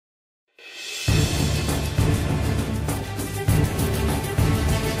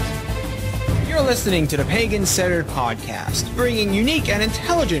You're listening to the Pagan Centered Podcast, bringing unique and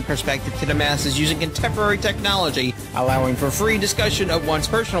intelligent perspective to the masses using contemporary technology, allowing for free discussion of one's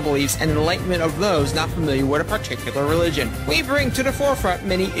personal beliefs and enlightenment of those not familiar with a particular religion. We bring to the forefront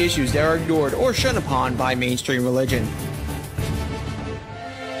many issues that are ignored or shunned upon by mainstream religion.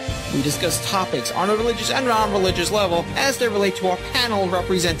 We discuss topics on a religious and non-religious level as they relate to our panel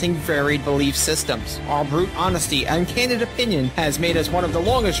representing varied belief systems. Our brute honesty and candid opinion has made us one of the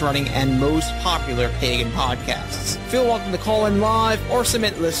longest-running and most popular pagan podcasts. Feel welcome to call in live or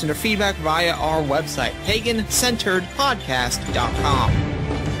submit listener feedback via our website, pagancenteredpodcast.com.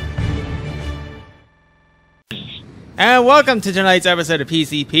 And welcome to tonight's episode of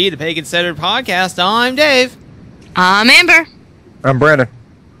PCP, the Pagan Centered Podcast. I'm Dave. I'm Amber. I'm Brandon.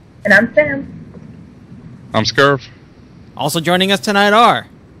 And I'm Sam. I'm Scurv. Also joining us tonight are...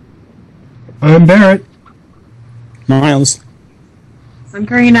 I'm Barrett. Miles. I'm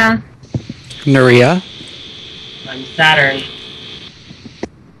Karina. Nuria. I'm Saturn.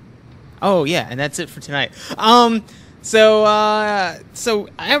 Oh, yeah, and that's it for tonight. So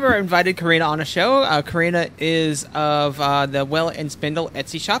Amber invited Karina on a show. Karina is of the Well and Spindle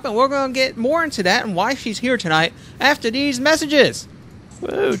Etsy shop, and we're going to get more into that and why she's here tonight after these messages.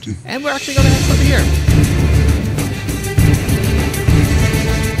 Woot. And we're actually going to have something here.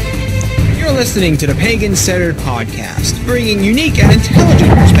 You're listening to the Pagan Centered Podcast, bringing unique and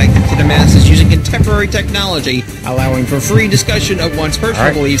intelligent perspective to the masses using contemporary technology, allowing for free discussion of one's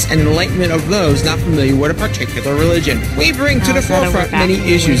personal beliefs and enlightenment of those not familiar with a particular religion. We bring to the forefront many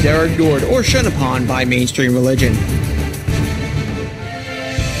issues that are ignored or shunned upon by mainstream religion.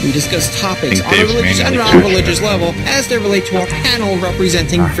 We discuss topics on a religious and non-religious level as they relate to our panel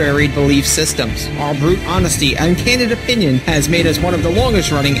representing varied belief systems. Our brute honesty and candid opinion has made us one of the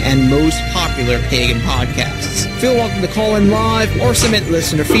longest-running and most popular pagan podcasts. Feel welcome to call in live or submit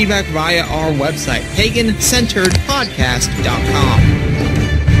listener feedback via our website, pagancenteredpodcast.com.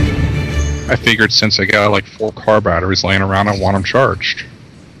 I figured since I got like 4 car batteries laying around, I want them charged.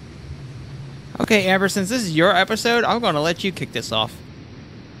 Okay, Amber, since this is your episode, I'm going to let you kick this off.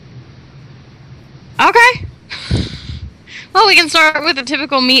 Okay. Well, we can start with a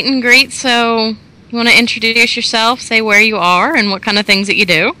typical meet and greet. So, you want to introduce yourself, say where you are, and what kind of things that you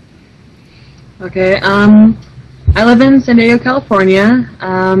do? Okay, I live in San Diego, California.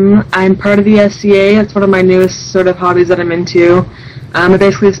 I'm part of the SCA. It's one of my newest sort of hobbies that I'm into. I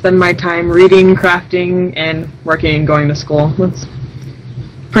basically spend my time reading, crafting, and working and going to school. That's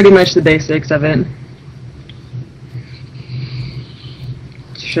pretty much the basics of it.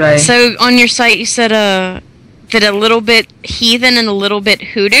 So on your site you said that a little bit heathen and a little bit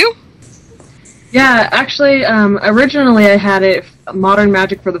hoodoo? Yeah, actually, originally I had it modern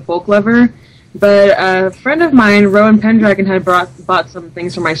magic for the folk lover, but a friend of mine, Rowan Pendragon, had bought some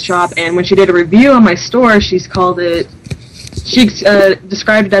things from my shop, and when she did a review on my store, she described it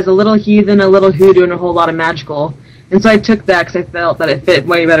as a little heathen, a little hoodoo, and a whole lot of magical. And so I took that because I felt that it fit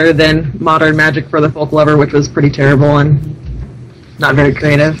way better than modern magic for the folk lover, which was pretty terrible and not very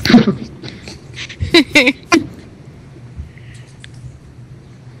creative.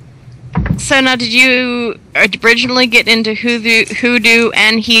 So now, did you originally get into hoodoo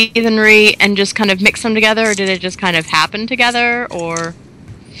and heathenry and just kind of mix them together, or did it just kind of happen together, or?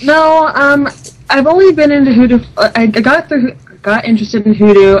 No, I've only been into hoodoo. I got interested in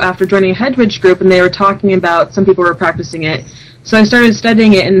hoodoo after joining a Hedwig group, and they were talking about some people were practicing it. So I started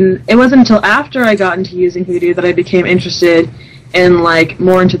studying it, and it wasn't until after I got into using hoodoo that I became interested in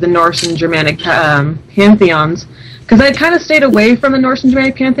more into the Norse and Germanic pantheons, because I kind of stayed away from the Norse and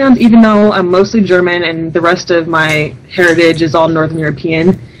Germanic pantheons, even though I'm mostly German and the rest of my heritage is all Northern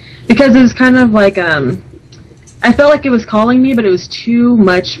European, because it was kind of I felt like it was calling me, but it was too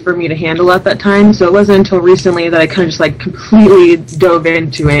much for me to handle at that time. So it wasn't until recently that I kind of just completely dove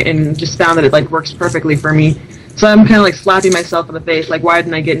into it and just found that it works perfectly for me. So I'm kind of slapping myself in the face, why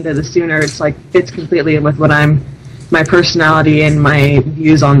didn't I get into this sooner? It's fits completely with what my personality and my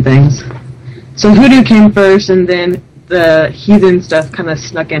views on things. So hoodoo came first, and then the heathen stuff kind of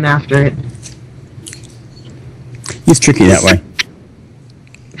snuck in after it. It's tricky that way.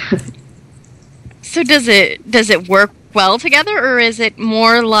 So does it work well together, or is it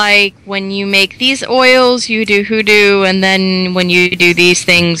more like when you make these oils, you do hoodoo, and then when you do these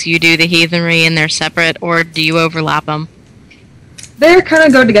things, you do the heathenry, and they're separate, or do you overlap them? They kind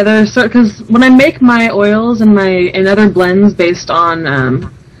of go together, because when I make my oils and other blends based on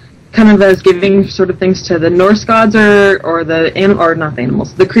kind of as giving sort of things to the Norse gods or not the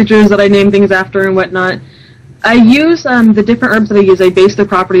animals, the creatures that I name things after and whatnot, I use the different herbs that I use. I base their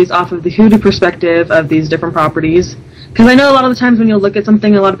properties off of the hoodoo perspective of these different properties. Because I know a lot of the times when you'll look at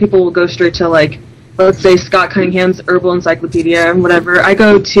something, a lot of people will go straight to, like, let's say Scott Cunningham's Herbal Encyclopedia and whatever. I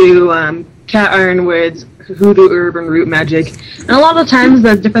go to Cat Ironwood's Hoodoo Herb and Root Magic. And a lot of the times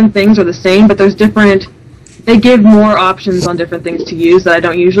the different things are the same, but there's different... They give more options on different things to use that I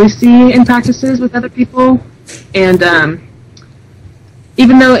don't usually see in practices with other people. And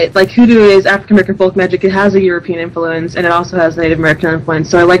even though hoodoo is African American folk magic, it has a European influence and it also has Native American influence.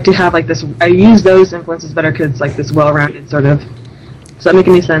 So I like to have like this. I use those influences better because it's like this well-rounded sort of. Does that make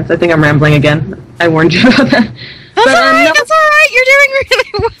any sense? I think I'm rambling again. I warned you about that. That's alright. No. That's alright. You're doing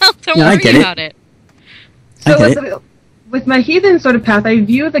really well. Don't worry about it. So with my heathen sort of path, I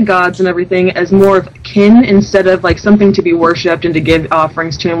view the gods and everything as more of kin instead of like something to be worshipped and to give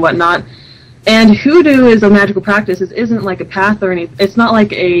offerings to and whatnot. And hoodoo is a magical practice. It isn't like a path or anything. It's not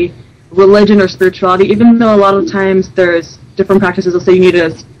like a religion or spirituality, even though a lot of times there's different practices. They'll say you need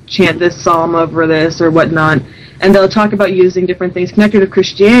to chant this psalm over this or whatnot. And they'll talk about using different things connected to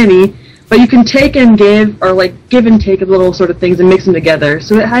Christianity. But you can take and give, or like give and take of little sort of things and mix them together.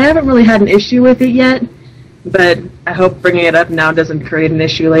 So I haven't really had an issue with it yet. But I hope bringing it up now doesn't create an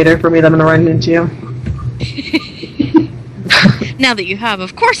issue later for me that I'm going to run into. Now that you have,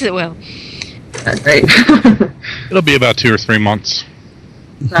 of course it will. That's great. It'll be about 2 or 3 months.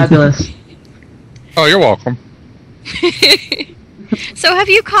 Fabulous. Oh, you're welcome. So have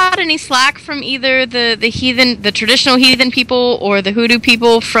you caught any slack from either the traditional heathen people or the hoodoo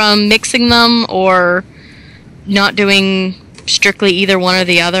people from mixing them or not doing strictly either one or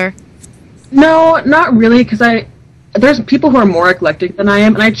the other? No, not really, because there's people who are more eclectic than I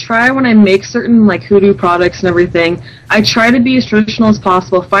am, and I try when I make certain like hoodoo products and everything, I try to be as traditional as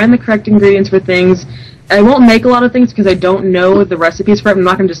possible, find the correct ingredients for things. I won't make a lot of things because I don't know the recipes for it. I'm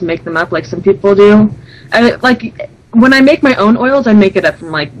not going to just make them up like some people do. When I make my own oils, I make it up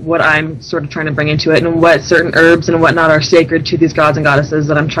from like what I'm sort of trying to bring into it and what certain herbs and whatnot are sacred to these gods and goddesses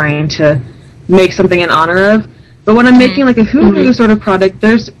that I'm trying to make something in honor of. But when I'm making like a hoodoo sort of product,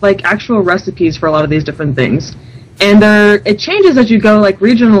 there's like actual recipes for a lot of these different things. And it changes as you go, like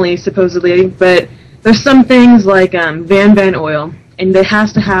regionally, supposedly, but there's some things like Van oil, and it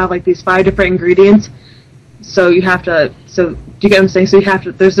has to have like these 5 different ingredients. So you have to, do you get what I'm saying? So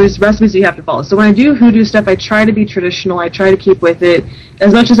there's recipes that you have to follow. So when I do hoodoo stuff, I try to be traditional, I try to keep with it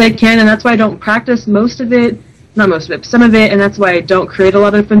as much as I can, and that's why I don't practice most of it, not most of it, some of it, and that's why I don't create a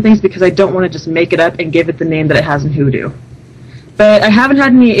lot of different things, because I don't want to just make it up and give it the name that it has in hoodoo. But I haven't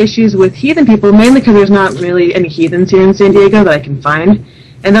had any issues with heathen people, mainly because there's not really any heathens here in San Diego that I can find.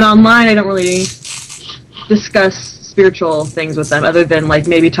 And then online, I don't really discuss spiritual things with them, other than like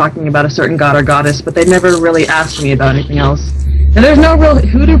maybe talking about a certain god or goddess, but they never really asked me about anything else. And there's no real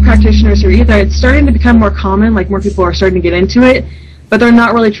hoodoo practitioners here either. It's starting to become more common, like more people are starting to get into it, but they're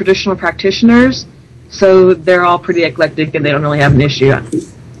not really traditional practitioners, so they're all pretty eclectic and they don't really have an issue.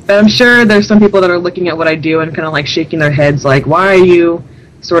 But I'm sure there's some people that are looking at what I do and kind of like shaking their heads like, why are you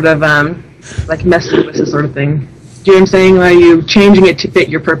sort of like messing with this sort of thing? Do you know what I'm saying? Why are you changing it to fit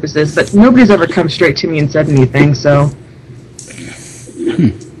your purposes? But nobody's ever come straight to me and said anything, so.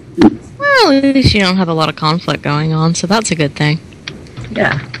 Well, at least you don't have a lot of conflict going on, so that's a good thing.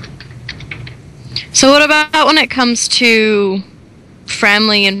 Yeah. So what about when it comes to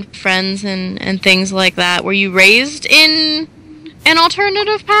family and friends and things like that? Were you raised in an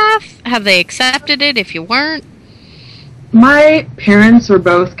alternative path? Have they accepted it if you weren't? My parents were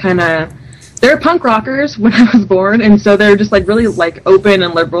both they're punk rockers when I was born, and so they're just like really like open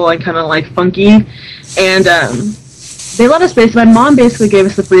and liberal and kind of like funky, and they let us my mom basically gave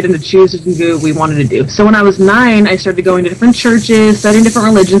us the freedom to choose what we wanted to do. So when I was 9, I started going to different churches, studying different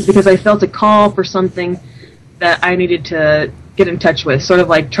religions, because I felt a call for something that I needed to get in touch with, sort of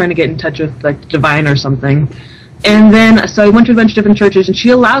like trying to get in touch with like the divine or something. And then, so I went to a bunch of different churches, and she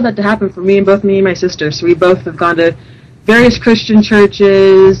allowed that to happen for me and my sister. So we both have gone to various Christian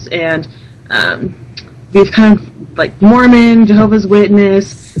churches, and we've kind of, like, Mormon, Jehovah's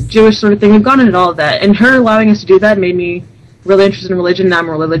Witness, Jewish sort of thing. We've gone into all of that. And her allowing us to do that made me really interested in religion. Now I'm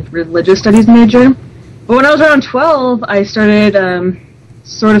a religious studies major. But when I was around 12, I started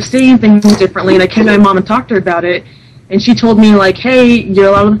sort of seeing things differently, and I came to my mom and talked to her about it. And she told me, like, hey,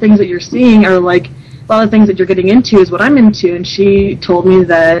 a lot of the things that you're seeing are, like, a lot of the things that you're getting into is what I'm into. And she told me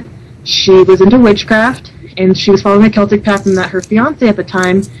that she was into witchcraft, and she was following the Celtic path, and that her fiancé at the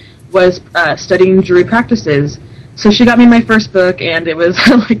time was studying Druid practices. So she got me my first book, and it was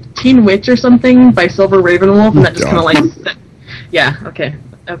like Teen Witch or something by Silver Ravenwolf, and that just kind of like, yeah, okay,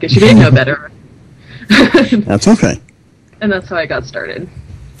 she didn't know better. That's okay. And that's how I got started.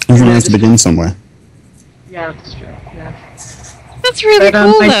 You're going to have to begin somewhere. Yeah, that's true, yeah. That's really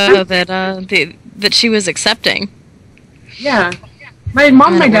cool, though, that she was accepting. Yeah. My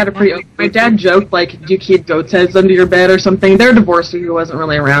mom and my dad are pretty open. My dad joked, like, do you keep goat's heads under your bed or something? They're divorced, so he wasn't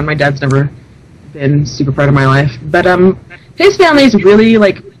really around. My dad's never been super part of my life. But his family is really,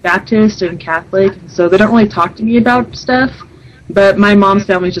 like, Baptist and Catholic, so they don't really talk to me about stuff. But my mom's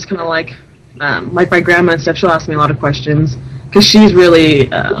family is just kind of like my grandma and stuff. She'll ask me a lot of questions because she's really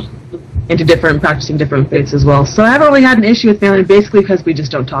into practicing different faiths as well. So I haven't really had an issue with family, basically because we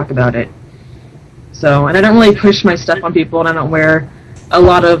just don't talk about it. So, and I don't really push my stuff on people, and I don't wear a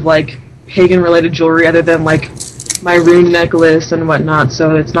lot of, like, pagan-related jewelry other than, like, my rune necklace and whatnot,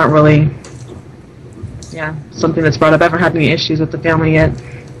 so it's not really, yeah, something that's brought up. I haven't had any issues with the family yet.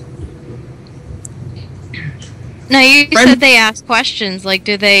 Now, you said they ask questions. Like,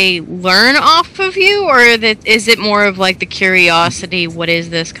 do they learn off of you, or is it more of, like, the curiosity, what is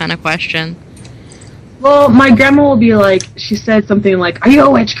this kind of question? Well, my grandma will be like, she said something like, are you a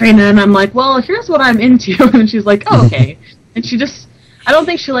witch, Karina? And I'm like, well, here's what I'm into. And she's like, oh, okay. And she just, I don't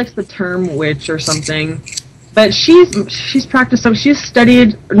think she likes the term witch or something. But she's practiced some, she's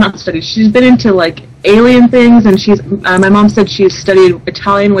studied, or not studied, she's been into, like, alien things, and my mom said she's studied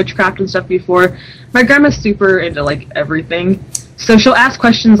Italian witchcraft and stuff before. My grandma's super into, like, everything. So she'll ask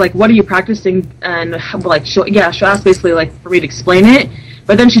questions like, what are you practicing? And, like, she'll ask basically, like, for me to explain it.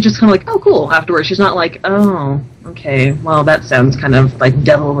 But then she's just kind of like, oh, cool, afterwards. She's not like, oh, okay, well, that sounds kind of like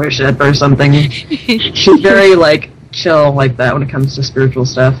devil worship or something. She's very, like, chill like that when it comes to spiritual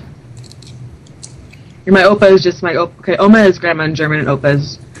stuff. And my Opa is just okay, Oma is grandma in German and Opa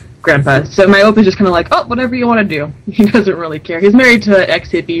is grandpa. So my Opa is just kind of like, oh, whatever you want to do. He doesn't really care. He's married to an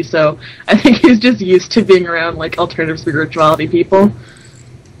ex-hippie, so I think he's just used to being around, like, alternative spirituality people.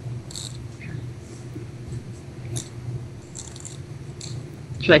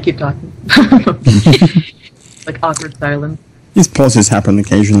 Should I keep talking? Like, awkward silence. These pauses happen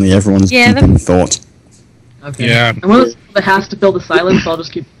occasionally. Everyone's deep in thought. Okay. Yeah. And one of those that has to fill the silence, so I'll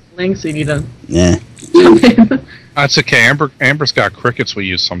just keep listening, so you need to... Yeah. That's okay. Amber's got crickets we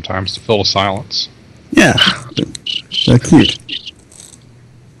use sometimes to fill the silence. Yeah. They're cute.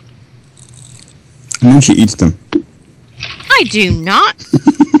 And then she eats them. I do not.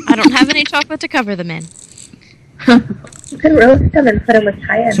 I don't have any chocolate to cover them in. You can roast them and put them with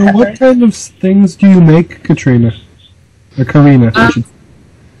cayenne So pepper. what kind of things do you make, Katrina? Or Karina?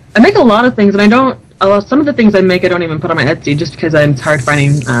 I make a lot of things, and I don't... some of the things I make I don't even put on my Etsy, just because it's hard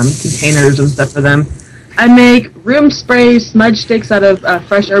finding containers and stuff for them. I make room sprays, smudge sticks out of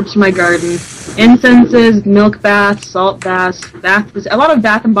fresh herbs from my garden, incenses, milk baths, salt baths, a lot of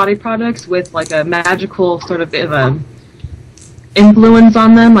bath and body products with, like, a magical sort of influence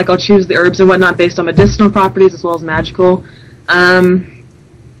on them. Like, I'll choose the herbs and whatnot based on medicinal properties as well as magical. And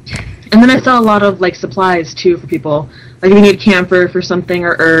then I sell a lot of, like, supplies too for people. Like, if you need camphor for something,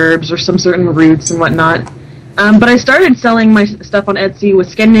 or herbs, or some certain roots and whatnot. But I started selling my stuff on Etsy with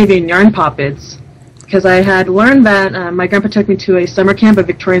Scandinavian yarn poppets, because I had learned that my grandpa took me to a summer camp, a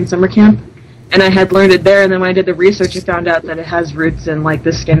Victorian summer camp, and I had learned it there. And then when I did the research, I found out that it has roots in, like,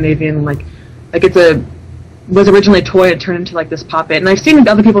 this Scandinavian, like was originally a toy and turned into, like, this poppet. And I've seen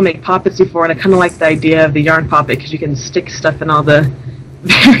other people make poppets before, and I kind of like the idea of the yarn poppet because you can stick stuff in all the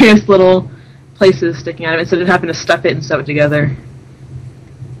various little places sticking out of it instead of having to stuff it and sew it together.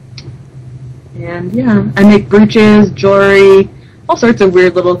 And yeah, I make brooches, jewelry, all sorts of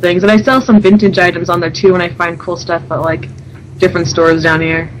weird little things. And I sell some vintage items on there too when I find cool stuff at, like, different stores down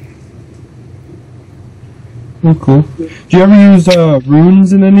here. Oh, cool. Do you ever use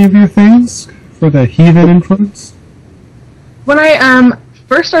runes in any of your things for the heathen influence? When I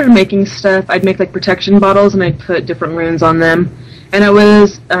first started making stuff, I'd make, like, protection bottles and I'd put different runes on them. And I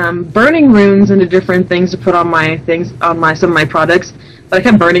was burning runes into different things to put on my things, some of my products. But I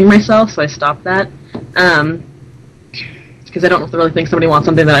kept burning myself, so I stopped that. Because I don't really think somebody wants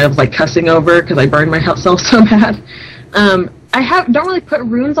something that I was, like, cussing over because I burned myself so bad. I don't really put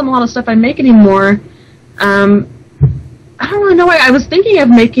runes on a lot of stuff I make anymore. I don't really know why. I was thinking of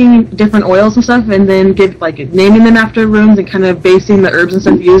making different oils and stuff and then naming them after runes and kind of basing the herbs and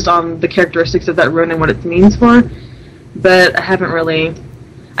stuff used on the characteristics of that rune and what it means for. But I haven't really...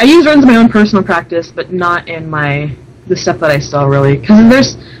 I use runes in my own personal practice, but not in the stuff that I sell, really. Because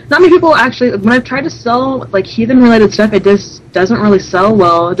there's not many people actually... When I've tried to sell, like, heathen-related stuff, it just doesn't really sell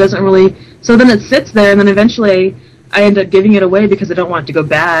well. It doesn't really... So then it sits there, and then eventually I end up giving it away because I don't want it to go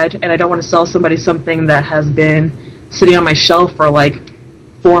bad, and I don't want to sell somebody something that has been sitting on my shelf for, like,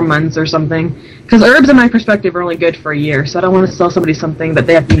 4 months or something. Because herbs, in my perspective, are only good for a year, so I don't want to sell somebody something that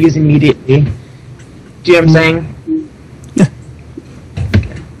they have to use immediately. Do you know what I'm saying?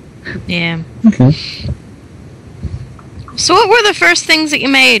 Yeah. Okay. So what were the first things that you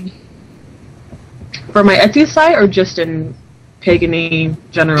made? For my Etsy site or just in Pagan-y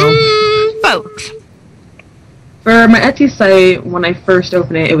general? Both. For my Etsy site, when I first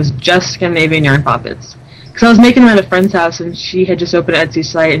opened it, it was just Scandinavian yarn poppets. Because I was making them at a friend's house, and she had just opened an Etsy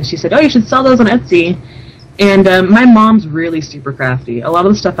site, and she said, oh, you should sell those on Etsy. And my mom's really super crafty. A lot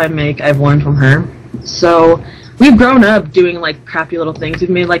of the stuff I make, I've learned from her. So we've grown up doing, like, crafty little things. We've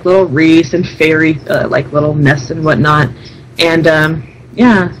made, like, little wreaths and fairy, like, little nests and whatnot. And,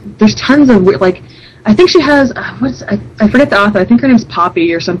 yeah, there's tons of, like, I think she has, I forget the author. I think her name's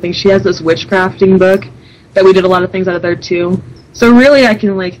Poppy or something. She has this witchcrafting book that we did a lot of things out of there, too. So really, I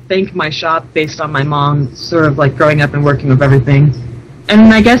can, like, thank my shop based on my mom sort of, like, growing up and working with everything.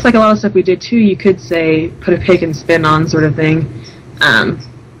 And I guess, like, a lot of stuff we did, too, you could say, put a pagan spin on sort of thing.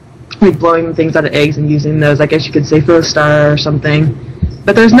 Like, blowing things out of eggs and using those, I guess you could say, for a star or something.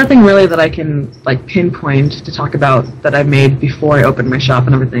 But there's nothing really that I can, like, pinpoint to talk about that I made before I opened my shop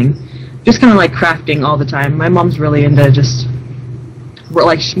and everything. Just kind of, like, crafting all the time. My mom's really into just,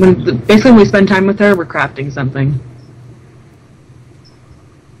 basically when we spend time with her, we're crafting something.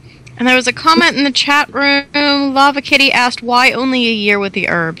 And there was a comment in the chat room. Lava Kitty asked, why only a year with the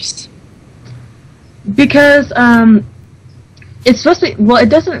herbs? Because, it's supposed to be, well, it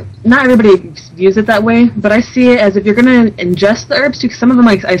doesn't, not everybody views it that way, but I see it as if you're going to ingest the herbs, too, because some of them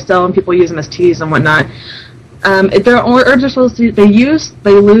I sell and people use them as teas and whatnot. Their herbs are supposed to, they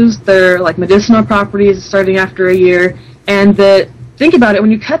lose their, like, medicinal properties starting after a year, and think about it,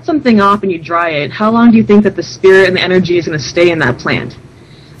 when you cut something off and you dry it, how long do you think that the spirit and the energy is going to stay in that plant?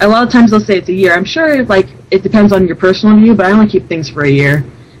 A lot of times they'll say it's a year. I'm sure, like, it depends on your personal view, but I only keep things for a year,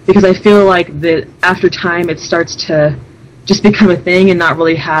 because I feel like that after time it starts to just become a thing and not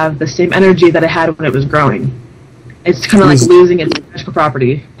really have the same energy that it had when it was growing. It's kind of like losing its magical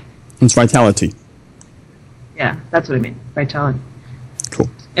property. It's vitality. Yeah, that's what I mean. Vitality. Cool.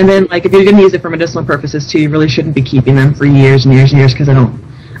 And then, like, if you're going to use it for medicinal purposes, too, you really shouldn't be keeping them for years and years and years, because I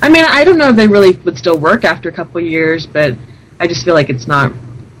don't know if they really would still work after a couple of years, but I just feel like it's not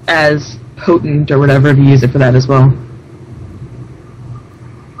as potent or whatever if you use it for that as well.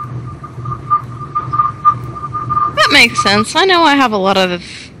 That makes sense. I know I have a lot of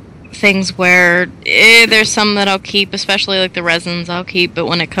things where there's some that I'll keep, especially like the resins I'll keep, but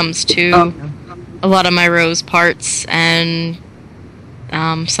when it comes to a lot of my rose parts and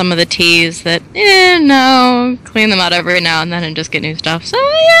some of the teas that, no, clean them out every now and then and just get new stuff. So,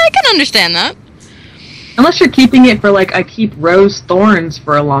 yeah, I can understand that. Unless you're keeping it for, like, I keep rose thorns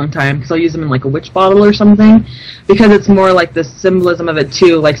for a long time, because I'll use them in, like, a witch bottle or something, because it's more like the symbolism of it,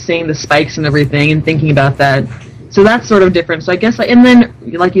 too, like seeing the spikes and everything and thinking about that. So that's sort of different. So I guess, and then,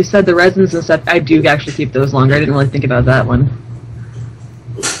 like you said, the resins and stuff, I do actually keep those longer. I didn't really think about that one.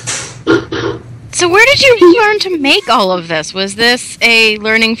 So where did you learn to make all of this? Was this a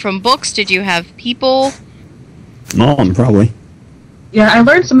learning from books? Did you have people? Mom, probably. Yeah, I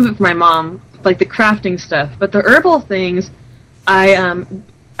learned some of it from my mom, like the crafting stuff. But the herbal things, I'm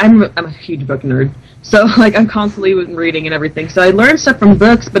a huge book nerd. So, like, I'm constantly reading and everything. So I learned stuff from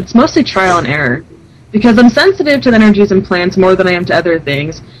books, but it's mostly trial and error. Because I'm sensitive to the energies in plants more than I am to other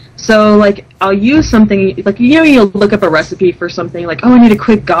things. So, like, I'll use something, like, you'll look up a recipe for something, like, oh, I need a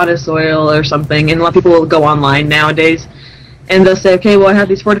quick goddess oil or something, and a lot of people will go online nowadays, and they'll say, okay, well, I have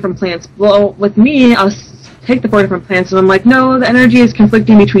these 4 different plants. Well, with me, I'll take the 4 different plants, and I'm like, no, the energy is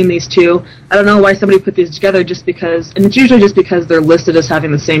conflicting between these 2. I don't know why somebody put these together just because, and it's usually just because they're listed as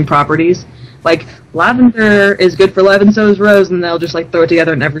having the same properties. Like, lavender is good for love, and so is rose, and they'll just, like, throw it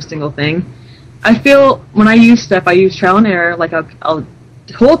together in every single thing. I feel, when I use stuff, I use trial and error, like, I'll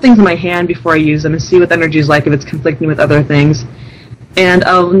hold things in my hand before I use them and see what the energy is like if it's conflicting with other things. And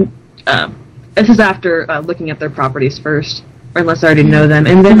this is after looking at their properties first, or unless I already know them.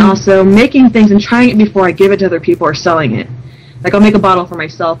 And then also making things and trying it before I give it to other people or selling it. Like, I'll make a bottle for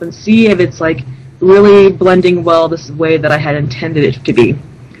myself and see if it's, like, really blending well this way that I had intended it to be.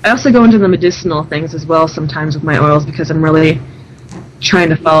 I also go into the medicinal things as well sometimes with my oils because I'm really trying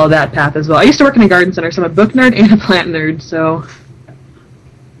to follow that path as well. I used to work in a garden center, so I'm a book nerd and a plant nerd, so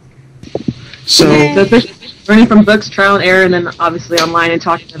learning from books, trial and error, and then obviously online and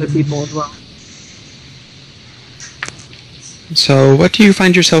talking to other people as well. So what do you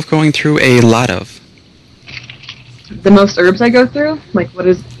find yourself going through a lot of? The most herbs I go through? Like, what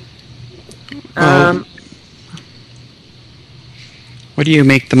is... what do you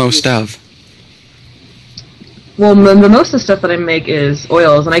make the most of? Well, the most of the stuff that I make is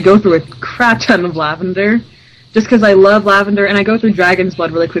oils, and I go through a crap ton of lavender, just because I love lavender, and I go through dragon's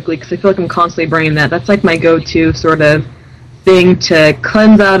blood really quickly, because I feel like I'm constantly burning that. That's like my go-to sort of thing to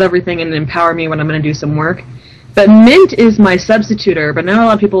cleanse out everything and empower me when I'm going to do some work. But mint is my substitute herb. I know a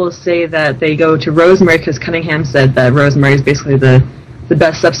lot of people will say that they go to rosemary because Cunningham said that rosemary is basically the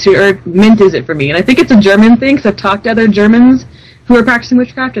best substitute herb. Mint is it for me. And I think it's a German thing because I've talked to other Germans who are practicing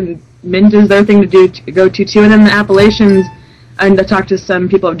witchcraft, and mint is their thing to go to too. And then the Appalachians, and I talked to some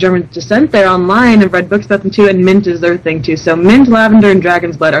people of German descent there online and read books about them too, and mint is their thing too. So mint, lavender, and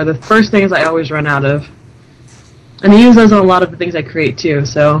dragon's blood are the first things I always run out of. And I use those on a lot of the things I create too,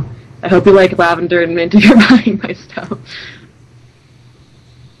 so I hope you like lavender and mint if you're buying my stuff.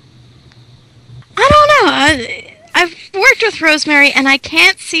 I don't know. I've worked with rosemary, and I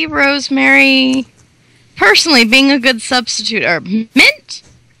can't see rosemary personally being a good substitute herb. Mint?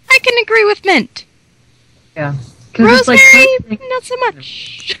 I can agree with mint. Yeah. Rosemary, not so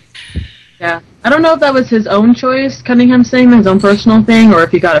much. Yeah. I don't know if that was his own choice, Cunningham saying, his own personal thing, or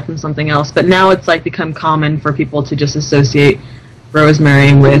if he got it from something else. But now it's like become common for people to just associate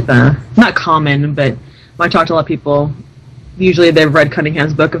rosemary with, not common, but when I talk to a lot of people, usually they've read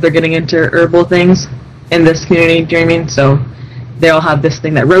Cunningham's book if they're getting into herbal things in this community, do you know what I mean? So they all have this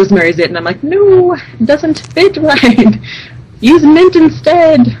thing that rosemary's it, and I'm like, no, it doesn't fit right. Use mint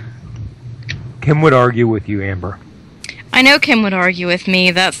instead. Kim would argue with you, Amber. I know Kim would argue with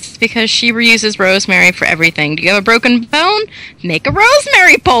me. That's because she reuses rosemary for everything. Do you have a broken bone? Make a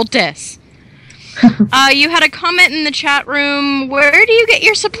rosemary poultice. You had a comment in the chat room. Where do you get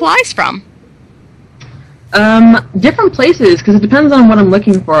your supplies from? Different places, because it depends on what I'm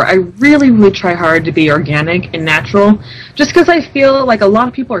looking for. I really, really try hard to be organic and natural, just because I feel like a lot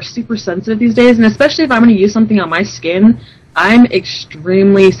of people are super sensitive these days, and especially if I'm going to use something on my skin, I'm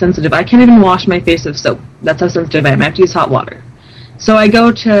extremely sensitive. I can't even wash my face with soap. That's how sensitive I am. I have to use hot water. So I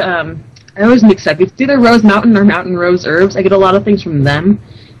go to, I always mix up. It's either Rose Mountain or Mountain Rose Herbs. I get a lot of things from them.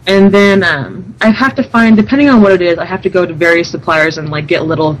 And then I have to find, depending on what it is, I have to go to various suppliers and like get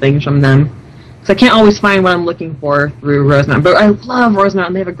little things from them. So I can't always find what I'm looking for through Rose Mountain. But I love Rose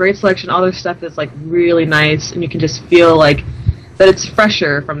Mountain. They have a great selection. All their stuff is like really nice, and you can just feel like that it's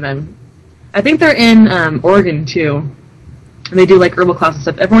fresher from them. I think they're in Oregon too. And they do like herbal class and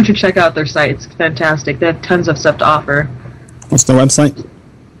stuff. Everyone should check out their site. It's fantastic. They have tons of stuff to offer. What's the website?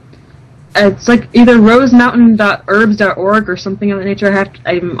 It's like either rosemountain.herbs.org or something of that nature.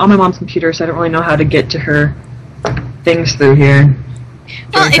 I'm on my mom's computer, so I don't really know how to get to her things through here.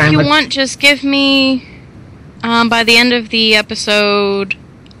 Well, if you want, just give me, by the end of the episode,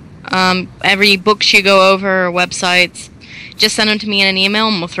 every books you go over or websites, just send them to me in an email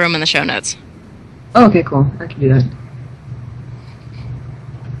and we'll throw them in the show notes. Oh, okay, cool. I can do that.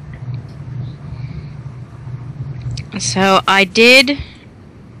 So I did,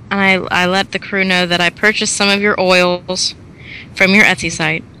 and I let the crew know that I purchased some of your oils from your Etsy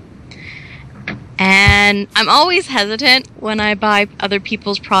site. And I'm always hesitant when I buy other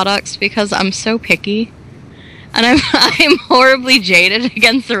people's products because I'm so picky. And I'm horribly jaded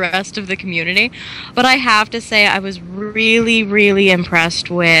against the rest of the community. But I have to say I was really, really impressed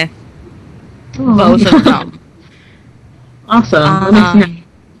with both of them. Awesome.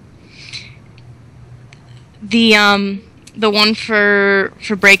 The one for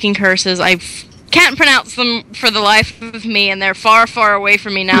breaking curses, I can't pronounce them for the life of me, and they're far, far away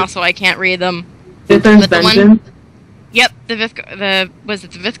from me now, so I can't read them. Vithar's Vengeance? Yep, was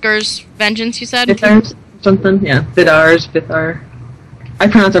it the Vithar's Vengeance you said? Vithar's something, yeah. Vithar. I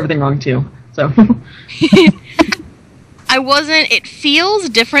pronounce everything wrong too, so. It feels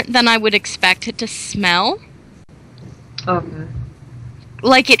different than I would expect it to smell. Okay.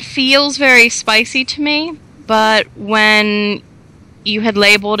 Like, it feels very spicy to me, but when you had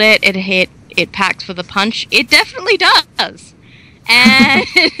labeled it, it packed with a punch. It definitely does. And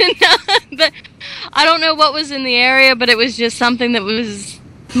I don't know what was in the area, but it was just something that was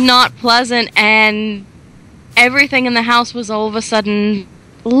not pleasant, and everything in the house was all of a sudden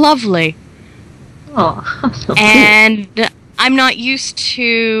lovely. Oh, so and I'm not used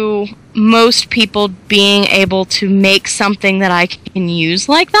to most people being able to make something that I can use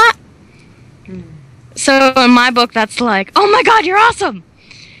like that. So in my book, that's like, oh my god, you're awesome!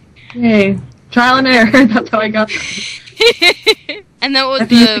 Hey, trial and error, that's how I got that. And that was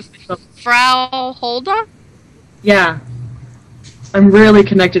the Frau Holda? Yeah. I'm really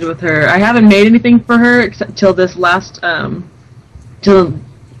connected with her. I haven't made anything for her except till this last, within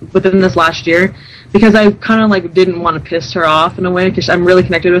this last year, because I kind of like didn't want to piss her off in a way, because I'm really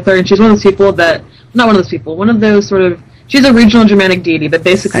connected with her, and she's one of those people that, not one of those people, one of those sort of, she's a regional Germanic deity, but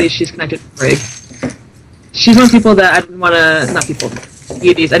basically she's connected to Frigg. She's one of the people that I didn't want to, not people,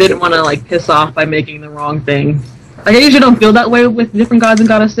 deities, I didn't want to like piss off by making the wrong thing. Like, I usually don't feel that way with different gods and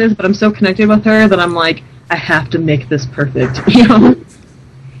goddesses, but I'm so connected with her that I'm like, I have to make this perfect, you know?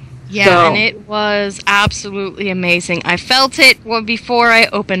 Yeah, So- and it was absolutely amazing. I felt it before I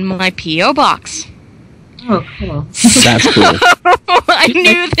opened my P.O. box. Oh, cool. That's cool. I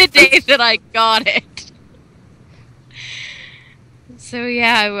knew the day that I got it. So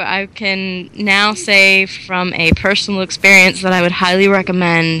yeah, I can now say from a personal experience that I would highly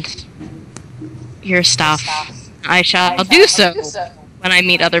recommend your stuff. I shall do so when I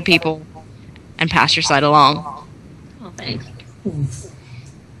meet other people and pass your site along. Oh, thanks.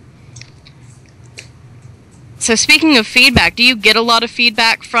 So speaking of feedback, do you get a lot of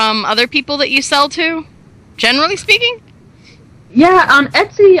feedback from other people that you sell to? Generally speaking? Yeah, on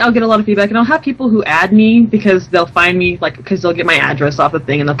Etsy, I'll get a lot of feedback, and I'll have people who add me because they'll find me, because they'll get my address off the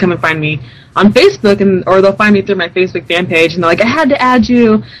thing, and they'll come and find me on Facebook, or they'll find me through my Facebook fan page, and they're like, I had to add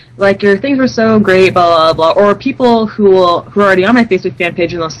you, like, your things were so great, blah, blah, blah. Or people who are already on my Facebook fan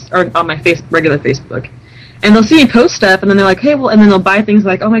page, or on my regular Facebook, and they'll see me post stuff, and then they're like, hey, well, and then they'll buy things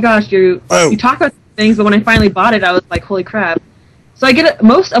like, oh my gosh, you talk about things, but when I finally bought it, I was like, holy crap. So I get it.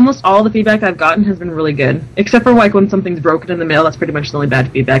 Almost all the feedback I've gotten has been really good, except for like when something's broken in the mail. That's pretty much the only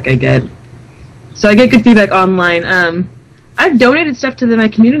bad feedback I get. So I get good feedback online. I've donated stuff to my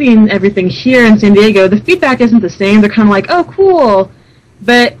community and everything here in San Diego. The feedback isn't the same. They're kind of like, oh, cool,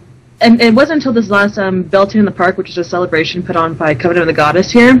 and it wasn't until this last Belting in the Park, which is a celebration put on by Covenant of the Goddess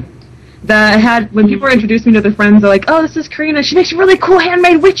here, that I had, when people were introducing me to their friends, they're like, oh, this is Karina. She makes really cool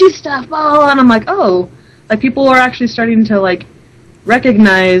handmade witchy stuff. Blah, blah, blah. And I'm like, oh, like people are actually starting to like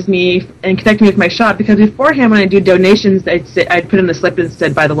recognize me and connect me with my shop, because beforehand when I do donations, I'd put in the slip that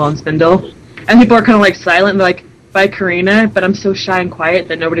said by the Lone Spindle, and people are kind of like silent and they're like, by Karina, but I'm so shy and quiet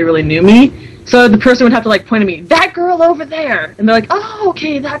that nobody really knew me. So the person would have to like point at me, that girl over there, and they're like, oh,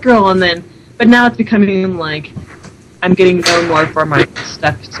 okay, that girl. And then, but now it's becoming like I'm getting known more for my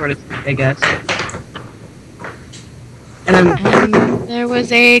stuff, sort of thing, I guess. And there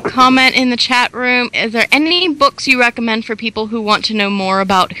was a comment in the chat room. Is there any books you recommend for people who want to know more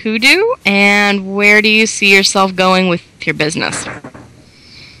about hoodoo, and where do you see yourself going with your business?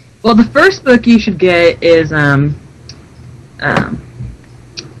 Well, the first book you should get is Hoodoo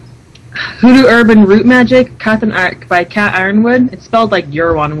Urban Root Magic by Kat Ironwood. It's spelled like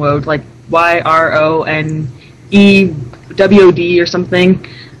Yronwode, like YRONEWOD or something.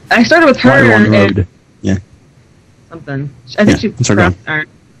 I started with her and yeah. Something. I think she pronounced Iron.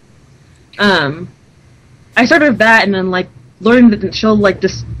 I started with that, and then like learning that she'll like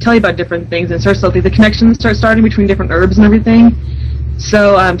just tell you about different things, and the connections start starting between different herbs and everything.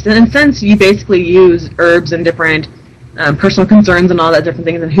 So, and since you basically use herbs and different personal concerns and all that different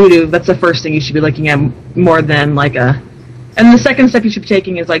things in hoodoo, that's the first thing you should be looking at more than like a. And the second step you should be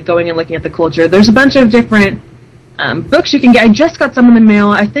taking is like going and looking at the culture. There's a bunch of different books you can get. I just got some in the mail.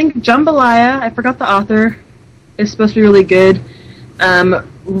 I think Jambalaya, I forgot the author, is supposed to be really good.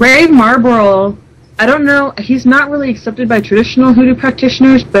 Ray Marlborough, I don't know, he's not really accepted by traditional hoodoo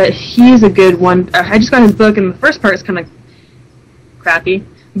practitioners, but he's a good one. I just got his book, and the first part is kind of crappy,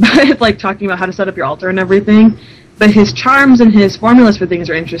 but it's like talking about how to set up your altar and everything. But his charms and his formulas for things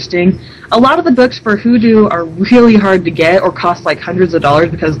are interesting. A lot of the books for hoodoo are really hard to get or cost like hundreds of dollars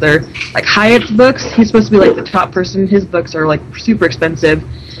because they're like Hyatt's books. He's supposed to be like the top person. His books are like super expensive.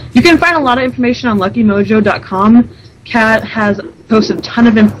 You can find a lot of information on luckymojo.com. Kat has posted a ton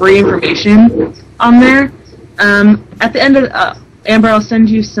of free information on there. At the end of Amber, I'll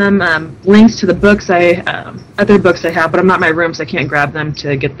send you some links to the books other books I have, but I'm not in my room, so I can't grab them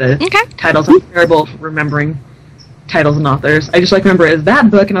to get the titles. I'm terrible remembering titles and authors. I just like remember it as that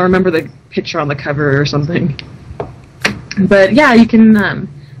book, and I'll remember the picture on the cover or something. But yeah, you can.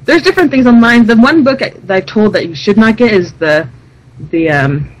 There's different things online. The one book that I've told that you should not get is the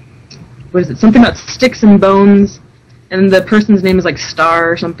what is it? Something about sticks and bones, and the person's name is like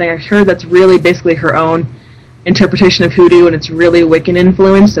Star or something. I heard that's really basically her own interpretation of hoodoo, and it's really Wiccan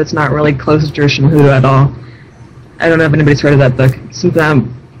influenced, so it's not really close to traditional hoodoo at all. I don't know if anybody's heard of that book.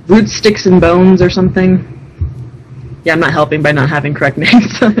 Some Root, Sticks, and Bones or something. Yeah, I'm not helping by not having correct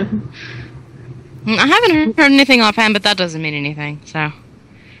names. I haven't heard anything offhand, but that doesn't mean anything, so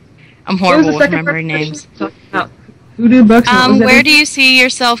I'm horrible with remembering names. Hoodoo books. Where do you see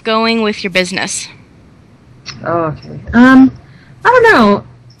yourself going with your business? Oh, okay. I don't know.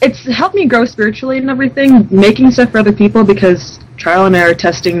 It's helped me grow spiritually and everything, making stuff for other people, because trial and error,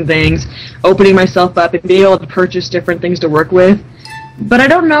 testing things, opening myself up, and being able to purchase different things to work with. But I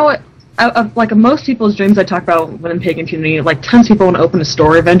don't know, like most people's dreams I talk about within pagan community, like tons of people want to open a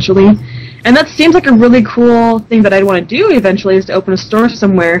store eventually. And that seems like a really cool thing that I'd want to do eventually, is to open a store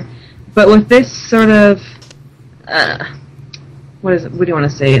somewhere. But with this sort of, what do you want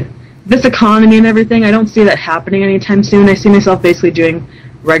to say? This economy and everything, I don't see that happening anytime soon. I see myself basically doing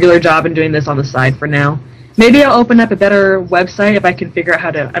regular job and doing this on the side for now. Maybe I'll open up a better website if I can figure out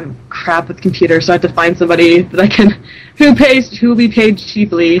how to. I'm crap with computers, so I have to find somebody that I can who will be paid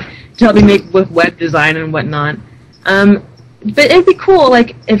cheaply to help me make with web design and whatnot. But it'd be cool,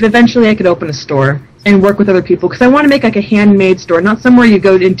 like, if eventually I could open a store and work with other people, because I want to make like a handmade store, not somewhere you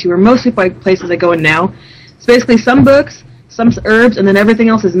go into, or mostly like places I go in now. It's basically some books, some herbs, and then everything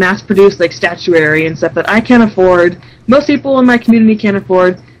else is mass-produced, like statuary and stuff that I can't afford. Most people in my community can't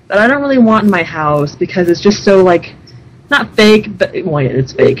afford, that I don't really want in my house because it's just so, like, not fake, but, well, yeah,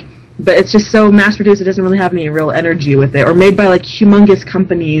 it's fake, but it's just so mass-produced it doesn't really have any real energy with it, or made by, like, humongous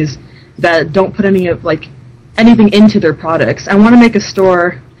companies that don't put any of, like, anything into their products. I want to make a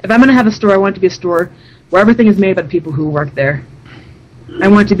store. If I'm going to have a store, I want it to be a store where everything is made by the people who work there. I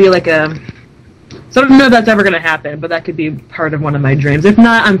want it to be like a... So I don't know if that's ever going to happen, but that could be part of one of my dreams. If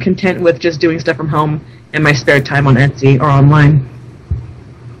not, I'm content with just doing stuff from home in my spare time on Etsy or online.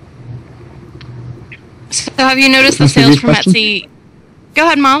 So have you noticed the sales from Etsy? Go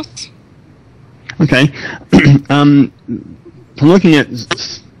ahead, Miles. Okay. I'm looking at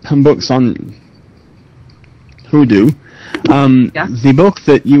some books on Hoodoo. The book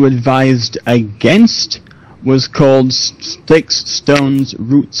that you advised against was called Sticks, Stones,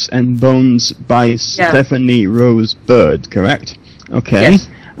 Roots and Bones by Stephanie Rose Bird, correct? Okay. Yes.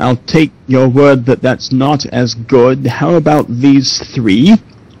 I'll take your word that that's not as good. How about these three?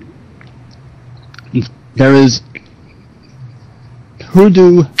 There is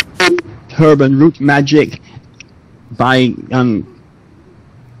Hoodoo, Herb and Root Magic by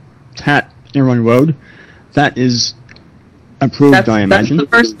Tat Aaron Road. That is approved, I imagine. That's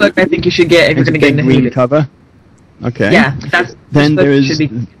the first book I think you should get if you're going to get into green cover. Okay. Yeah, that's then there is.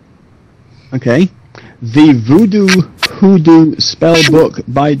 Okay, the Voodoo Hoodoo Spell Book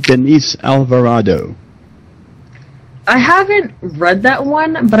by Denise Alvarado. I haven't read that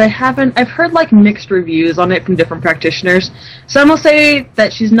one, but I've heard like mixed reviews on it from different practitioners. Some will say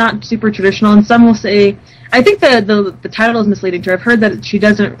that she's not super traditional, and some will say, I think the title is misleading to her. I've heard that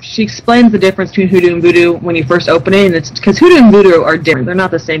she explains the difference between Hoodoo and Voodoo when you first open it, and it's because Hoodoo and Voodoo are different. They're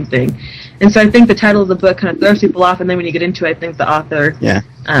not the same thing. And so I think the title of the book kind of throws people off, and then when you get into it, I think the author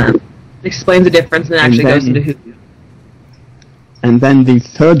explains the difference and then actually goes into Hoodoo. And then the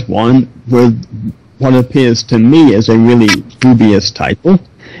third one, with what appears to me as a really dubious title,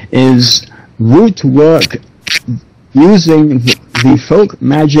 is Root Work Using the Folk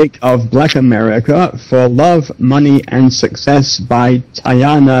Magic of Black America for Love, Money, and Success by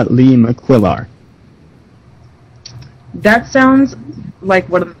Tiana Lee McQuillar. That sounds like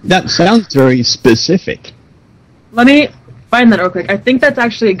one of the... That sounds very specific. Let me find that real quick. I think that's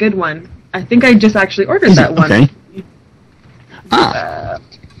actually a good one. I think I just actually ordered that one. Okay.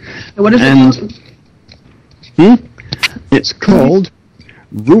 What is it called? It's called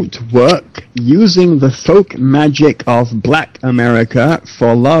Root Work Using the Folk Magic of Black America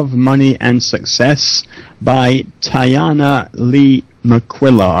for Love, Money, and Success by Tiana Lee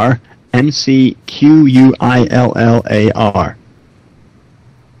McQuillar, McQuillar.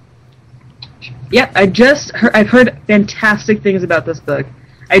 Yep, I've heard fantastic things about this book.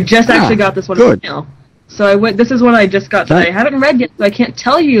 I just actually got this one in the mail. So this is one I just got today. I haven't read yet, so I can't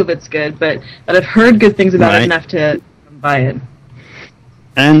tell you if it's good, but I've heard good things about it enough to buy it.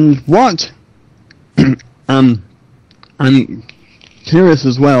 And what? I'm curious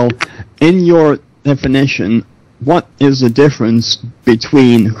as well. In your definition, what is the difference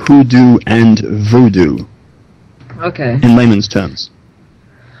between Hoodoo and Voodoo? Okay. In layman's terms.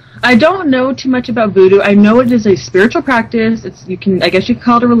 I don't know too much about voodoo. I know it is a spiritual practice. I guess you could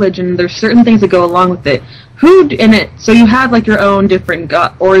call it a religion. There's certain things that go along with it. So you have like your own different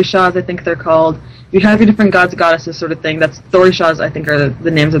orishas, I think they're called. You have your different gods and goddesses sort of thing. The orishas, I think, are the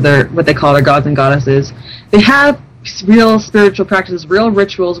names of what they call their gods and goddesses. They have real spiritual practices, real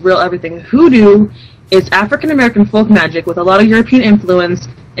rituals, real everything. Hoodoo is African American folk magic with a lot of European influence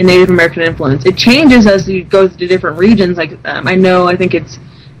and Native American influence. It changes as you go to different regions. Like I think it's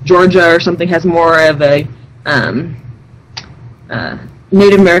Georgia or something has more of a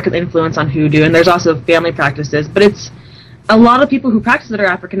Native American influence on Hoodoo, and there's also family practices. But it's a lot of people who practice it are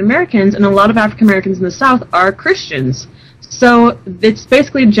African Americans, and a lot of African Americans in the South are Christians. So it's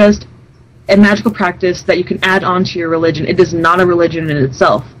basically just a magical practice that you can add on to your religion. It is not a religion in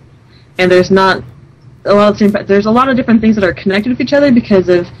itself, and there's not a lot of there's a lot of different things that are connected with each other because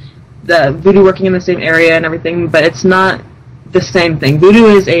of the voodoo working in the same area and everything. But it's not the same thing. Voodoo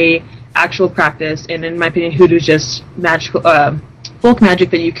is a actual practice, and in my opinion, Hoodoo is just magical, folk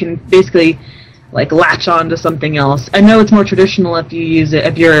magic that you can basically like latch on to something else. I know it's more traditional if you use it.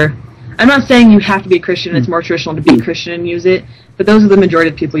 I'm not saying you have to be a Christian. It's more traditional to be a Christian and use it, but those are the majority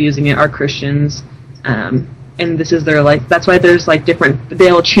of people using it are Christians. And this is their, like, that's why there's, like,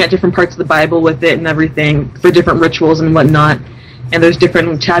 they'll chant different parts of the Bible with it and everything for different rituals and whatnot. And there's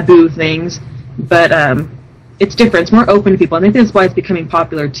different taboo things. But it's different. It's more open to people. And I think that's why it's becoming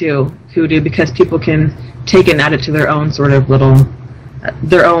popular, too, hoodoo, because people can take it and add it to their own sort of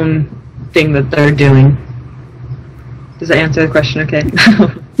their own thing that they're doing. Does that answer the question okay?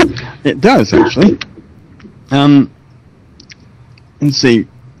 It does, actually. Let's see.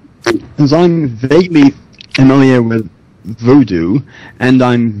 As I'm vaguely familiar with voodoo, and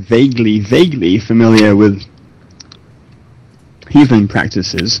I'm vaguely familiar with heathen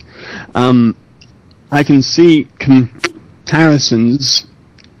practices, I can see comparisons.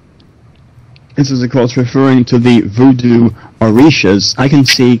 This is, of course, referring to the voodoo orishas. I can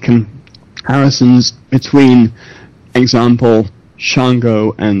see comparisons between, example,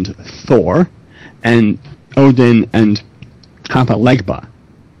 Shango and Thor, and Odin and Hapalegba.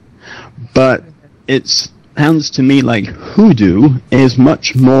 But it sounds to me like hoodoo is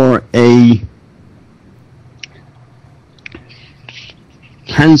much more a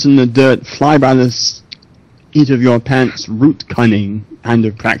hands in the dirt, fly by the seat of your pants, root cunning kind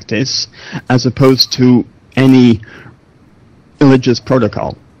of practice, as opposed to any religious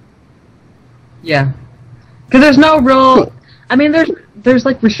protocol. Yeah. Because there's no real... Cool. I mean, there's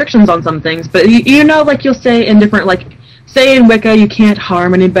like restrictions on some things, but you know, like you'll say in different, like, say in Wicca you can't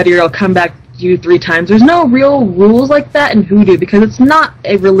harm anybody or it'll come back to you 3 times. There's no real rules like that in hoodoo because it's not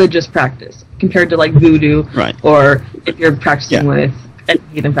a religious practice compared to like voodoo, right, or if you're practicing with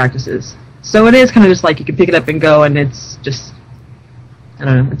heathen practices. So it is kind of just like you can pick it up and go, and it's just, I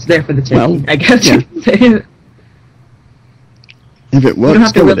don't know, it's there for the taking, I guess. Yeah. If it works, you don't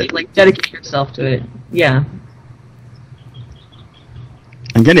have to really like dedicate yourself to it. Yeah.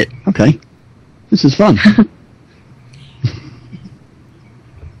 I get it. Okay. This is fun.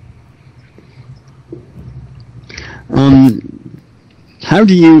 How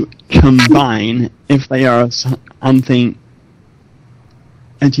do you combine, if they are something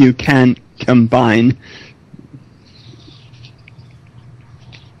that you can combine,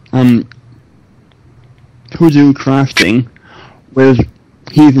 hoodoo crafting with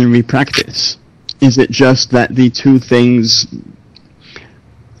heathenry practice? Is it just that the two things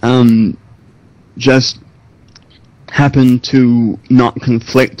just happen to not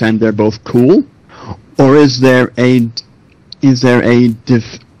conflict and they're both cool? Or is there a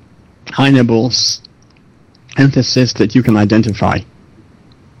definable emphasis that you can identify?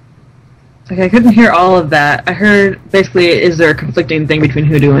 Okay, I couldn't hear all of that. I heard, basically, is there a conflicting thing between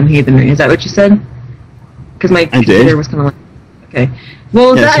hoodoo and heathenry? Is that what you said? Because my computer was kind of like... Okay.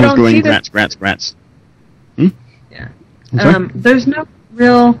 Well, yeah, that I don't see... Rats. Yeah. There's no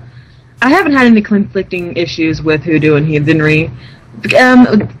real... I haven't had any conflicting issues with hoodoo and heathenry.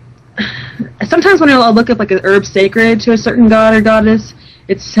 Sometimes when I'll look up like an herb sacred to a certain god or goddess,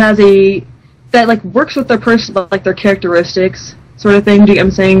 it has that like works with their person, like their characteristics, sort of thing. Do you get what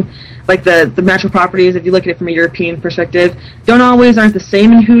I'm saying? Like the natural properties, if you look at it from a European perspective, aren't the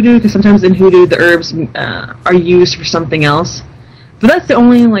same in hoodoo, because sometimes in hoodoo the herbs are used for something else. But that's the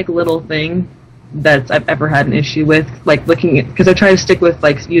only like little thing that I've ever had an issue with, like looking at, because I try to stick with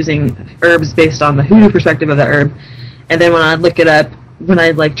like using herbs based on the hoodoo perspective of the herb, and then when I look it up, when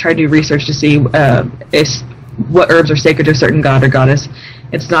I like try to do research to see what herbs are sacred to a certain god or goddess,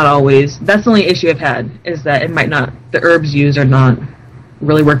 it's not always. That's the only issue I've had, is that it might not, the herbs used are not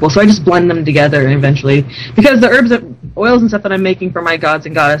really workable. So I just blend them together eventually, because the herbs, oils and stuff that I'm making for my gods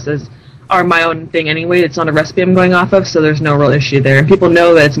and goddesses are my own thing anyway. It's not a recipe I'm going off of, so there's no real issue there. And people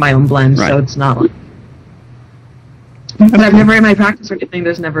know that it's my own blend, so it's not like... But I've never, in my practice or anything,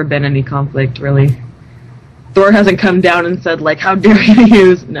 there's never been any conflict, really. Thor hasn't come down and said, like, how dare you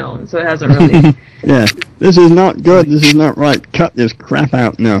use... No, so it hasn't really... Yeah, this is not good, this is not right, cut this crap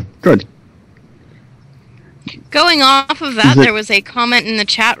out. No, good. Going off of that, there was a comment in the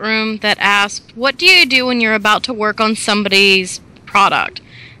chat room that asked, what do you do when you're about to work on somebody's product?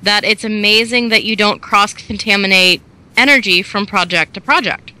 That it's amazing that you don't cross-contaminate energy from project to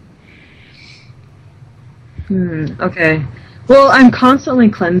project. Okay. Well, I'm constantly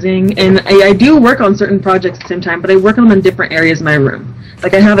cleansing, and I do work on certain projects at the same time, but I work on them in different areas of my room.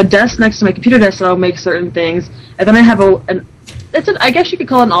 Like, I have a desk next to my computer desk that I'll make certain things, and then I have I guess you could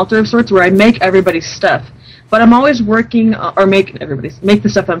call it an altar of sorts, where I make everybody's stuff. But I'm always working, or make the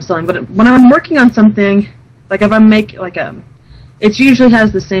stuff that I'm selling. But when I'm working on something, like if I make, like, it usually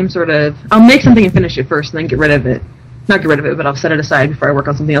has the same sort of, I'll make something and finish it first, and then get rid of it. Not get rid of it, but I'll set it aside before I work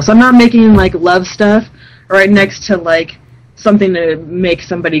on something else. So I'm not making, like, love stuff right next to, like, something to make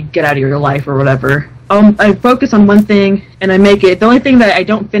somebody get out of your life or whatever. I focus on one thing and I make it. The only thing that I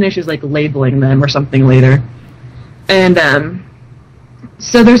don't finish is like labeling them or something later. And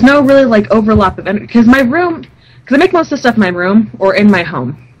so there's no really like overlap of energy, because my room, because I make most of the stuff in my room or in my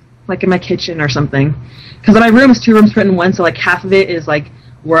home, like in my kitchen or something. Because my room is 2 rooms put in one, so like half of it is like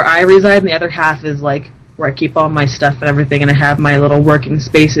where I reside, and the other half is like where I keep all my stuff and everything, and I have my little working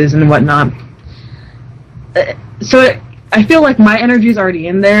spaces and whatnot. So I feel like my energy is already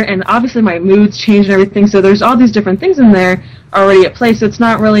in there, and obviously my moods change and everything, so there's all these different things in there already at play, so it's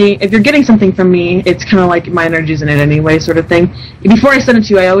not really, if you're getting something from me, it's kind of like my energy's in it anyway, sort of thing. Before I send it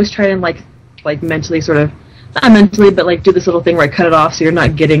to you, I always try and like mentally sort of, not mentally, but like do this little thing where I cut it off so you're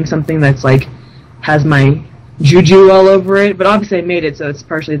not getting something that's like, has my juju all over it, but obviously I made it so it's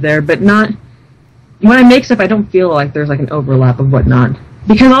partially there, but not, when I make stuff I don't feel like there's like an overlap of whatnot,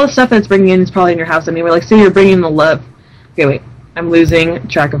 because all the stuff that's bringing in is probably in your house anyway. Like say you're bringing in the love, okay wait, I'm losing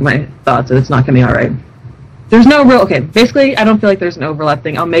track of my thoughts and it's not going to be alright. There's no real, okay, basically I don't feel like there's an overlap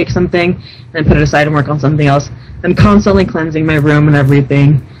thing. I'll make something and then put it aside and work on something else. I'm constantly cleansing my room and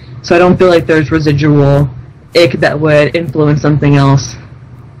everything, so I don't feel like there's residual ick that would influence something else,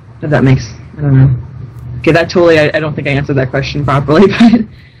 if that makes, I don't know. Okay, that totally, I don't think I answered that question properly, but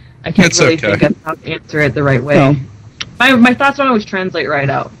I can't really think of how to answer it the right way. No. My thoughts don't always translate right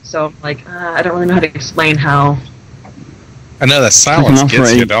out, so like, I don't really know how to explain how. I know that silence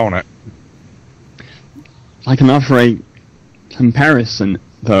gets you, don't it? I can offer a comparison,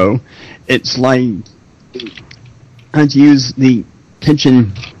 though. It's like I'd use the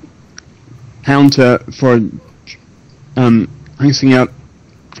kitchen counter for icing up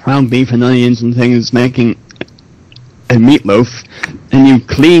ground beef and onions and things, making a meatloaf, and you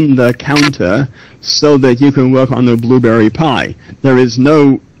clean the counter so that you can work on the blueberry pie. There is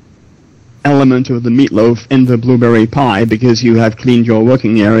no element of the meatloaf in the blueberry pie because you have cleaned your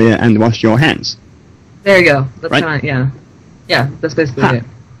working area and washed your hands. There you go. That's right? Kind of, yeah. Yeah, that's basically it.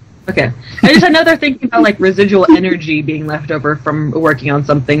 Okay. I just had another thinking about like residual energy being left over from working on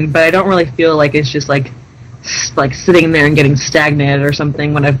something, but I don't really feel like it's just like sitting there and getting stagnated or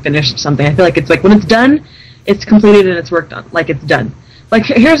something when I've finished something. I feel like it's like when it's done, it's completed and it's worked on. Like it's done. Like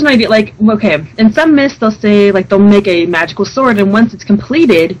here's an idea. Like okay, in some myths they'll say like they'll make a magical sword, and once it's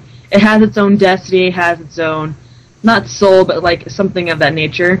completed, it has its own destiny, it has its own, not soul, but like something of that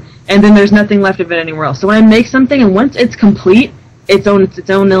nature, and then there's nothing left of it anywhere else. So when I make something, and once it's complete, it's its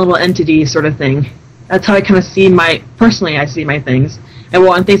own little entity sort of thing. That's how I kind of see personally I see my things, and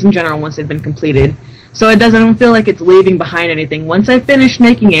well, on things in general once they've been completed. So I don't feel like it's leaving behind anything. Once I finish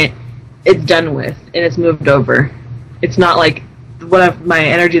making it, it's done with, and it's moved over. It's not like my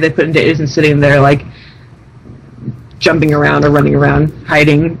energy they put into it isn't sitting there like jumping around or running around,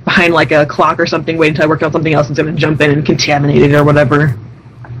 hiding behind like a clock or something, waiting until I work on something else and it's going to jump in and contaminate it or whatever.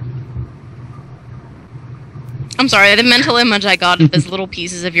 I'm sorry, the mental image I got is little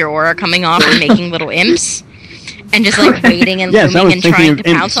pieces of your aura coming off and making little imps, and just like waiting and looming and trying to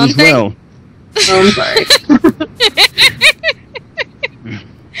pounce on things. Well. Oh, I'm sorry.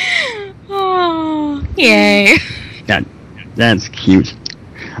 Oh, yay. That's cute.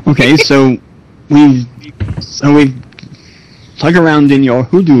 Okay, so we've dug around in your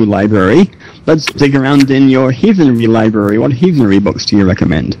hoodoo library. Let's dig around in your heathenry library. What heathenry books do you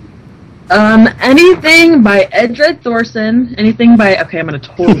recommend? Anything by Edred Thorson. Anything by, okay, I'm going to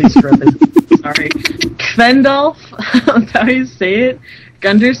totally screw up this. Sorry. Kvendolf, that's how you say it.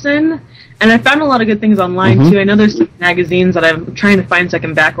 Gunderson. And I found a lot of good things online, too. I know there's some magazines that I'm trying to find so I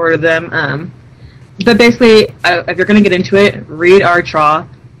can backorder them. But basically, if you're going to get into it, read Artroth.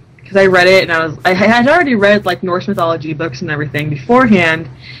 Because I read it, and I had already read like Norse mythology books and everything beforehand,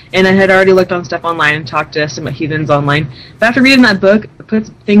 and I had already looked on stuff online and talked to some heathens online. But after reading that book, it puts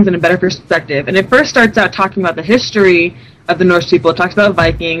things in a better perspective. And it first starts out talking about the history of the Norse people. It talks about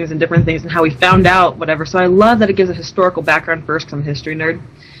Vikings and different things and how we found out, whatever. So I love that it gives a historical background first, because I'm a history nerd.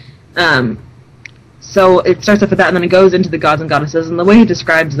 So it starts off with that, and then it goes into the gods and goddesses, and the way he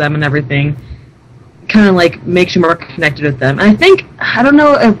describes them and everything kind of like makes you more connected with them. And I think, I don't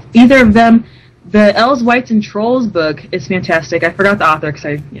know if either of them, the Elves, Wights, and Trolls book is fantastic. I forgot the author because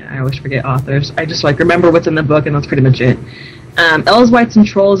I always forget authors. I just like remember what's in the book, and that's pretty much it. Elves, Wights, and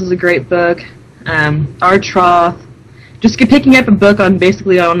Trolls is a great book. Artroth. Just picking up a book on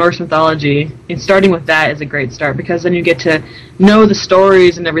basically on Norse mythology and starting with that is a great start, because then you get to know the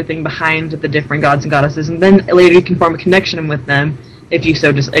stories and everything behind the different gods and goddesses, and then later you can form a connection with them if you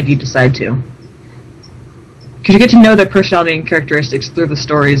decide to. Because you get to know their personality and characteristics through the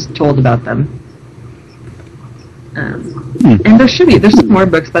stories told about them. And there's some more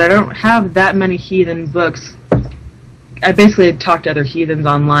books, but I don't have that many heathen books I basically talk to other heathens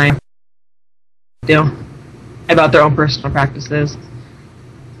online, about their own personal practices.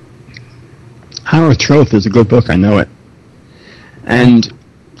 Our Troth is a good book, I know it. And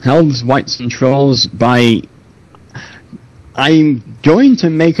Elves, Wights and Trolls by... I'm going to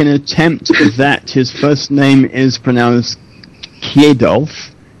make an attempt that his first name is pronounced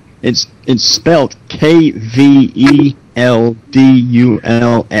Kjedulf. It's spelled Kveldulf.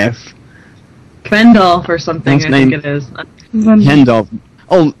 Kvendolf or something, Last I name- think it is. Gandalf.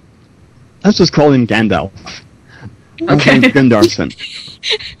 Oh, let's just call him Gandalf. Okay. Gundarsson.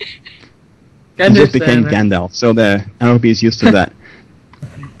 He just became Gandalf, so there. I hope he's used to that.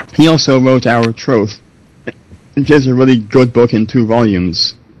 He also wrote Our Troth, which is a really good book in 2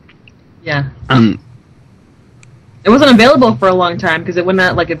 volumes. Yeah. It wasn't available for a long time because it went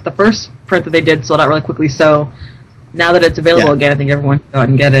out, like, if the first print that they did sold out really quickly, so now that it's available again, I think everyone should go out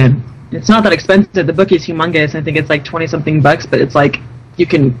and get it. It's not that expensive. The book is humongous. I think it's like 20-something bucks, but it's like you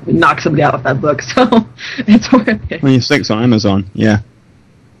can knock somebody out with that book, so it's worth it. 26 on Amazon, yeah.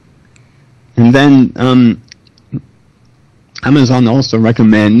 And then Amazon also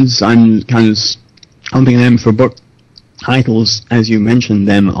recommends, I'm kind of humping them for book titles as you mentioned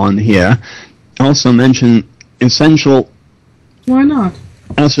them on here. Also mention Essential. Why not?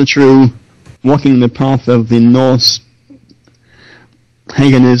 Also true, Walking the Path of the Norse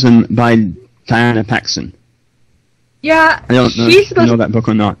Paganism by Diana Paxson. Yeah, I don't know if you know that book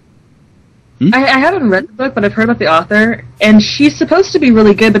or not. I haven't read the book, but I've heard about the author, and she's supposed to be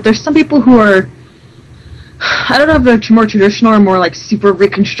really good, but there's some people who are, I don't know if they're more traditional or more like super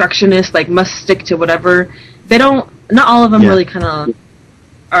reconstructionist, like must stick to whatever. They don't, not all of them really kind of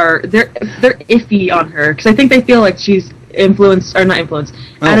are, they're iffy on her, because I think they feel like she's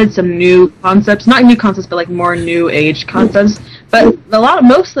added some new concepts, not new concepts, but like more new age concepts. But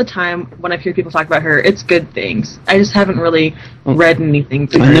most of the time, when I hear people talk about her, it's good things. I just haven't really read anything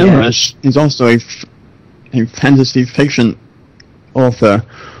to her I know yet. her. She's also a fantasy fiction author,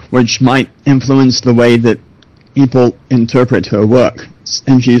 which might influence the way that people interpret her work.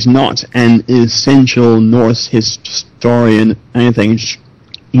 And she's not an essential Norse historian, anything. She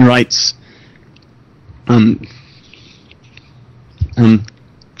writes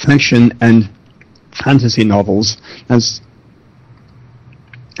fiction and fantasy novels. That's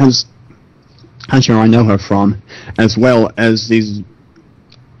where I know her from, as well as these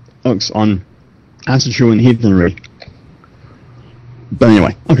books on Asatru and Heathenry. But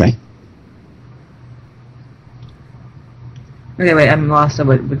anyway, okay. Okay, wait, I'm lost. I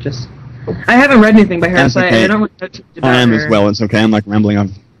would just... I haven't read anything by her, That's so okay. I don't want to touch about I am her. as well, it's okay, I'm like rambling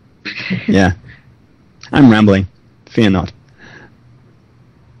on. Yeah. I'm rambling. Fear not.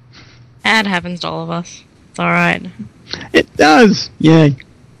 That happens to all of us. It's alright. It does! Yay.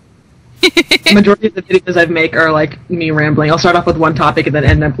 The majority of the videos I make are like me rambling. I'll start off with one topic and then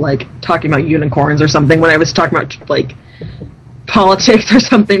end up like talking about unicorns or something when I was talking about like politics or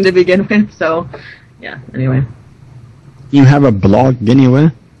something to begin with. So, yeah, anyway. You have a blog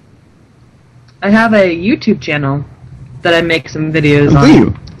anywhere? I have a YouTube channel that I make some videos Oh, on. do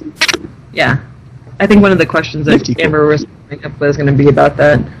you? Yeah. I think one of the questions that Pretty cool. Amber was bringing up was going to be about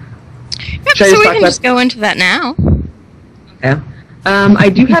that. Yep, Should I so just we talk can about- just go into that now. Okay. I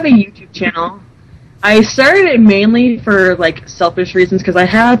do have a YouTube channel. I started it mainly for like selfish reasons because I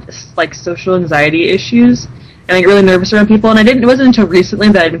had like social anxiety issues and I get really nervous around people. And it wasn't until recently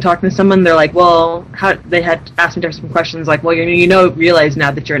that I'd been talking to someone. They're like, "Well, how?" They had asked me some questions like, "Well, realize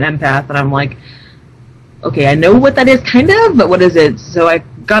now that you're an empath," and I'm like, "Okay, I know what that is, kind of, but what is it?" So I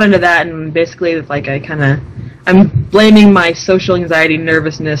got into that, and basically, it's like I'm blaming my social anxiety,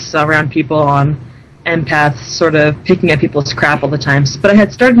 nervousness around people on empaths, sort of picking at people's crap all the time. But I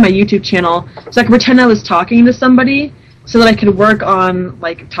had started my YouTube channel so I could pretend I was talking to somebody so that I could work on,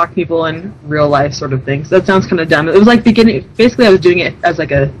 like, talking to people in real life sort of things. That sounds kind of dumb. It was like basically I was doing it as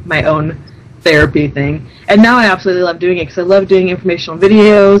like my own therapy thing. And now I absolutely love doing it because I love doing informational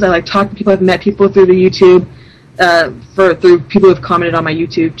videos. I like talking to people. I've met people through the YouTube, through people who have commented on my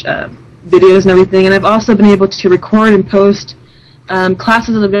YouTube videos and everything. And I've also been able to record and post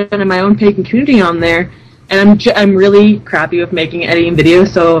classes that I've done in my own pagan community on there, and I'm really crappy with making editing videos,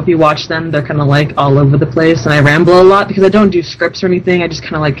 so if you watch them, they're kind of like all over the place, and I ramble a lot because I don't do scripts or anything. I just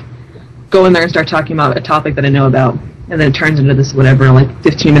kind of like go in there and start talking about a topic that I know about, and then it turns into this whatever, like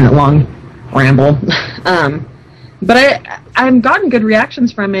 15-minute long ramble. But I've gotten good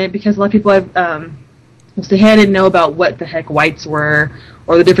reactions from it because a lot of people will say, "Hey, I didn't know about what the heck whites were,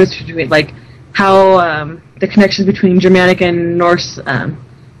 or the difference between like how the connections between Germanic and Norse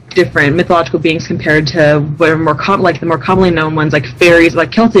different mythological beings compared to what are the more commonly known ones like fairies, like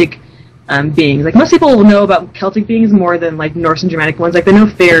Celtic beings. Like, most people know about Celtic beings more than, like, Norse and Germanic ones. Like, they know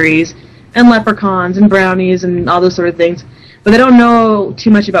fairies and leprechauns and brownies and all those sort of things. But they don't know too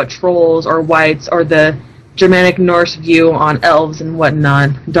much about trolls or wights or the Germanic Norse view on elves and whatnot,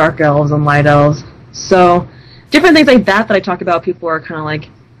 dark elves and light elves. So, different things like that I talk about, people are kind of like,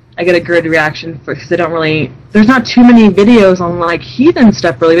 I get a good reaction because they don't really, there's not too many videos on, like, heathen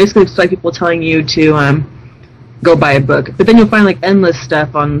stuff, really. Basically, it's like people telling you to go buy a book. But then you'll find, like, endless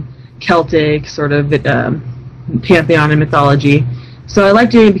stuff on Celtic, sort of, pantheon and mythology. So I like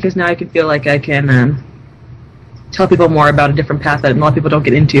doing it because now I can feel like I can tell people more about a different path that a lot of people don't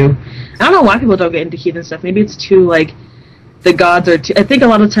get into. I don't know why people don't get into heathen stuff. Maybe it's too, like, the gods are too, I think a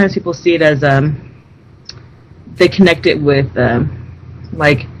lot of times people see it as, they connect it with,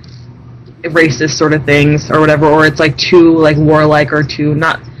 like, racist sort of things or whatever, or it's, like, too, like, warlike or too, I'm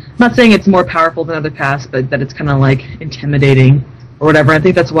not saying it's more powerful than other paths, but that it's kind of, like, intimidating or whatever. I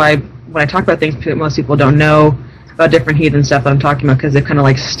think that's why when I talk about things, most people don't know about different heathen stuff that I'm talking about because they've kind of,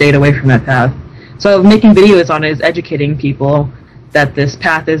 like, stayed away from that path. So making videos on it is educating people that this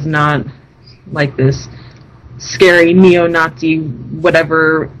path is not like this scary neo-Nazi,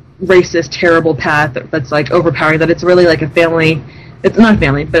 whatever, racist, terrible path that's, like, overpowering, that it's really like a family, it's not a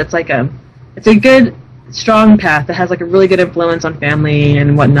family, but it's like it's a good, strong path that has, like, a really good influence on family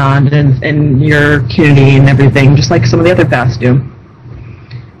and whatnot and your community and everything, just like some of the other paths do.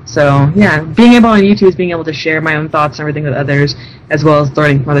 So, yeah, being able on YouTube is being able to share my own thoughts and everything with others, as well as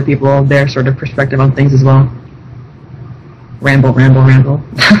learning from other people their sort of perspective on things as well. Ramble.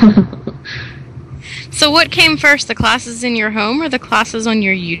 So what came first, the classes in your home or the classes on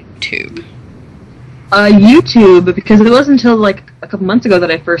your YouTube? YouTube, because it wasn't until, like, a couple months ago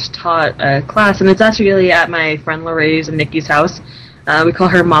that I first taught a class, and it's actually at my friend Lorraine's and Nikki's house. We call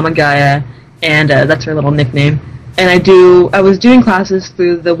her Mama Gaia, and that's her little nickname. And I was doing classes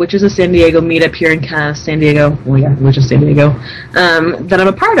through the Witches of San Diego meetup here in San Diego. Oh yeah, Witches of San Diego. That I'm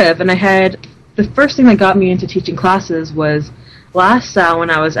a part of. And I had, the first thing that got me into teaching classes was last Samhain when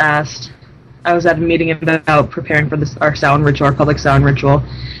I was at a meeting about preparing for our Samhain ritual, our public Samhain ritual.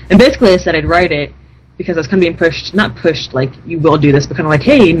 And basically I said I'd write it because I was kind of being pushed, not pushed like, you will do this, but kind of like,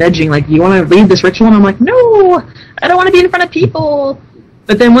 hey, nudging, like, you want to lead this ritual? And I'm like, no, I don't want to be in front of people.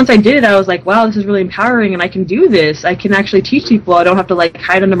 But then once I did it, I was like, wow, this is really empowering, and I can do this. I can actually teach people. I don't have to, like,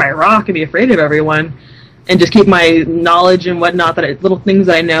 hide under my rock and be afraid of everyone and just keep my knowledge and whatnot, little things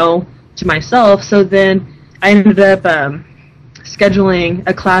that I know, to myself. So then I ended up scheduling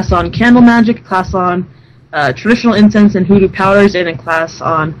a class on candle magic, a class on traditional incense and hoodoo powders, and a class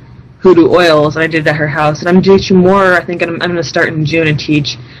on hoodoo oils, and I did it at her house. And I'm teaching more. I think I'm going to start in June and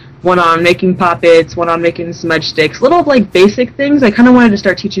teach one on making poppets, one on making smudge sticks, little, like, basic things. I kind of wanted to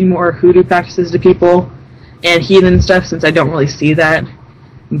start teaching more hoodoo practices to people and heathen stuff since I don't really see that.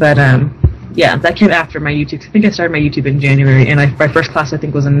 But, yeah, that came after my YouTube. I think I started my YouTube in January, and my first class, I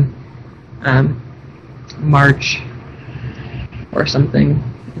think, was in March or something.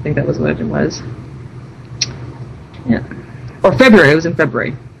 I think that was what it was. Yeah. Or February. It was in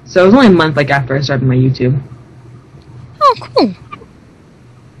February. So it was only a month, like, after I started my YouTube. Oh, cool.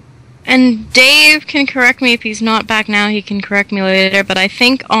 And Dave can correct me if he's not back now. He can correct me later. But I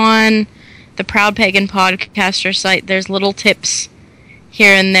think on the Proud Pagan Podcaster site, there's little tips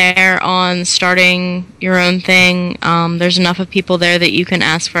here and there on starting your own thing. There's enough of people there that you can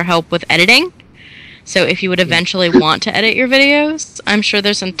ask for help with editing. So if you would eventually want to edit your videos, I'm sure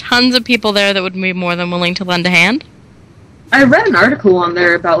there's some tons of people there that would be more than willing to lend a hand. I read an article on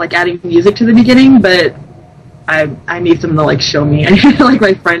there about, like, adding music to the beginning, but I need someone to, like, show me. I need, like,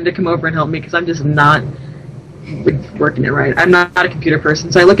 my friend to come over and help me because I'm just not working it right. I'm not a computer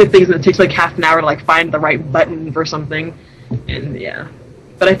person, so I look at things and it takes, like, half an hour to, like, find the right button for something. And, yeah.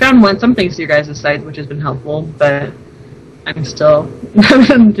 But I found some things to your guys' site, which has been helpful, but I'm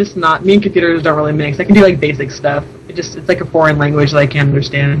just not, me and computers don't really mix. I can do, like, basic stuff. It's like a foreign language that I can't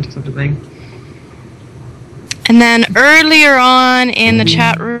understand, sort of thing. And then earlier on in the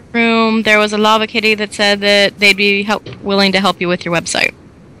chat room, there was a lava kitty that said that they'd be willing to help you with your website.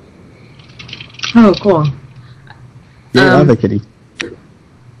 Oh, cool. Yeah, lava kitty. I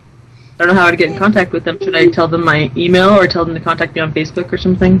don't know how to get in contact with them. Should I tell them my email or tell them to contact me on Facebook or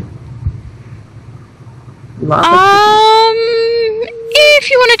something? If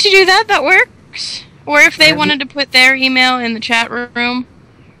you wanted to do that, that works. Or if they wanted to put their email in the chat room.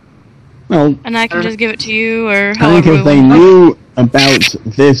 Well, and I can just give it to you, or I however. think if they knew about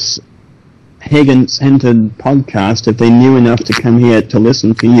this Pagan Centered Podcast, if they knew enough to come here to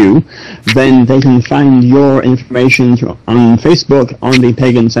listen to you, then they can find your information on Facebook on the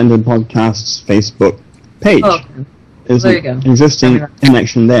Pagan Centered Podcast's Facebook page. Oh, There's there you go. Existing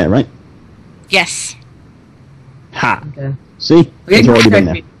connection there, right? Yes. Ha! Okay. See? It's already been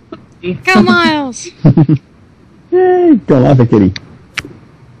there. Go, Miles! Yay! Go laugh at Kitty.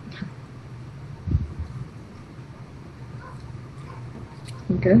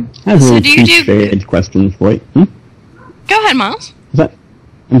 Okay. I have a So really do you do- cliched question for you. Go ahead, Miles. Is that?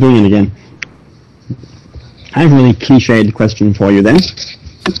 I'm doing it again. I have a really cliched question for you then.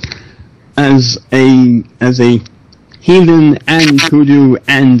 As a heathen and hoodoo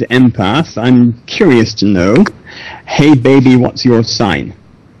and empath, I'm curious to know, hey baby, what's your sign?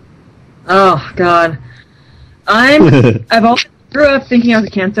 Oh God, I've always grew up thinking I was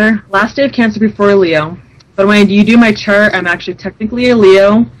a Cancer. Last day of Cancer before Leo. But when you do my chart, I'm actually technically a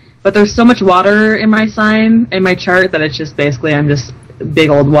Leo. But there's so much water in my sign, in my chart, that it's just basically I'm just a big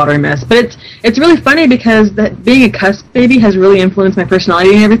old watery mess. But it's really funny because that being a cusp baby has really influenced my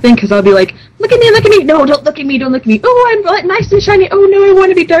personality and everything. Because I'll be like, look at me, no, don't look at me, don't look at me. Oh, I'm like nice and shiny. Oh no, I want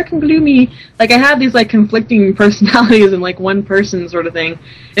to be dark and gloomy. Like I have these like conflicting personalities in like one person sort of thing.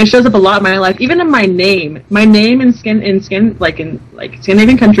 And it shows up a lot in my life, even in my name. My name in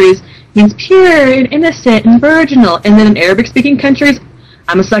Scandinavian countries means pure and innocent and virginal. And then in Arabic-speaking countries,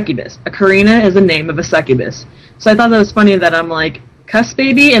 I'm a succubus. A Karina is the name of a succubus. So I thought that was funny that I'm like cusp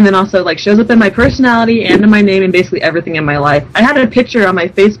baby, and then also like shows up in my personality and in my name and basically everything in my life. I had a picture on my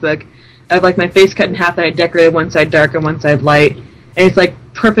Facebook of like my face cut in half that I decorated one side dark and one side light, and it's like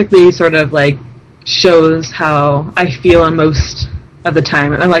perfectly sort of like shows how I feel on most of the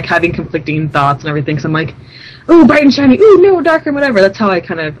time. I'm like having conflicting thoughts and everything, so I'm like, ooh, bright and shiny, ooh, no, darker, whatever. That's how I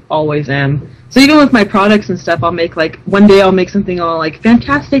kind of always am. So even with my products and stuff, I'll make like, one day I'll make something all like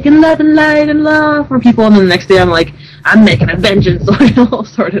fantastic and love and light and love for people, and then the next day I'm like, I'm making a vengeance oil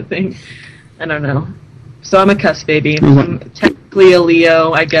sort of thing. I don't know. So I'm a cusp baby. I'm technically a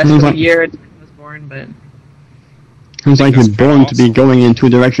Leo, I guess, for the year I was born, but... Sounds like you're born to be going in two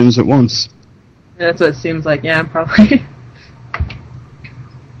directions at once. That's what it seems like, yeah, probably.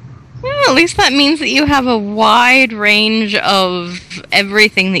 Well, at least that means that you have a wide range of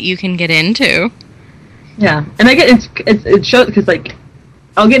everything that you can get into. Yeah, and I get it shows because like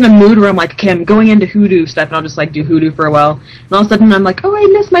I'll get in a mood where I'm like, okay, I'm going into hoodoo stuff, and I'll just like do hoodoo for a while, and all of a sudden I'm like, oh, I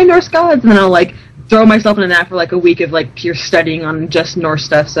miss my Norse gods, and then I'll like throw myself in that for like a week of like pure studying on just Norse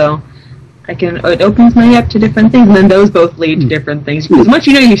stuff. So it opens me up to different things, and then those both lead to different things. Because once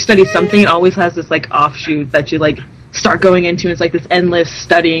you know you study something, it always has this like offshoot that you like start going into. It's like this endless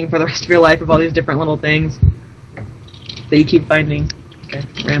studying for the rest of your life of all these different little things that you keep finding. Okay,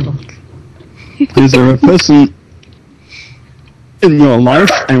 ramble. Is there a person in your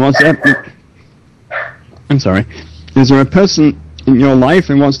life, and what's their... I'm sorry. Is there a person in your life,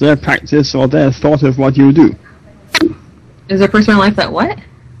 and what's their practice or their thought of what you do? Is there a person in my life that what?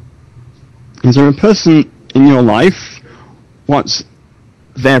 Is there a person in your life, what's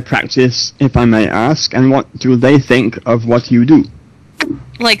their practice, if I may ask, and what do they think of what you do?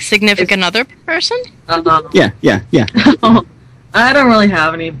 Like significant other person? Yeah. I don't really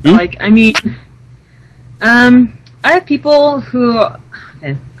have any. Like, I mean, I have people who...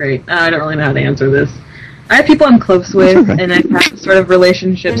 Okay, great. I don't really know how to answer this. I have people I'm close with, and I have sort of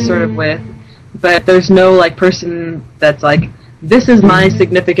relationships sort of with, but there's no, like, person that's like, this is my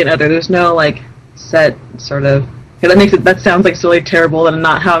significant other. There's no, like, set sort of... Okay, that sounds like really terrible and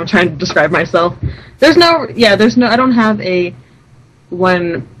not how I'm trying to describe myself. I don't have a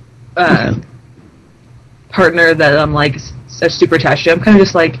one partner that I'm like super attached to. I'm kind of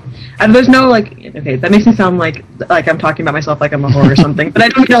just like, there's no like, okay, that makes me sound like I'm talking about myself like I'm a whore or something, but I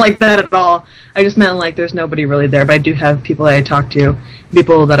don't feel like that at all. I just meant like there's nobody really there, but I do have people that I talk to,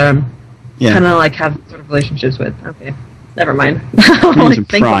 people that I'm kind of like have sort of relationships with. Okay, never mind. I'm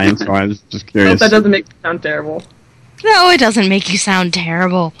trying, so I was just curious. I hope that doesn't make me sound terrible. No, it doesn't make you sound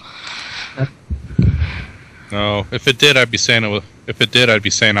terrible. No, if it did, I'd be saying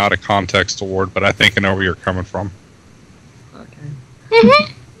out of context award, but I think I know where you're coming from. Okay.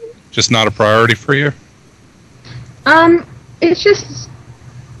 Mm-hmm. Just not a priority for you? It's just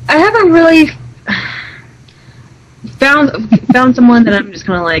I haven't really found someone that I'm just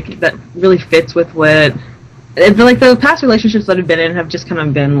kind of like that really fits with what. Like the past relationships that I've been in have just kind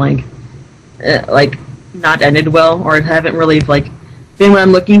of been like not ended well, or haven't really like been what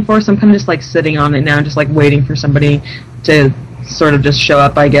I'm looking for. So I'm kind of just like sitting on it now, just like waiting for somebody to sort of just show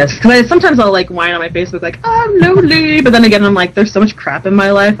up, I guess. Because sometimes I'll like whine on my Facebook like, I'm lonely, but then again I'm like, there's so much crap in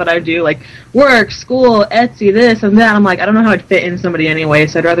my life that I do, like work, school, Etsy, this and that. I'm like, I don't know how I'd fit in somebody anyway,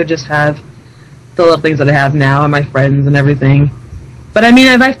 so I'd rather just have the little things that I have now and my friends and everything. But I mean,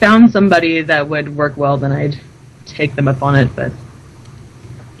 if I found somebody that would work well, then I'd take them up on it, but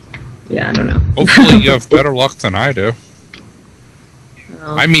yeah, I don't know. Hopefully you have better luck than I do.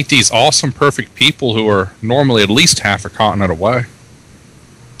 I meet these awesome, perfect people who are normally at least half a continent away.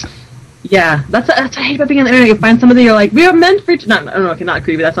 Yeah, that's what I hate about being on the internet. You find somebody you're like, we are meant for each. Not, I don't know, okay, not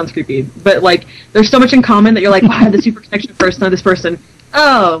creepy. That sounds creepy. But like, there's so much in common that you're like, wow, I have the super connection person of this person.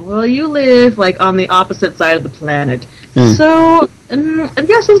 Oh, well, you live like on the opposite side of the planet, so I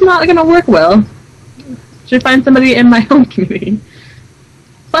guess it's not gonna work well. Should find somebody in my own community.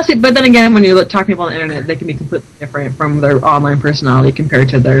 Plus, but then again, when you talk to people on the internet, they can be completely different from their online personality compared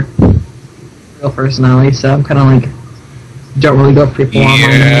to their real personality. So I'm kind of like, don't really go for people online.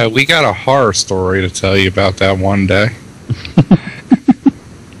 Yeah, we got a horror story to tell you about that one day.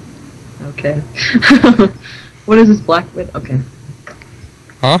 Okay. What is this Black Widow? Okay.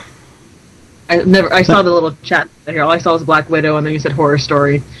 Huh? I saw the little chat here. All I saw was Black Widow, and then you said horror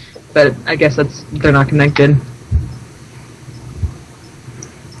story. But I guess they're not connected.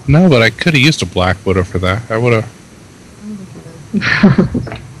 No, but I could have used a Black Widow for that. I would have.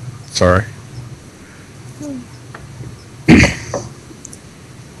 Sorry.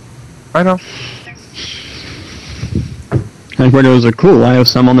 I know. Black Widows are cool. I have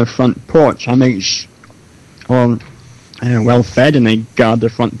some on the front porch. I make well fed, and they guard the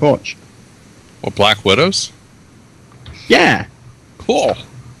front porch. Well, Black Widows? Yeah. Cool.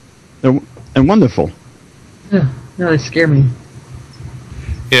 They're wonderful. Yeah, no, they scare me.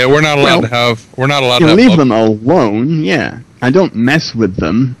 Yeah, we're not allowed to have. We're not allowed to have. Leave them alone. Yeah, I don't mess with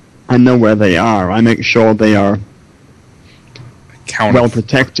them. I know where they are. I make sure they are well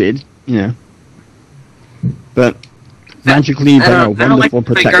protected. Yeah, but magically they're wonderful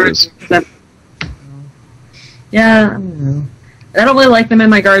protectors. Yeah, I don't know. I don't really like them in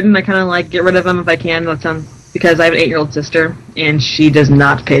my garden. I kind of like get rid of them if I can. That sounds because I have an 8-year-old sister and she does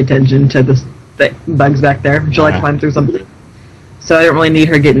not pay attention to the bugs back there. She'll like climb through something. So I don't really need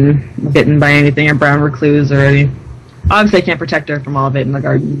her getting bitten by anything, or brown recluse or any. Obviously, I can't protect her from all of it in the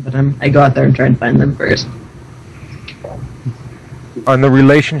garden, but I go out there and try and find them first. On the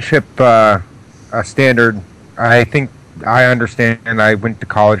relationship standard, I think I understand. I went to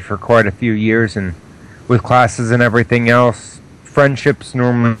college for quite a few years, and with classes and everything else, friendships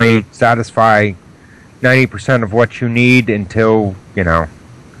normally satisfy 90% of what you need until,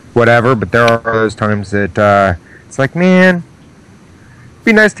 whatever. But there are those times that it's like, man, it'd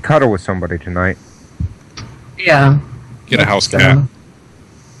be nice to cuddle with somebody tonight. Yeah. Get a house cat.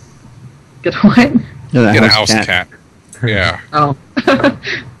 Get what? Get a house cat. Yeah. Oh.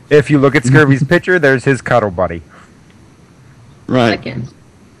 If you look at Scurvy's picture, there's his cuddle buddy. Right.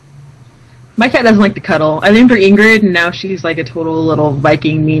 My cat doesn't like to cuddle. I named her Ingrid, and now she's like a total little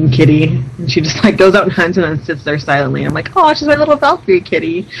Viking mean kitty. And she just like goes out and hunts and then sits there silently. I'm like, oh, she's my little Valkyrie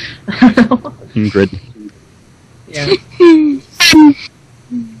kitty. Ingrid. Yeah.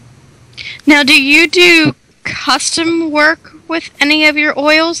 Now, do you do custom work with any of your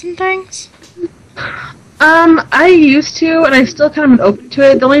oils and things? I used to, and I still kind of am open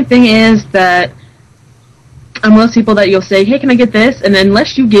to it. The only thing is that I'm one of those people that you'll say, hey, can I get this? And then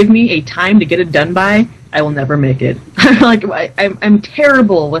unless you give me a time to get it done by, I will never make it. I'm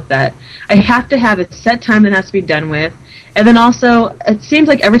terrible with that. I have to have a set time that has to be done with. And then also, it seems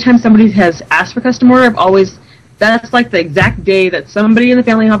like every time somebody has asked for custom order, that's like the exact day that somebody in the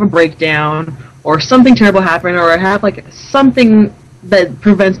family have a breakdown, or something terrible happen, or I have like something that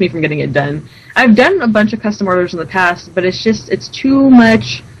prevents me from getting it done. I've done a bunch of custom orders in the past, but it's too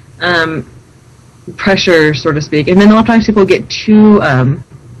much pressure, so to speak. And then a lot of times people get too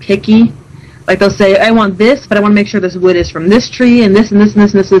picky. Like they'll say, I want this, but I want to make sure this wood is from this tree, and this, and this, and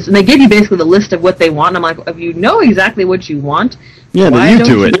this, and this. And they give you basically the list of what they want. And I'm like, if you know exactly what you want, why don't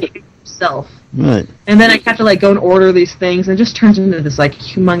you make it yourself? Right. And then I have to go and order these things, and it just turns into this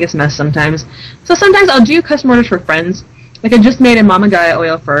humongous mess sometimes. So sometimes I'll do custom orders for friends. Like I just made a Mama Gaia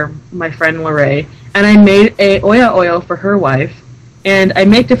oil for my friend Lorraine, and I made a oil for her wife. And I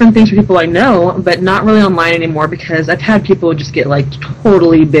make different things for people I know, but not really online anymore because I've had people just get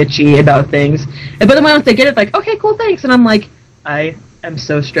totally bitchy about things. But then once they get it, okay, cool, thanks. And I'm like, I am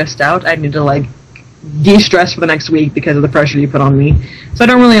so stressed out. I need to de-stress for the next week because of the pressure you put on me. So I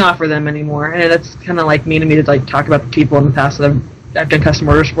don't really offer them anymore. And that's kind of mean of me to talk about the people in the past that I've done custom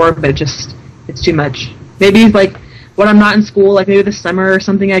orders for, but it's too much. Maybe when I'm not in school, maybe this summer or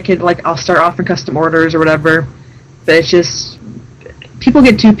something, I could I'll start offering custom orders or whatever. But it's just people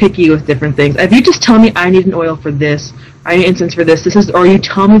get too picky with different things. If you just tell me I need an oil for this, I need incense for this, or you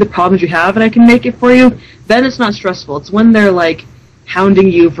tell me the problems you have and I can make it for you, then it's not stressful. It's when they're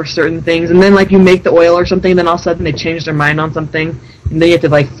hounding you for certain things, and then you make the oil or something, then all of a sudden they change their mind on something, and then you have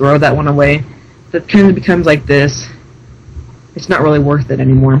to throw that one away. That kind of becomes this. It's not really worth it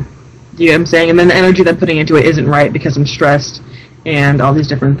anymore. You know what I'm saying? And then the energy that I'm putting into it isn't right because I'm stressed, and all these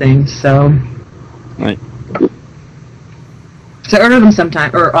different things. So, Right. So I order them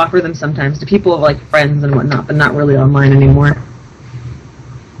sometimes, or offer them sometimes to people like friends and whatnot, but not really online anymore.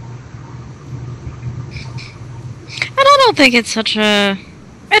 And I don't think it's such a...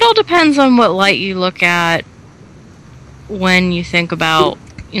 It all depends on what light you look at when you think about,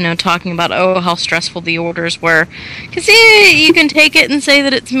 talking about, how stressful the orders were. Because you can take it and say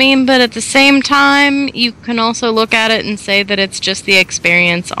that it's mean, but at the same time, you can also look at it and say that it's just the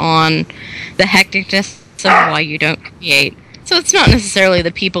experience on the hecticness of why you don't create. So it's not necessarily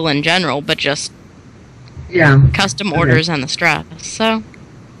the people in general, but just custom orders and the stress. So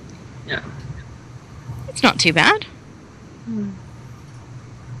it's not too bad.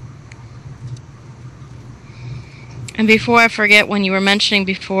 And before I forget, when you were mentioning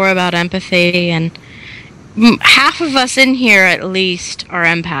before about empathy, and half of us in here at least are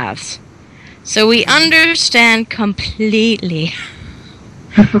empaths. So we understand completely.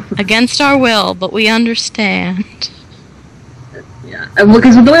 Against our will, but we understand. Yeah,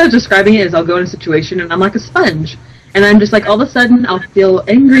 because the way I was describing it is I'll go in a situation and I'm like a sponge. And I'm just like, all of a sudden, I'll feel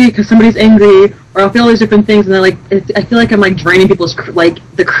angry because somebody's angry, or I'll feel all these different things, and then I feel like I'm like draining people's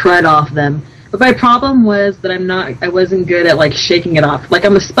the crud off them. But my problem was that I wasn't good at like shaking it off. Like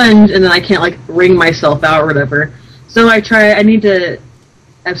I'm a sponge, and then I can't like wring myself out or whatever. So I've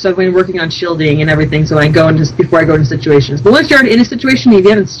been working on shielding and everything, so before I go into situations. But once you're already in a situation, if you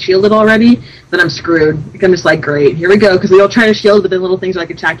haven't shielded already, then I'm screwed. Like, I'm just like, great, here we go, because we all try to shield, but then little things are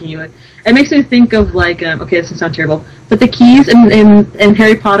like attacking you. It makes me think of like, okay, this will sound terrible, but the keys in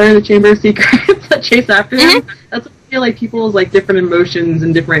Harry Potter, the Chamber of Secrets that chase after him, that's what I feel like people's like different emotions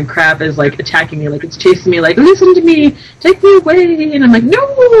and different crap is like attacking me, like it's chasing me, like, listen to me, take me away, and I'm like,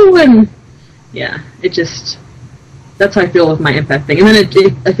 no, and yeah, it just... That's how I feel with my empath thing. And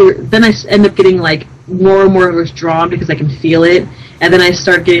then I end up getting like more and more withdrawn because I can feel it. And then I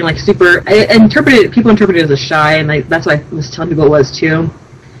start getting like people interpret it as a shy, and that's what I was telling people it was too.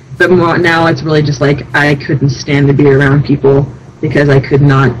 But now it's really just like I couldn't stand to be around people because I could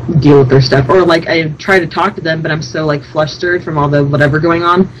not deal with their stuff. Or like I try to talk to them, but I'm so like flustered from all the whatever going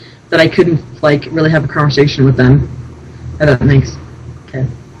on that I couldn't like really have a conversation with them. If that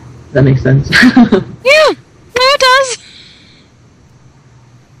makes sense. Yeah. No, it does.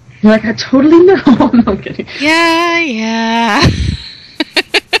 You're like, I totally know. No, I'm kidding. Yeah.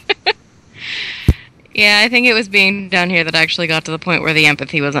 Yeah, I think it was being down here that actually got to the point where the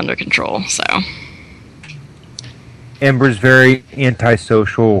empathy was under control, so. Amber's very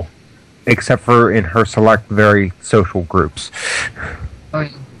antisocial, except for in her select very social groups.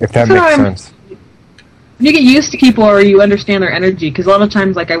 If that makes sense. You get used to people, or you understand their energy, because a lot of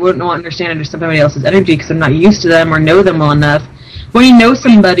times, like, I wouldn't understand somebody else's energy because I'm not used to them or know them well enough. When you know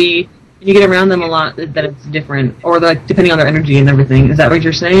somebody, and you get around them a lot, that it's different, or like depending on their energy and everything. Is that what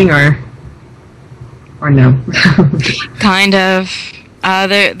you're saying, or no? Kind of.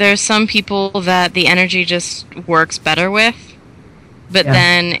 There's some people that the energy just works better with, but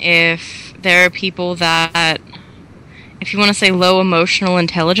then if there are people that, if you want to say low emotional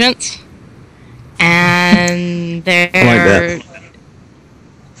intelligence, and they're... Like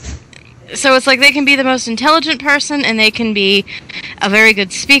so it's like they can be the most intelligent person, and they can be a very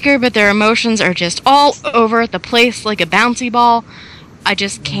good speaker, but their emotions are just all over the place like a bouncy ball. I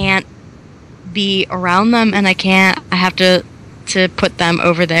just can't be around them, and I have to put them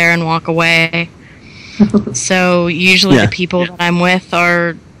over there and walk away. So usually the people that I'm with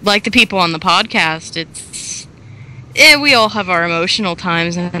are like the people on the podcast. We all have our emotional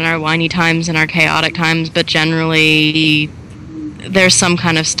times and our whiny times and our chaotic times, but generally there's some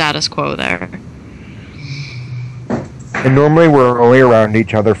kind of status quo there. And normally we're only around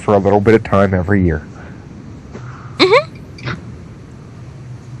each other for a little bit of time every year. Mm-hmm.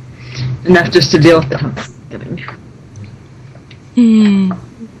 Enough just to deal with it.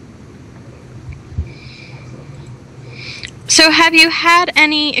 So have you had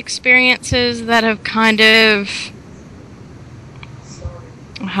any experiences that have kind of,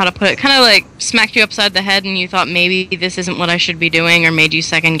 how to put it, kind of like smacked you upside the head and you thought maybe this isn't what I should be doing, or made you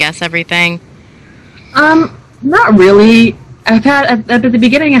second guess everything? Not really. I've had, at the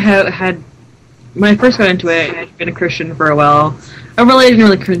beginning I had, when I first got into it, I had been a Christian for a while. I really didn't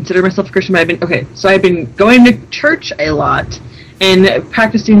really consider myself a Christian, but I've been going to church a lot and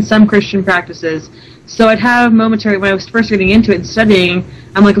practicing some Christian practices. So I'd have momentary, when I was first getting into it and studying,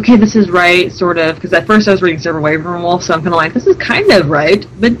 I'm like, okay, this is right, sort of, because at first I was reading Several Waverman Wolf, so I'm kind of like, this is kind of right,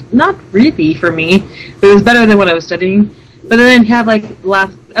 but not really for me. But it was better than what I was studying. But then have I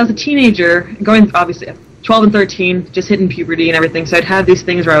was a teenager, going, obviously, 12 and 13, just hitting puberty and everything, so I'd have these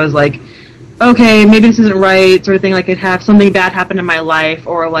things where I was like, okay, maybe this isn't right, sort of thing. Like I'd have something bad happen in my life,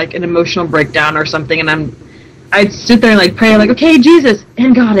 or like an emotional breakdown or something, and I'd sit there and like pray, like, okay, Jesus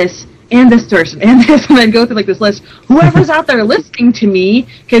and Goddess and this person and this, and I'd go through like this list. Whoever's out there listening to me,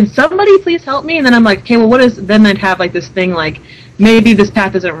 can somebody please help me? And then I'm like, okay, well, then I'd have like this thing like, maybe this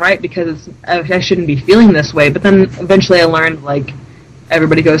path isn't right because I shouldn't be feeling this way. But then eventually I learned like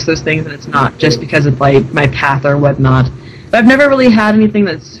everybody goes through those things, and it's not just because of like my path or whatnot. But I've never really had anything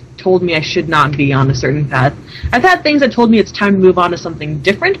that's told me I should not be on a certain path. I've had things that told me it's time to move on to something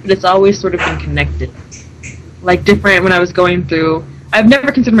different, but it's always sort of been connected. Like different when I was going through, I've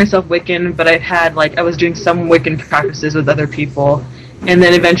never considered myself Wiccan, but I've had like, I was doing some Wiccan practices with other people, and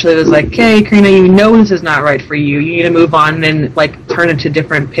then eventually it was like, okay, Karina, you know this is not right for you. You need to move on and like turn into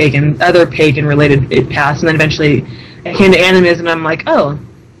different other pagan related paths. And then eventually I came to animism, and I'm like, oh,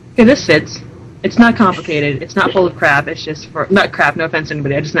 okay, this fits. It's not complicated. It's not full of crap. It's just not crap, no offense to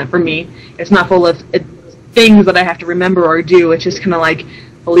anybody. I just meant for me. It's not full of things that I have to remember or do. It's just kind of like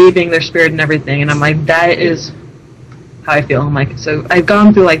believing their spirit and everything. And I'm like, that is how I feel. I'm like, so I've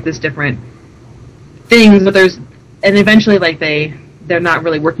gone through like this different things, but and eventually like they're not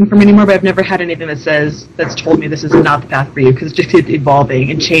really working for me anymore, but I've never had anything that's told me this is not the path for you, because it's just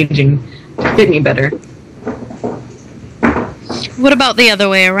evolving and changing to fit me better. What about the other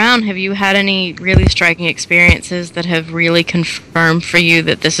way around? Have you had any really striking experiences that have really confirmed for you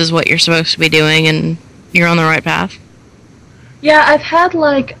that this is what you're supposed to be doing and you're on the right path? Yeah, I've had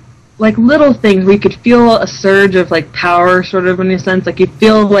like little things where you could feel a surge of like power, sort of in a sense. Like you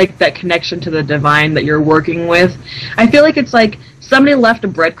feel like that connection to the divine that you're working with. I feel like it's like somebody left a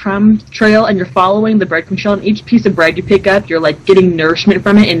breadcrumb trail and you're following the breadcrumb trail, and each piece of bread you pick up, you're like getting nourishment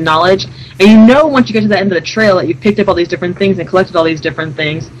from it and knowledge. And you know once you get to the end of the trail that you've picked up all these different things and collected all these different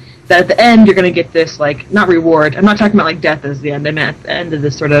things, that at the end you're going to get this, like, not reward. I'm not talking about like death as the end. I mean at the end of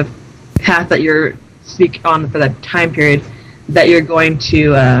this sort of path that you're speaking on for that time period, that you're going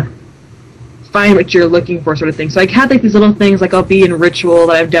to find what you're looking for, sort of thing. So I had like these little things, like I'll be in ritual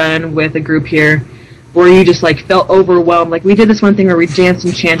that I've done with a group here, where you just like felt overwhelmed. Like we did this one thing where we danced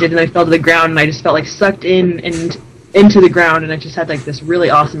and chanted, and I fell to the ground, and I just felt like sucked in and into the ground, and I just had like this really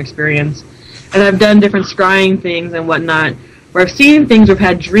awesome experience. And I've done different scrying things and whatnot, where I've seen things or I've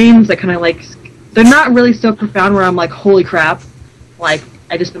had dreams that kind of like, they're not really so profound where I'm like, holy crap, like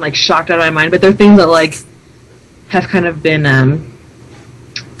I just been like shocked out of my mind, but they're things that like have kind of been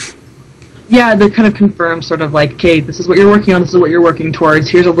yeah, they kind of confirm sort of like, okay, this is what you're working on, this is what you're working towards,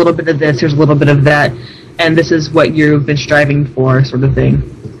 here's a little bit of this, here's a little bit of that, and this is what you've been striving for, sort of thing.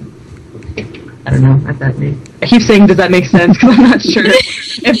 I don't know if that makes... I keep saying, does that make sense? Because I'm not sure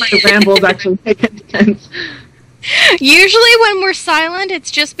if my rambles actually make any sense. Usually when we're silent,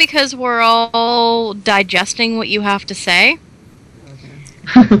 it's just because we're all digesting what you have to say.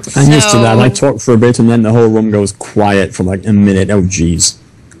 I'm used to that. I talk for a bit and then the whole room goes quiet for like a minute. Oh, jeez.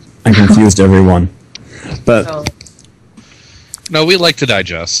 I confused everyone. But no, we like to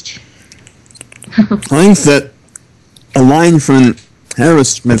digest. I think that a line from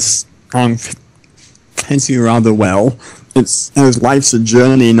Aerosmith's song fits you rather well. It's life's a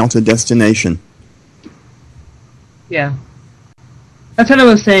journey, not a destination. Yeah. That's what I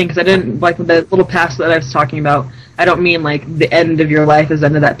was saying, because I didn't, like, the little path that I was talking about, I don't mean, like, the end of your life is the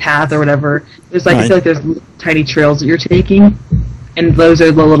end of that path or whatever. There's, like, right. I feel like there's tiny trails that you're taking, and those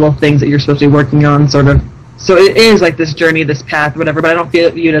are the little things that you're supposed to be working on, sort of. So it is, like, this journey, this path, whatever, but I don't feel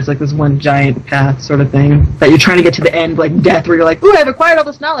it viewed as, like, this one giant path sort of thing, that you're trying to get to the end, like death, where you're like, ooh, I've acquired all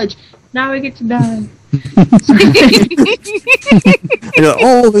this knowledge, now I get to die. You know,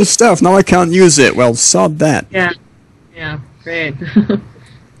 all this stuff, now I can't use it. Well, sod that. Yeah. Yeah, great.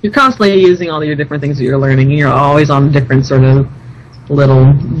 You're constantly using all your different things that you're learning, and you're always on a different sort of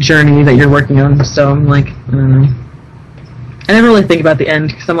little journey that you're working on, so I'm like, I don't know. I never really think about the end,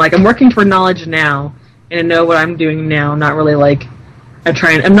 because I'm like, I'm working for knowledge now, and I know what I'm doing now, not really like,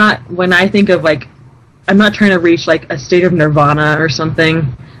 when I think of like, I'm not trying to reach like a state of nirvana or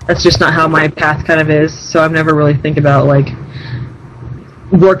something. That's just not how my path kind of is, so I've never really think about like,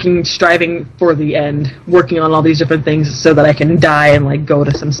 striving for the end, working on all these different things so that I can die and like go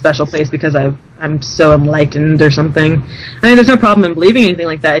to some special place because I'm so enlightened or something. I mean, there's no problem in believing anything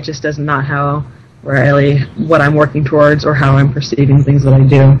like that. It just does not how really what I'm working towards or how I'm perceiving things that I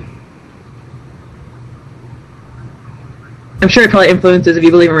do. I'm sure it probably influences if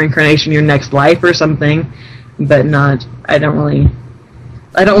you believe in reincarnation, your next life or something, but not.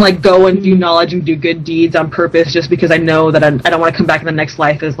 I don't like go and do knowledge and do good deeds on purpose just because I know that I don't want to come back in the next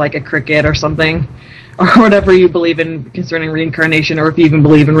life as like a cricket or something, or whatever you believe in concerning reincarnation, or if you even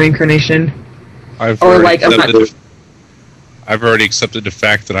believe in reincarnation. I've I've already accepted the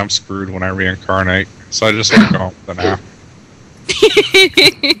fact that I'm screwed when I reincarnate, so I just let go for now.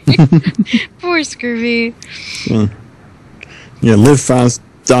 Poor Scurvy. Yeah, live fast,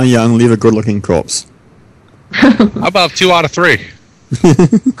 die young, leave a good-looking corpse. How about 2 out of 3?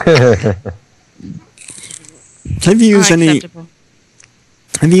 Have you used Unacceptable.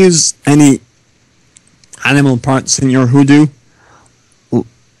 Have you used any animal parts in your hoodoo?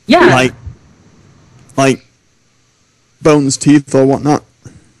 Yeah. Like bones, teeth, or whatnot?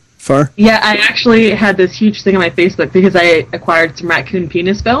 Fur? Yeah, I actually had this huge thing on my Facebook because I acquired some raccoon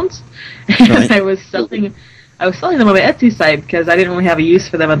penis bones, and Right. I was selling them on my Etsy site because I didn't really have a use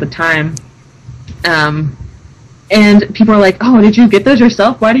for them at the time. And people are like, "Oh, did you get those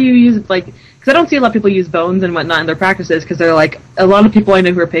yourself? Why do you use because I don't see a lot of people use bones and whatnot in their practices because they're like a lot of people I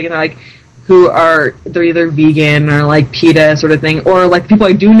know who are pagan are they're either vegan or like PETA sort of thing, or like people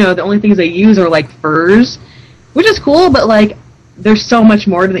I do know the only things they use are like furs, which is cool, but like there's so much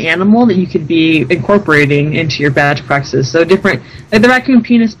more to the animal that you could be incorporating into your badge practices. So different, like the raccoon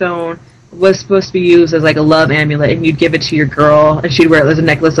penis bone was supposed to be used as like a love amulet, and you'd give it to your girl, and she'd wear it as a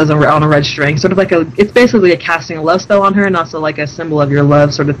necklace on a red string, sort of like it's basically a casting a love spell on her, and also like a symbol of your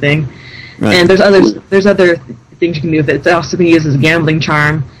love sort of thing. Right. And there's other things you can do with it. It's also been used as a gambling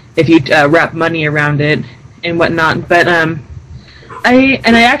charm if you wrap money around it and whatnot. But I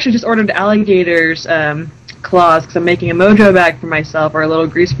actually just ordered alligator's claws because I'm making a mojo bag for myself, or a little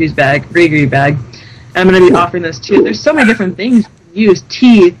grease bag. And I'm going to be offering those too. There's so many different things you can use: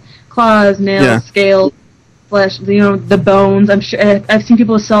 teeth, claws, nails, scales, flesh. The bones. I'm sure I've seen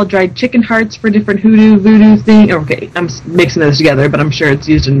people sell dried chicken hearts for different voodoo thing. Okay, I'm mixing those together, but I'm sure it's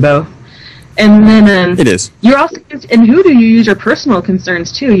used in both. And then it is. You're also in hoodoo. You use your personal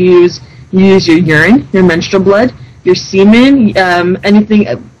concerns too. You use your urine, your menstrual blood, your semen, anything,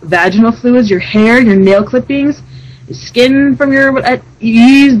 vaginal fluids, your hair, your nail clippings, skin from your. You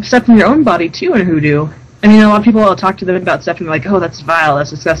use stuff from your own body too in hoodoo. I mean, a lot of people, I'll talk to them about stuff and they're like, "Oh, that's vile, that's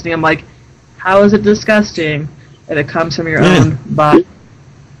disgusting." I'm like, "How is it disgusting if it comes from your own body?"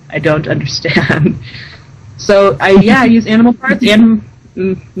 I don't understand. So I use animal parts and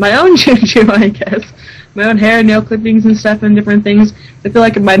my own juju, I guess. My own hair, nail clippings and stuff and different things. I feel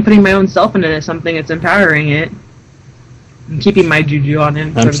like by putting my own self into something, it's empowering it. And keeping my juju on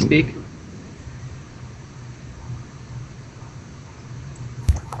it, so to speak.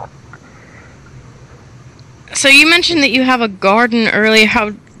 So you mentioned that you have a garden earlier.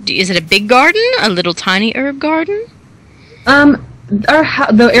 Is it a big garden? A little tiny herb garden?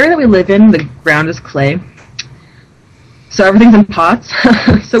 The area that we live in, the ground is clay. So everything's in pots.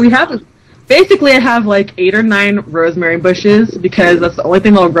 So we have, basically I have like 8 or 9 rosemary bushes because that's the only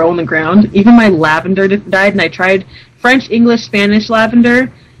thing that'll grow in the ground. Even my lavender died, and I tried French, English, Spanish lavender,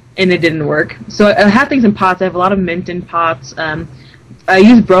 and it didn't work. So I have things in pots. I have a lot of mint in pots. I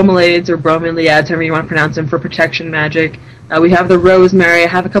use bromeliads or bromeliads, however you want to pronounce them, for protection magic. We have the rosemary. I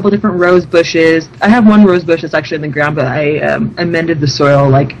have a couple different rose bushes. I have one rose bush that's actually in the ground, but I amended the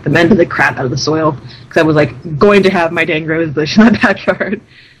soil, amended the crap out of the soil, because I was going to have my dang rose bush in my backyard.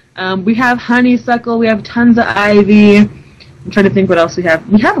 We have honeysuckle. We have tons of ivy. I'm trying to think what else we have.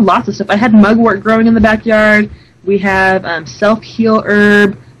 We have lots of stuff. I had mugwort growing in the backyard. We have self-heal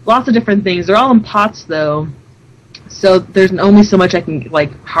herb. Lots of different things. They're all in pots, though. So there's only so much I can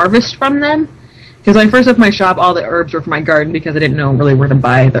harvest from them. Because when I first opened my shop, all the herbs were from my garden because I didn't know really where to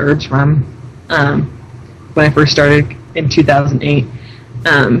buy the herbs from when I first started in 2008.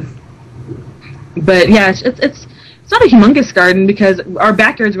 But yeah, it's not a humongous garden because our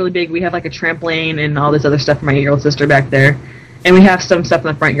backyard's really big. We have a trampoline and all this other stuff for my 8-year-old sister back there. And we have some stuff in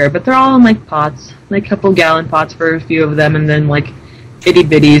the front yard, but they're all in pots, a couple gallon pots for a few of them, and then itty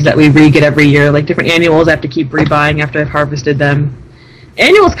bitties that we re-get every year, different annuals I have to keep rebuying after I've harvested them.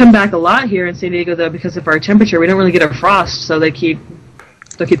 Annuals come back a lot here in San Diego, though, because of our temperature. We don't really get a frost, so they'll keep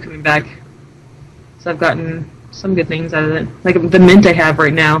coming back. So I've gotten some good things out of it. The mint I have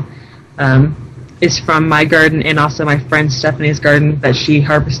right now is from my garden and also my friend Stephanie's garden that she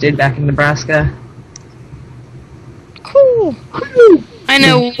harvested back in Nebraska. Cool. I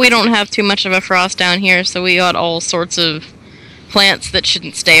know we don't have too much of a frost down here, so we got all sorts of plants that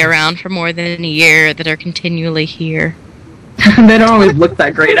shouldn't stay around for more than a year that are continually here. They don't always look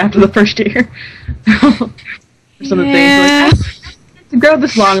that great after the first year. Some of the things to grow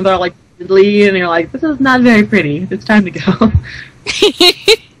this long, and they're fiddly, and you're like, this is not very pretty. It's time to go.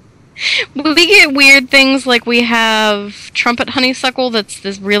 We get weird things we have trumpet honeysuckle that's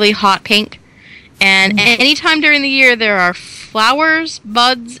this really hot pink. And anytime during the year, there are flowers,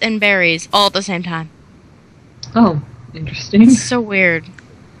 buds, and berries all at the same time. Oh, interesting. It's so weird.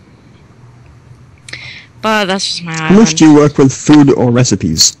 But that's just my How much do you work with food or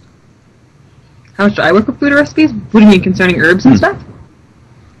recipes? How much do I work with food or recipes? What do you mean, concerning herbs and stuff?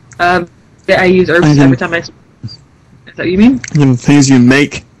 I use herbs every time I... Is that what you mean? The things you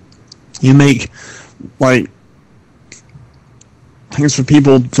make, like, things for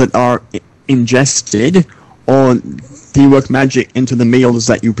people that are ingested, or do you work magic into the meals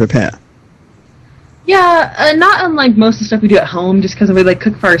that you prepare? Yeah, not unlike most of the stuff we do at home, just because we like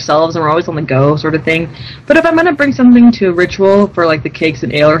cook for ourselves and we're always on the go, sort of thing. But if I'm gonna bring something to a ritual for like the cakes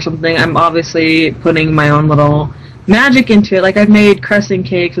and ale or something, I'm obviously putting my own little magic into it. Like I've made crescent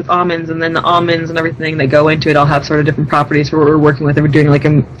cakes with almonds, and then the almonds and everything that go into it all have sort of different properties for what we're working with. If we're doing like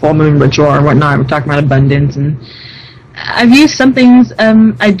a full moon ritual or whatnot, we're talking about abundance. And I've used some things.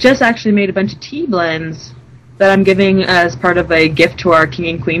 I just actually made a bunch of tea blends that I'm giving as part of a gift to our king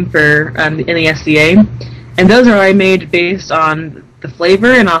and queen for in the SCA, and those are I made based on the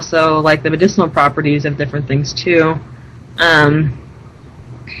flavor and also like the medicinal properties of different things too. But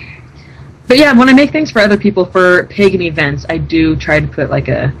yeah, when I make things for other people for pagan events, I do try to put like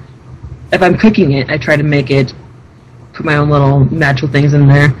if I'm cooking it, I try to make it, put my own little magical things in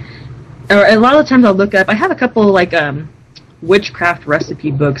there. Or a lot of the times I'll look up, I have a couple like witchcraft recipe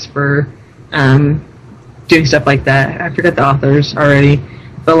books for doing stuff like that. I forget the authors already,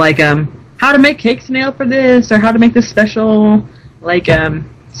 but like how to make cakes and ale for this, or how to make this special like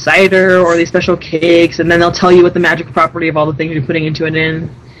cider or these special cakes, and then they'll tell you what the magic property of all the things you're putting into it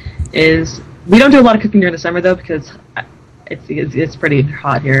is. We don't do a lot of cooking during the summer though, because it's pretty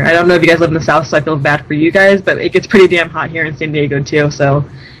hot here. I don't know if you guys live in the south, so I feel bad for you guys, but it gets pretty damn hot here in San Diego too, so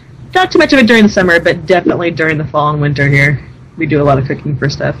not too much of it during the summer, but definitely during the fall and winter here we do a lot of cooking for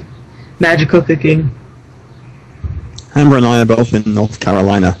stuff. Magical cooking. Amber and I are both in North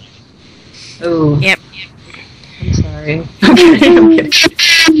Carolina. Oh. Yep. I'm sorry. I'm kidding.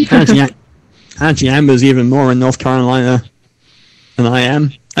 Actually, Amber's even more in North Carolina than I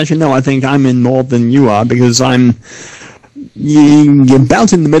am. Actually, no, I think I'm in more than you are, because you're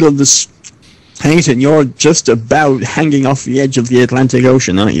about in the middle of the state, and you're just about hanging off the edge of the Atlantic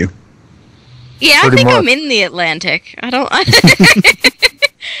Ocean, aren't you? Yeah, I think I'm in the Atlantic. I don't...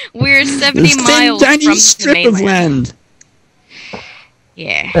 We're 70 miles from the mainland. Of land.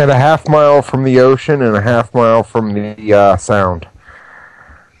 Yeah. And a half mile from the ocean and a half mile from the sound.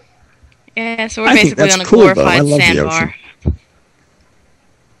 Yeah, so we're basically on a glorified sandbar.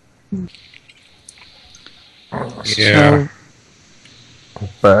 Yeah.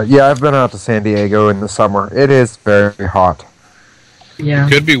 But yeah, I've been out to San Diego in the summer. It is very hot. Yeah.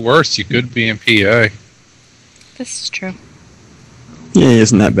 Could be worse. You could be in PA. This is true. Yeah,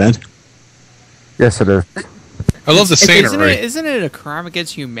 isn't that bad? Yes, it is. I love the scenery. Isn't it a crime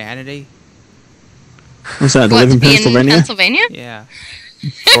against humanity? What's that, to live in Pennsylvania? Pennsylvania? Yeah.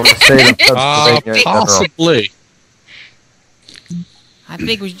 Or the state of Pennsylvania. Possibly. I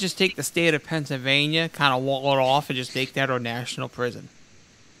think we should just take the state of Pennsylvania, kind of wall it off, and just make that our national prison.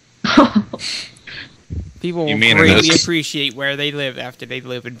 People will greatly appreciate where they live after they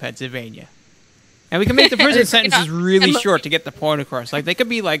live in Pennsylvania. And we can make the prison sentences really short to get the point across. Like, they could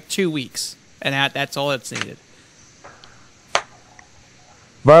be like 2 weeks, and that's all that's needed.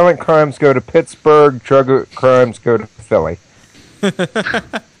 Violent crimes go to Pittsburgh, drug crimes go to Philly.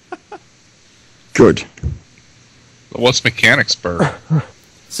 Good. What's Mechanicsburg?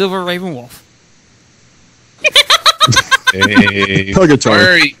 Silver Ravenwolf. Hey,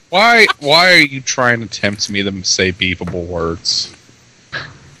 Purgatory. Why are you trying to tempt me to say beepable words?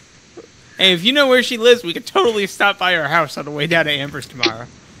 Hey, if you know where she lives, we could totally stop by her house on the way down to Amber's tomorrow.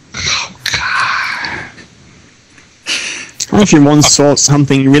 Oh, God. I actually once saw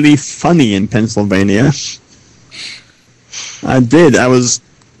something really funny in Pennsylvania. I did. I was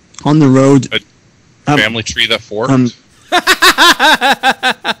on the road. Family tree that forked? No,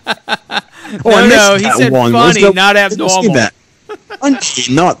 he said funny, not abnormal. Funny,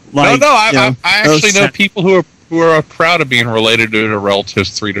 not like... No, I actually know people who are proud of being related to their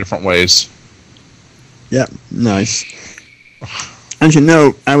relatives 3 different ways. Yep, nice. Actually,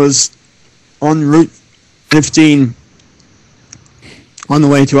 no, I was on Route 15 on the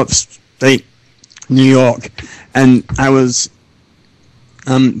way to upstate New York, and I was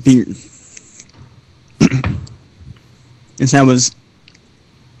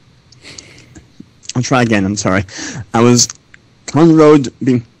I'll try again, I'm sorry. I was on the road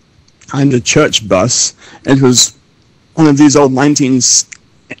behind a church bus. It was one of these old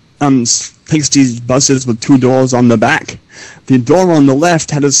 1960s buses with 2 doors on the back. The door on the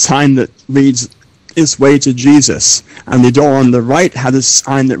left had a sign that reads, "This way to Jesus," and the door on the right had a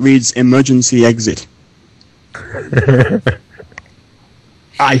sign that reads, "Emergency exit."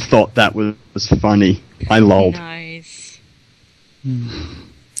 I thought that was was funny. I lolled. Nice.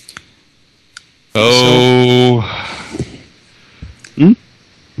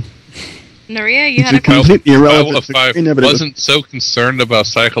 Naria, you had a completely irrelevant. If I wasn't so concerned about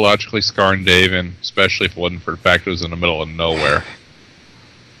psychologically scarring Dave, and especially if it wasn't for the fact it was in the middle of nowhere,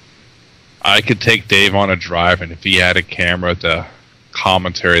 I could take Dave on a drive, and if he had a camera, the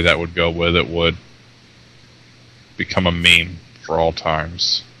commentary that would go with it would become a meme for all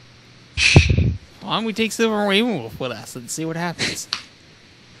times. Why don't we take Silver Rainwolf with us and see what happens?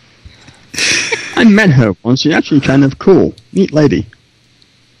 I met her once. She's actually kind of cool. Neat lady.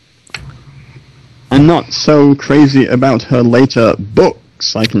 I'm not so crazy about her later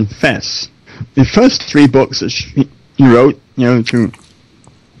books, I confess. The first 3 books that she wrote, to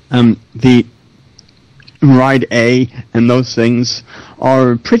the Ride A and those things,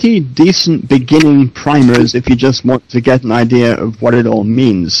 are pretty decent beginning primers if you just want to get an idea of what it all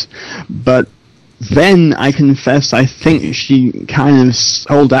means. But then, I confess, I think she kind of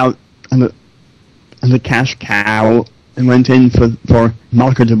sold out as a cash cow and went in for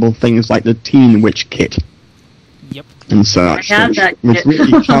marketable things like the Teen Witch Kit. Yep. And such, I had that which kit.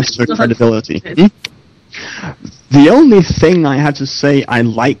 really cost her credibility. The only thing I have to say I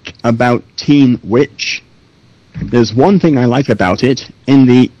like about Teen Witch, there's one thing I like about it. In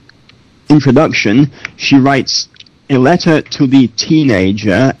the introduction, she writes a letter to the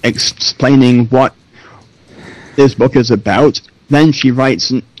teenager explaining what this book is about. Then she writes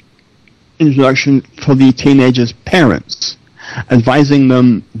an introduction for the teenager's parents, advising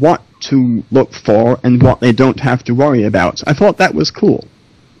them what to look for and what they don't have to worry about. I thought that was cool.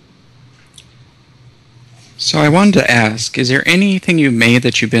 So I wanted to ask, is there anything you made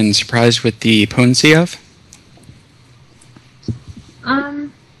that you've been surprised with the potency of?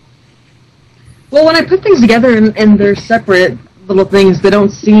 Well, when I put things together and they're separate little things, they don't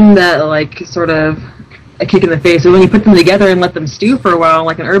seem that, like, sort of a kick in the face. So when you put them together and let them stew for a while,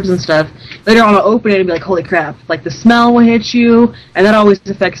 like in herbs and stuff, later on I'll open it and be like, holy crap. Like, the smell will hit you, and that always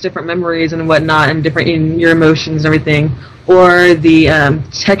affects different memories and whatnot, and different in your emotions and everything. Or the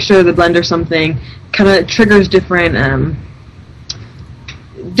texture of the blend or something kind of triggers different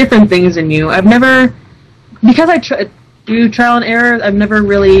things in you. I've never, because I do trial and error, I've never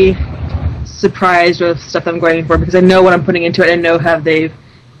really surprised with stuff I'm going for, because I know what I'm putting into it and know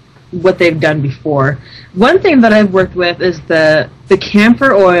what they've done before. One thing that I've worked with is the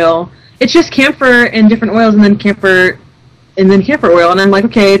camphor oil. It's just camphor and different oils, and then camphor oil, and I'm like,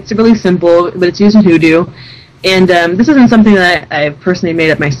 okay, it's really simple, but it's used in hoodoo. And this isn't something that I've personally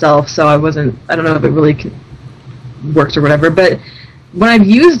made up myself, so I don't know if it really works or whatever, but when I've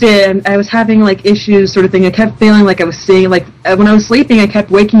used it, I was having, like, issues sort of thing. I kept feeling like I was seeing, like, when I was sleeping, I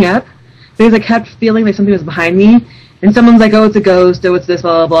kept waking up, because I kept feeling like something was behind me, and someone's like, oh, it's a ghost, oh, it's this,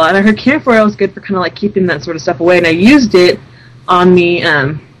 blah, blah, blah, and I heard camphor oil is good for kind of, like, keeping that sort of stuff away, and I used it on me,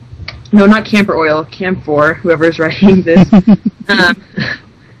 no, not camphor oil, camphor, whoever's writing this, and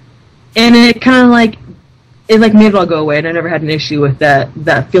it kind of, like, made it all go away, and I never had an issue with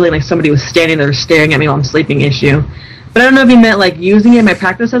that feeling like somebody was standing there staring at me while I'm sleeping issue. But I don't know if you meant, like, using it in my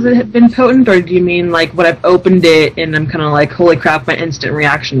practice has it been potent, or do you mean, like, when I've opened it and I'm kind of like, holy crap, my instant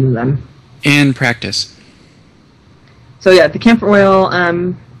reaction to them? In practice. So, yeah, the camphor oil,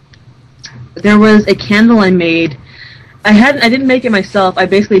 there was a candle I made. I didn't make it myself. I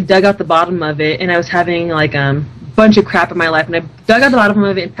basically dug out the bottom of it, and I was having, like, a bunch of crap in my life, and I dug out the bottom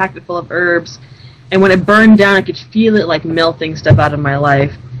of it and packed it full of herbs, and when it burned down, I could feel it, like, melting stuff out of my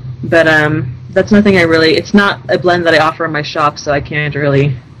life. But, that's nothing it's not a blend that I offer in my shop, so I can't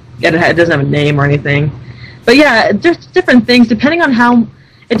really, it doesn't have a name or anything. But yeah, there's different things, depending on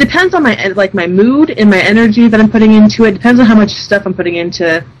it depends on my mood and my energy that I'm putting into it. Depends on how much stuff I'm putting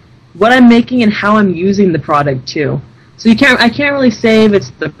into what I'm making and how I'm using the product too. So I can't really say if it's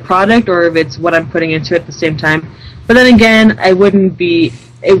the product or if it's what I'm putting into it at the same time. But then again, it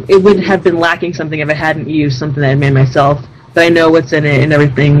wouldn't have been lacking something if I hadn't used something that I made myself. But I know what's in it and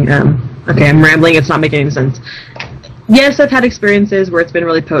everything. Okay, I'm rambling. It's not making any sense. Yes, I've had experiences where it's been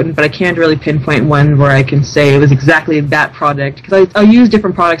really potent, but I can't really pinpoint one where I can say it was exactly that product. Because I'll use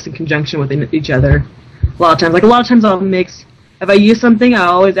different products in conjunction with each other a lot of times. Like, a lot of times I'll mix, if I use something, I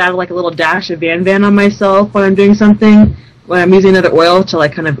always add, like, a little dash of Van on myself when I'm doing something. When I'm using another oil to,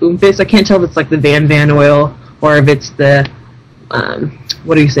 like, kind of oomph it. So I can't tell if it's, like, the Van oil or if it's the,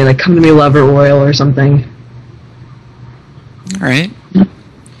 what do you say, like, Come to Me Lover oil or something. All right.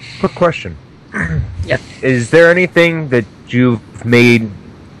 Quick question. Yes. Is there anything that you've made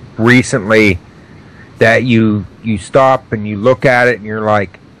recently that you stop and you look at it and you're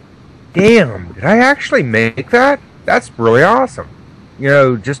like, damn, did I actually make that? That's really awesome. You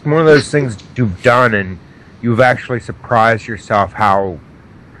know, just one of those things you've done and you've actually surprised yourself how,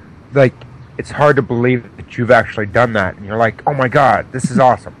 like, it's hard to believe that you've actually done that. And you're like, oh my god, this is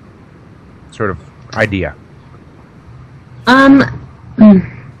awesome. Sort of idea.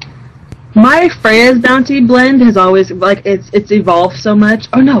 My Freya's Bounty blend has always, like, it's evolved so much.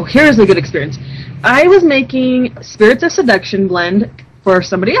 Oh no, here's a good experience. I was making Spirits of Seduction blend for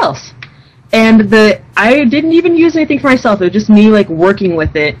somebody else. And I didn't even use anything for myself. It was just me, like, working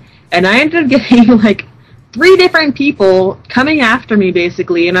with it. And I ended up getting, like, 3 different people coming after me,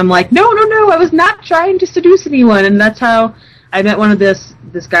 basically. And I'm like, no, I was not trying to seduce anyone. And that's how I met one of this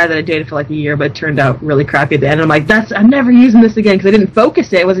guy that I dated for, like, a year, but it turned out really crappy at the end. And I'm like, I'm never using this again, because I didn't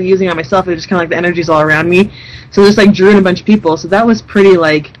focus it. I wasn't using it on myself. It was just kind of like the energy's all around me. So it just, like, drew in a bunch of people. So that was pretty,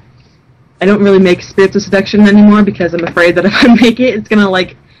 like, I don't really make Spirits of Seduction anymore, because I'm afraid that if I make it, it's going to,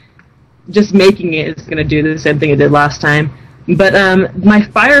 like, just making it is going to do the same thing it did last time. But my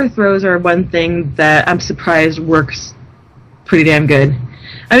fire throws are one thing that I'm surprised works pretty damn good.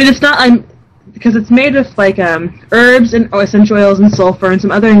 I mean, it's not because it's made of, like, herbs and essential oils and sulfur and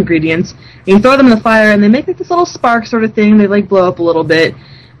some other ingredients. And you throw them in the fire and they make, like, this little spark sort of thing. They, like, blow up a little bit.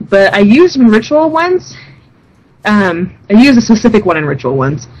 But I used some ritual ones. I used a specific one in ritual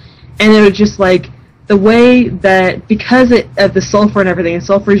ones. And it was just, like, the way that, because of the sulfur and everything, and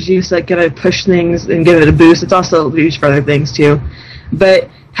sulfur is used to, like, kind of push things and give it a boost. It's also used for other things too, but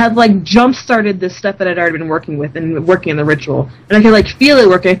had, like, jump-started this stuff that I'd already been working with and working in the ritual, and I could, like, feel it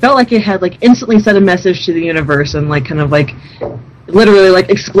working. I felt like it had, like, instantly sent a message to the universe and, like, kind of, like, literally, like,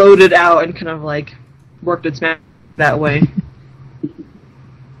 exploded out and kind of, like, worked its magic that way.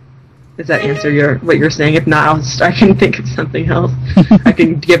 Does that answer what you're saying? If not, I can think of something else. I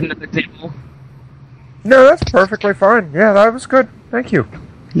can give another example. No, that's perfectly fine. Yeah, that was good. Thank you.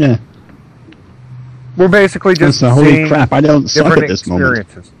 Yeah. We're basically just holy crap, I don't suck different at this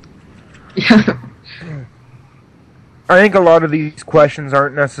experiences. Yeah. I think a lot of these questions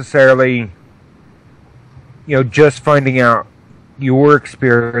aren't necessarily, you know, just finding out your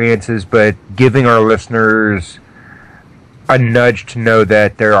experiences, but giving our listeners a nudge to know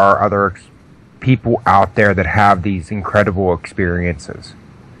that there are other people out there that have these incredible experiences.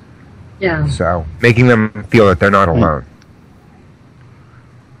 Yeah. So, making them feel that they're not alone.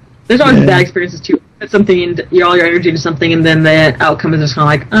 There's always bad experiences too. Put something in, all your energy into something, and then the outcome is just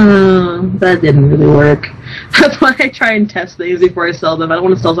kind of like, oh, that didn't really work. That's why I try and test things before I sell them. I don't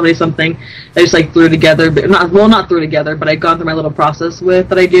want to sell somebody something I just, like, threw together, but not threw together, but I've gone through my little process with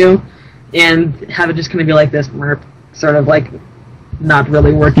that I do, and have it just kind of be like this, sort of, like, not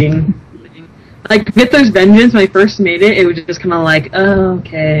really working. Like, Vither's Vengeance, when I first made it, it was just kind of like, oh,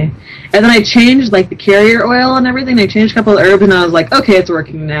 okay. And then I changed, like, the carrier oil and everything. I changed a couple of herbs, and I was like, okay, it's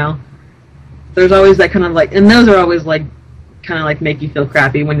working now. There's always that kind of, like, and those are always, like, kind of, like, make you feel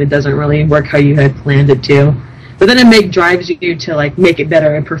crappy when it doesn't really work how you had planned it to. But then it drives you to, like, make it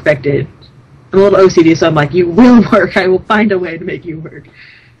better and perfect it. I'm a little OCD, so I'm like, you will work. I will find a way to make you work.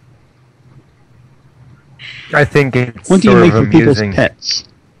 I think it's what do you make for people's amusing. Pets?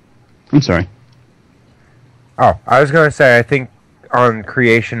 I'm sorry. Oh, I was going to say, I think on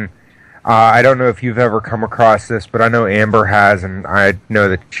creation, I don't know if you've ever come across this, but I know Amber has, and I know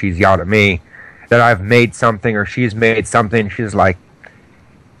that she's yelled at me, that I've made something, or she's made something, she's like,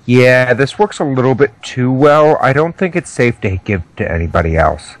 yeah, this works a little bit too well. I don't think it's safe to give to anybody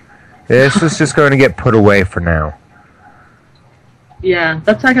else. This is just going to get put away for now. Yeah,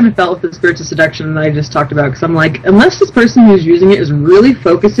 that's how I kind of felt with the Spirits of Seduction that I just talked about, because I'm like, unless this person who's using it is really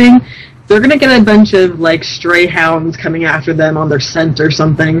focusing, they're going to get a bunch of, like, stray hounds coming after them on their scent or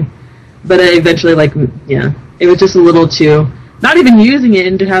something. But I eventually, like, yeah, it was just a little too, not even using it,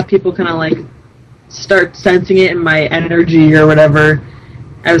 and to have people kind of, like, start sensing it in my energy or whatever.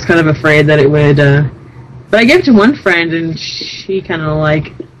 I was kind of afraid that it would, but I gave it to one friend, and she kind of,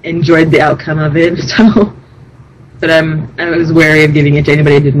 like, enjoyed the outcome of it, so. But I was wary of giving it to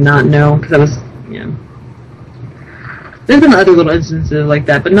anybody I did not know, because I was, yeah. There's been other little instances like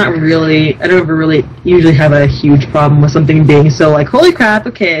that, but not really. I don't ever really usually have a huge problem with something being so, like, holy crap,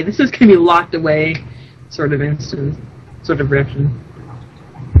 okay, this is going to be locked away sort of instance, sort of reaction.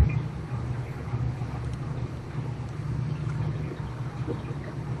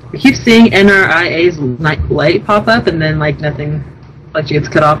 I keep seeing NRIA's light pop up, and then, like, nothing, like she gets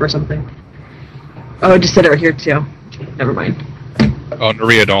cut off or something. Oh, I just said it right here, too. Never mind. Oh,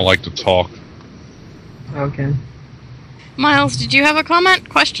 Naria don't like to talk. Okay. Miles, did you have a comment,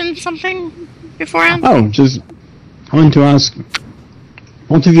 question, something beforehand? Oh, just I wanted to ask,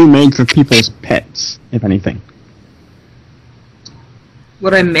 what have you made for people's pets, if anything?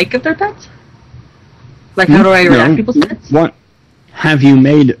 What do I make of their pets? Like, how do I react to people's pets? What? have you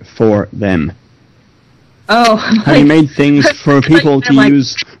made for them? Oh. Have you made things for people to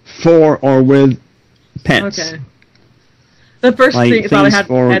use for or with pets? Okay. The first Like thought I had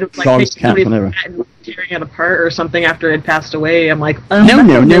for in my head was like dogs, taking cats, somebody's whatever. cat and tearing it apart or something after it had passed away. I'm like, No.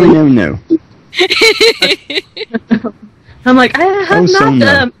 I'm like, I have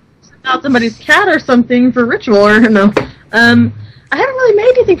not out somebody's cat or something for ritual or no. I haven't really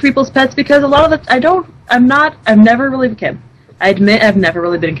made anything for people's pets because a lot of I've never really became. I admit I've never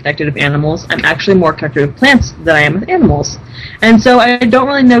really been connected with animals. I'm actually more connected with plants than I am with animals. And so I don't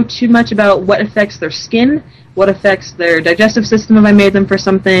really know too much about what affects their skin, what affects their digestive system if I made them for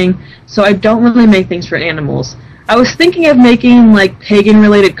something. So I don't really make things for animals. I was thinking of making like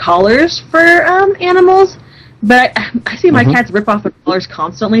pagan-related collars for animals, but I see my cats rip off the collars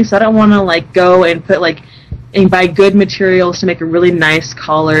constantly, so I don't want to like go and put like and buy good materials to make a really nice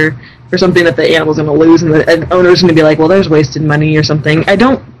collar for something that the animal's going to lose, and the owner's going to be like, well, there's wasted money or something.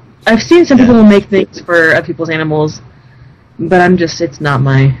 I've seen some people make things for people's animals, but it's not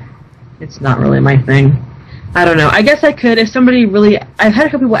really my thing. I don't know. I guess I could, if somebody really, I've had a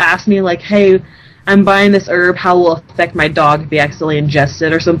couple people ask me, like, hey, I'm buying this herb, how will it affect my dog if he accidentally ingests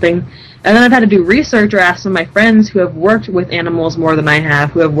it or something? And then I've had to do research or ask some of my friends who have worked with animals more than I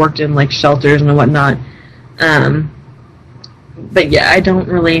have, who have worked in, like, shelters and whatnot. But yeah, I don't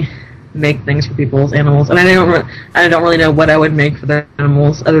really make things for people's animals, and I don't really know what I would make for their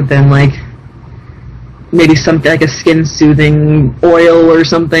animals other than like maybe something like a skin soothing oil or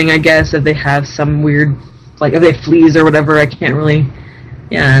something. I guess if they have some weird, like if they have fleas or whatever, I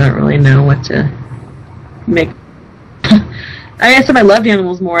don't really know what to make. I guess if I loved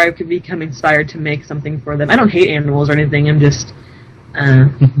animals more, I could become inspired to make something for them. I don't hate animals or anything. I'm just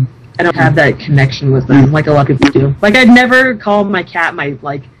I don't have that connection with them like a lot of people do. Like I'd never call my cat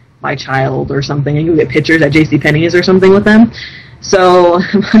my child or something, and you get pictures at JCPenney's or something with them. So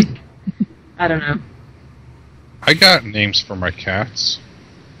I'm like, I don't know. I got names for my cats.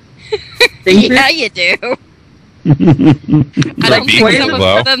 Yeah, you do. I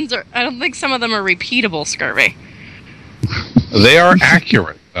don't think some of them are repeatable, Scurvy. They are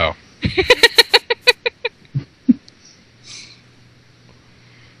accurate, though.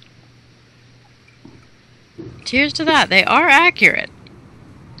 Cheers to that. They are accurate.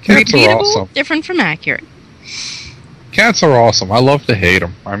 Cats repeatable, are awesome. Different from accurate. Cats are awesome. I love to hate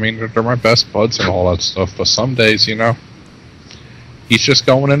them. I mean, they're my best buds and all that stuff, but some days, he's just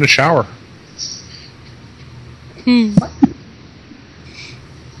going in the shower. You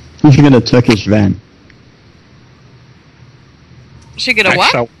should get a Turkish van. Should get a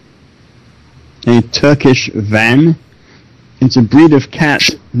what? A Turkish van. It's a breed of cat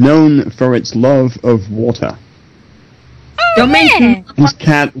known for its love of water. This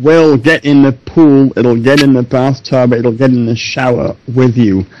cat will get in the pool, it'll get in the bathtub, it'll get in the shower with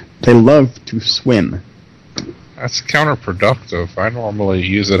you. They love to swim. That's counterproductive. I normally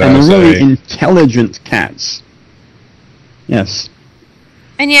use it and as they're really intelligent cats. Yes.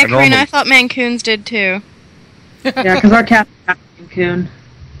 And yeah, Karina, I thought Mancoons did too. Yeah, because our cat's a Mancoon.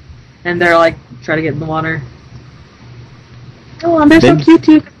 And they're like, try to get in the water. Oh, they're so cute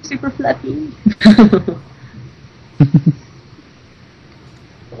too, super fluffy.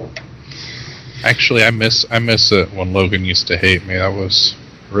 Actually, I miss it when Logan used to hate me. That was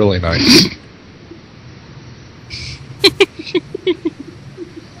really nice.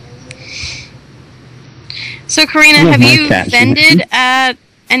 So, Karina, have you vended at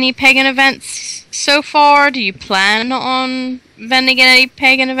any pagan events so far? Do you plan on vending at any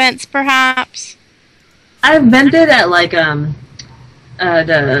pagan events, perhaps? I've vended at like the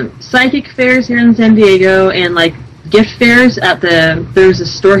psychic fairs here in San Diego and like gift fairs at there's a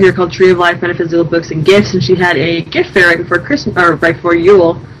store here called Tree of Life Metaphysical Books and Gifts, and she had a gift fair right before Christmas or right before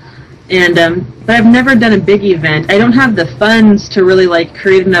Yule. And but I've never done a big event. I don't have the funds to really like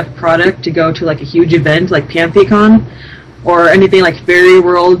create enough product to go to like a huge event like PantheaCon or anything like Fairy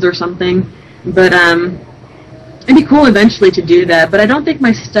Worlds or something. But it'd be cool eventually to do that. But I don't think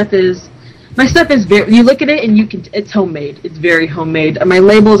my stuff is very. You look at it and it's homemade. It's very homemade. My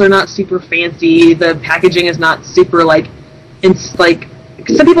labels are not super fancy. The packaging is not super like. It's like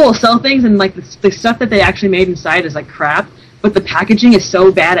some people will sell things and like the stuff that they actually made inside is like crap. But the packaging is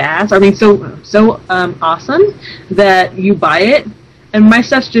so badass. I mean, so awesome that you buy it. And my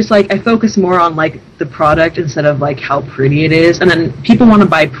stuff's just like I focus more on like the product instead of like how pretty it is. And then people want to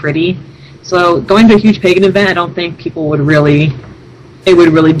buy pretty. So going to a huge pagan event, I don't think people would really. It would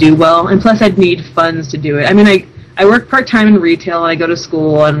really do well. And plus, I'd need funds to do it. I mean, I work part time in retail and I go to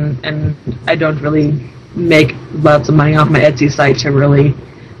school and I don't really make lots of money off my Etsy site to really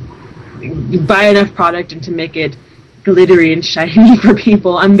buy enough product and to make it glittery and shiny for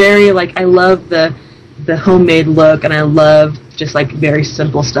people. I'm very, like, I love the homemade look, and I love just, like, very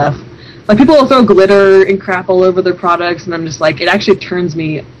simple stuff. Like, people will throw glitter and crap all over their products, and I'm just like, it actually turns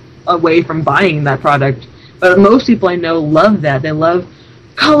me away from buying that product. But most people I know love that. They love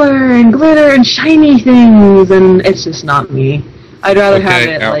color and glitter and shiny things, and it's just not me. I'd rather have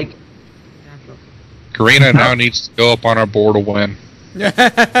it, like... Karina now needs to go up on our board to win. Yeah,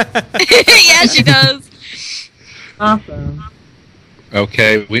 she does. Awesome.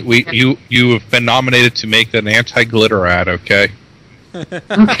 Okay, you have been nominated to make an anti-glitter ad, okay?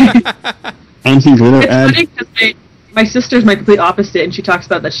 Okay. Anti-glitter ad? Funny 'cause my sister's my complete opposite, and she talks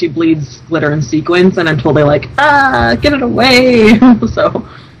about that she bleeds glitter and sequins, and I'm totally like, get it away. So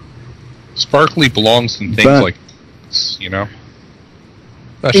Sparkly belongs in things like, you know?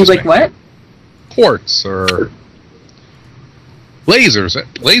 That's things just like me. what? Quartz or lasers.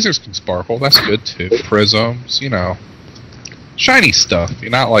 Lasers can sparkle. That's good too. Prisms, you know, shiny stuff.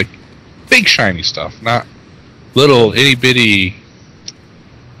 You're not like big shiny stuff. Not little itty bitty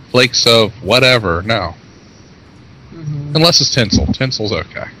flakes of whatever. No, unless it's tinsel. Tinsel's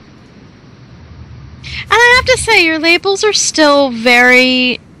okay. And I have to say, your labels are still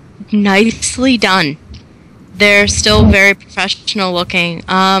very nicely done. They're still very professional looking.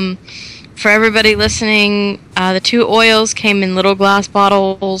 For everybody listening, the 2 oils came in little glass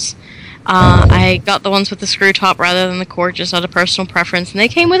bottles. I got the ones with the screw top rather than the cork, just out of personal preference. And they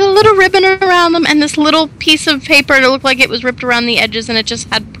came with a little ribbon around them and this little piece of paper that looked like it was ripped around the edges, and it just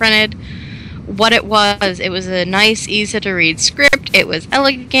had printed what it was. It was a nice, easy-to-read script. It was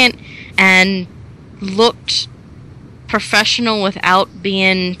elegant and looked professional without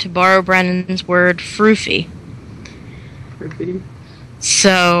being, to borrow Brennan's word, froofy.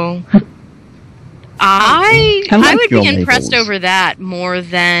 So... I would be impressed over that more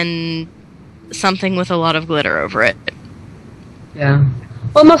than something with a lot of glitter over it. Yeah.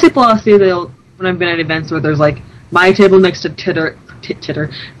 Well, most people I'll see, when I've been at events where there's like my table next to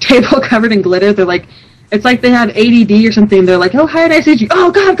table covered in glitter, they're like, it's like they have ADD or something. They're like, oh, hi, nice to meet you. Oh,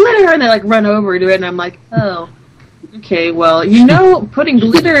 God, glitter! And they like run over to it, and I'm like, oh, okay, well, putting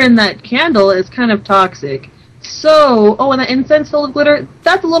glitter in that candle is kind of toxic. So, and that incense full of glitter,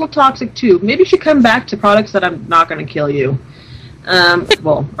 that's a little toxic too. Maybe you should come back to products that I'm not going to kill you.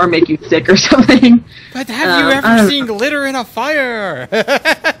 Or make you sick or something. But have you ever seen glitter in a fire?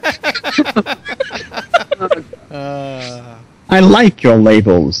 I like your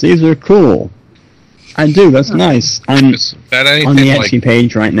labels. These are cool. I do, that's nice. I'm on the Etsy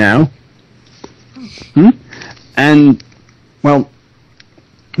page right now. And, well,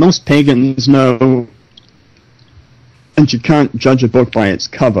 most pagans know... and you can't judge a book by its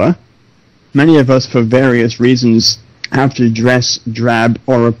cover. Many of us, for various reasons, have to dress drab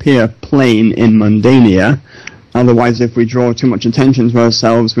or appear plain in mundania. Otherwise, if we draw too much attention to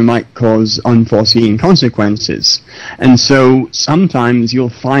ourselves, we might cause unforeseen consequences. And so, sometimes you'll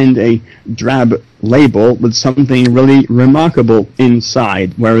find a drab label with something really remarkable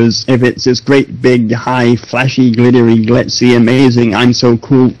inside, whereas if it's this great, big, high, flashy, glittery, glitzy, amazing, I'm so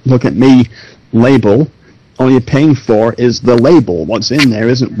cool, look at me label, all you're paying for is the label. What's in there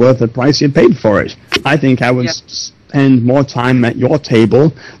isn't worth the price you paid for it. I think I would spend more time at your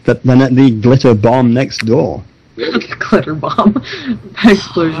table than at the glitter bomb next door. Glitter bomb.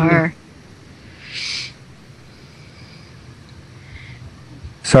 Explosion.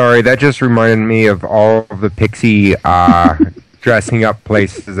 Sorry, that just reminded me of all of the pixie dressing up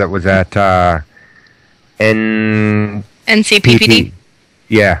places that was at NCPPD?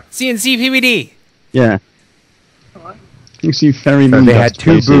 Yeah. CNCPPD. Yeah. You see fairy so moon they had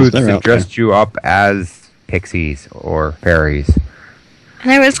 2 booths that dressed there. You up as pixies or fairies.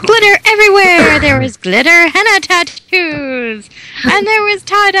 And there was glitter everywhere. There was glitter henna tattoos, and there was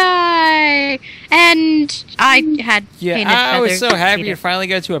tie-dye, and I had painted I was feathers so happy to finally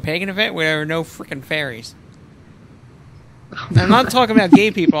go to a pagan event where there were no freaking fairies. I'm not talking about gay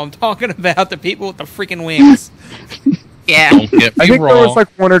people. I'm talking about the people with the freaking wings. Yeah. Don't get me I think wrong. there was like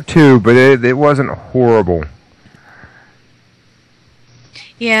 1 or 2, but it wasn't horrible.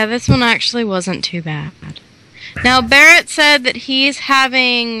 Yeah, this one actually wasn't too bad. Now, Barrett said that he's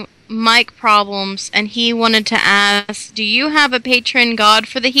having mic problems, and he wanted to ask, do you have a patron god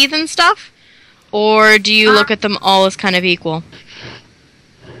for the heathen stuff? Or do you look at them all as kind of equal?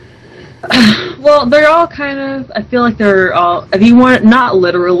 Well, they're all kind of, I feel like they're all, if you want, not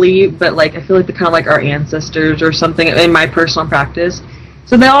literally, but like, I feel like they're kind of like our ancestors or something in my personal practice.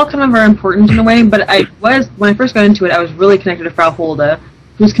 So they all kind of are important in a way, but when I first got into it, I was really connected to Frau Holda,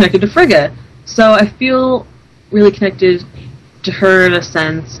 who's connected to Frigga. So I feel really connected to her in a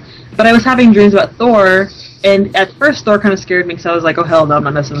sense. But I was having dreams about Thor, And at first, Thor kind of scared me because I was like, oh hell no, I'm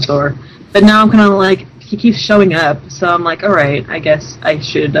not messing with Thor. But now I'm kind of like, he keeps showing up, so I'm like, alright, I guess I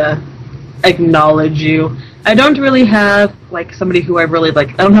should acknowledge you. I don't really have like somebody who I really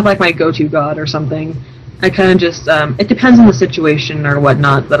like. I don't have like my go-to god or something. I kind of just, it depends on the situation or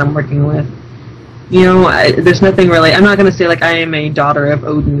whatnot that I'm working with. You know, there's nothing really, I'm not going to say like I am a daughter of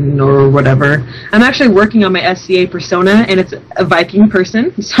Odin or whatever. I'm actually working on my SCA persona, and it's a Viking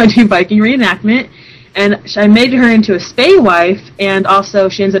person, so I do Viking reenactment, and I made her into a Spey wife, and also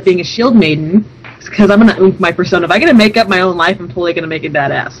she ends up being a shield maiden, because I'm going to oomph my persona. If I get to make up my own life, I'm totally going to make it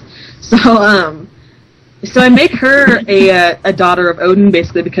badass. So I make her a daughter of Odin,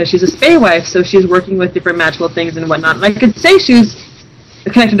 basically, because she's a Spey wife, so she's working with different magical things and whatnot. And I could say she's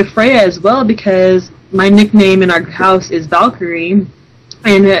connected to Freya as well, because my nickname in our house is Valkyrie,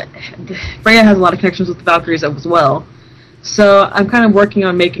 and Freya has a lot of connections with the Valkyries as well. So I'm kind of working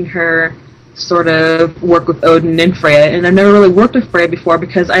on making her sort of work with Odin and Freya, and I've never really worked with Freya before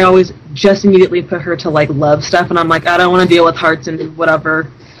because I always just immediately put her to like love stuff, and I'm like, I don't want to deal with hearts and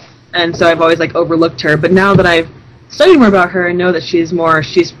whatever. And so I've always like overlooked her. But now that I've studied more about her and know that she's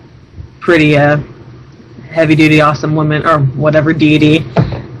pretty heavy-duty, awesome woman, or whatever deity,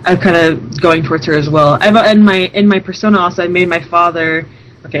 I'm kind of going towards her as well. In my persona also, I made my father,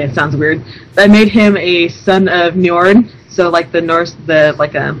 okay, it sounds weird, I made him a son of Njord, so like the Norse,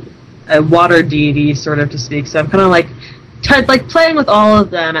 like a water deity, sort of, to speak. So I'm kind of like playing with all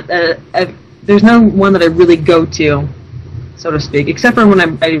of them. There's no one that I really go to, so to speak, except for when I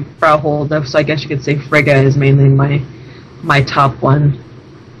Frauhold, so I guess you could say Frigga is mainly my top one.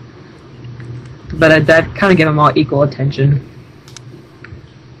 But I'd kind of give them all equal attention.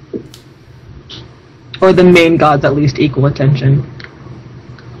 Or the main gods, at least, equal attention.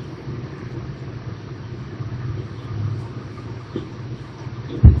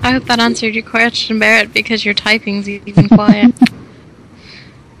 I hope that answered your question, Barrett, because your typing's even quiet.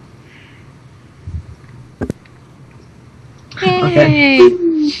 Yay! Okay.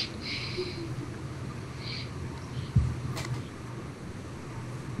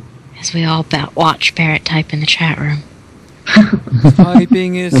 As we all watch Barrett type in the chat room.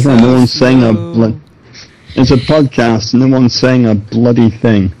 Typing is so no one's saying it's a podcast, no one's saying a bloody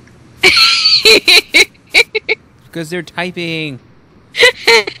thing. Because they're typing.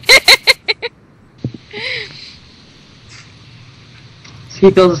 He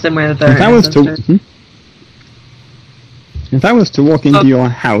feels the same way that they're If I was to walk into your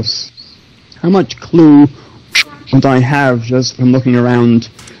house, how much clue would I have just from looking around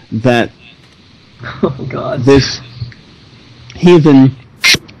that this heathen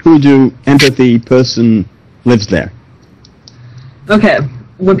hoodoo empathy person lives there? Okay,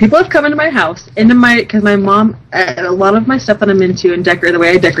 when people have come into my house, because my mom, a lot of my stuff that I'm into and decorate, the way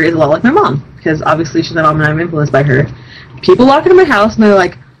I decorate is a lot like my mom, because obviously she's my mom and I'm influenced by her. People walk into my house and they're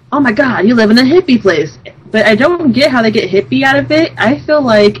like, oh my god, you live in a hippie place. But I don't get how they get hippie out of it. I feel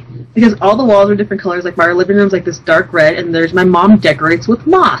like, because all the walls are different colors, like my living room's like this dark red, and my mom decorates with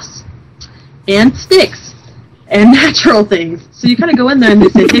moss and sticks and natural things. So you kind of go in there and they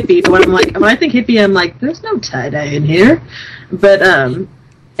say hippie, but when I think hippie, I'm like, there's no tie-dye in here. But,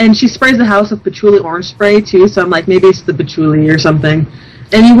 and she sprays the house with patchouli orange spray too, so I'm like, maybe it's the patchouli or something.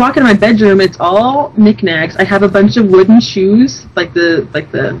 And you walk into my bedroom, it's all knickknacks. I have a bunch of wooden shoes, like the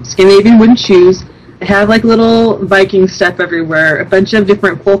Scandinavian wooden shoes. I have like little Viking stuff everywhere, a bunch of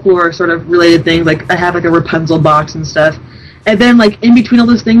different folklore sort of related things, like I have like a Rapunzel box and stuff. And then like in between all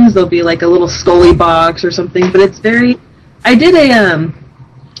those things there'll be like a little Scully box or something, but it's very, I did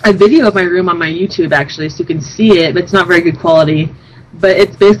a video of my room on my YouTube actually, so you can see it, but it's not very good quality. But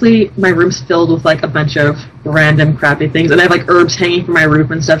it's basically, my room's filled with like a bunch of random crappy things, and I have like herbs hanging from my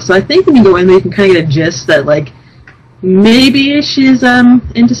roof and stuff, so I think when you go in there you can kind of get a gist that like, maybe she's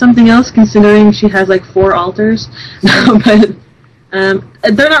into something else, considering she has like 4 altars. But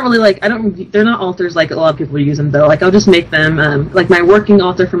they're not really like, they're not altars like a lot of people use them though. Like I'll just make them like my working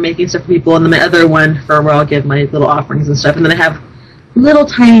altar for making stuff for people, and then my other one for where I'll give my little offerings and stuff. And then I have little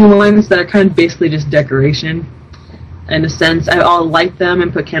tiny ones that are kind of basically just decoration. In a sense, I'll light them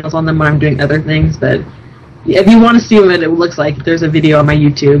and put candles on them when I'm doing other things. But if you want to see what it looks like, there's a video on my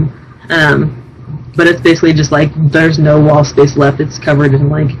YouTube. But it's basically just like, there's no wall space left. It's covered in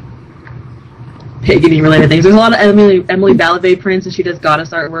like pagan-y related things. There's a lot of Emily Ballavey prints, and she does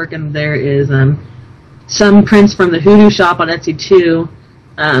goddess artwork, and there is some prints from the Hoodoo shop on Etsy too.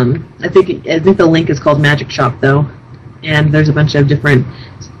 I think the link is called Magic Shop though, and there's a bunch of different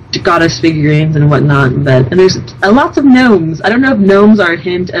goddess figurines and whatnot. And there's lots of gnomes. I don't know if gnomes are a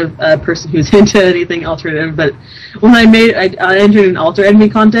hint of a person who's into anything alternative, but when I entered an altar enemy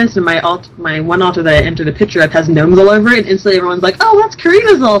contest, and my one altar that I entered a picture of has gnomes all over it, and instantly everyone's like, "Oh, that's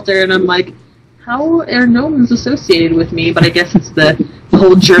Karina's altar," and I'm like, "How are gnomes associated with me?" But I guess it's the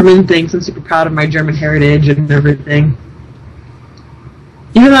whole German thing, so I'm super proud of my German heritage and everything.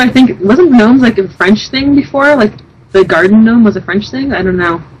 Even though I think, wasn't gnomes like a French thing before? Like, the garden gnome was a French thing? I don't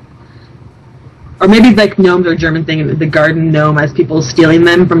know. Or maybe like gnomes are a German thing, and the garden gnome, as people stealing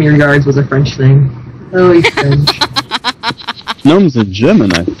them from your yards, was a French thing. Oh, he's French. Gnomes are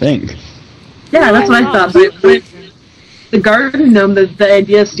German, I think. Yeah, that's what I thought. But the garden gnome, the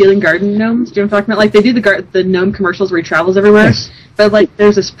idea of stealing garden gnomes, do you know what I'm talking about? Like, they do the gnome commercials where he travels everywhere. Yes. But, like,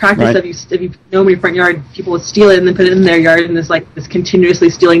 there's this practice of if you gnome in your front yard, people would steal it and then put it in their yard, and there's, like, this continuously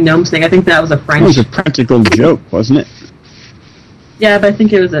stealing gnomes thing. I think that was a French... It was a practical joke, wasn't it? Yeah, but I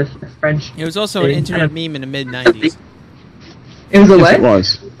think it was a French It was also an internet meme in the mid-90s. It was a what? Yes, it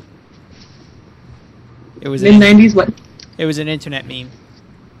was. It was mid-90s, what? It was an internet meme.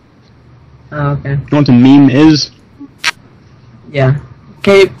 Oh, okay. You know what a meme is? Yeah.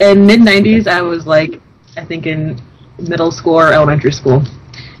 Okay, in mid-90s, I was, like, I think in middle school or elementary school,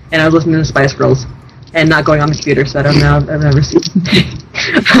 and I was listening to the Spice Girls, and not going on the computer, so I don't know, I've never seen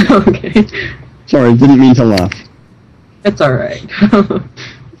Okay. Sorry, didn't mean to laugh. It's alright.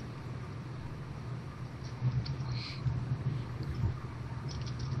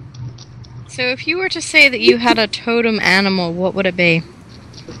 So if you were to say that you had a totem animal, what would it be?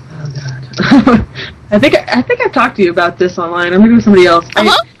 Oh god. I think I've talked to you about this online. I'm maybe with somebody else.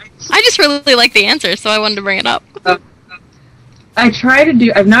 I just really like the answer, so I wanted to bring it up. I try to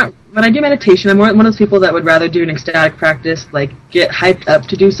do. When I do meditation, I'm one of those people that would rather do an ecstatic practice, like get hyped up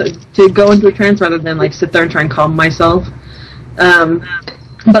to go into a trance rather than like sit there and try and calm myself.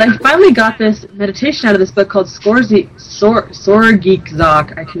 But I finally got this meditation out of this book called Sorgikzak.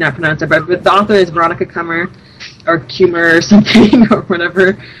 I cannot pronounce it, but the author is Veronica Kummer or Kummer or something or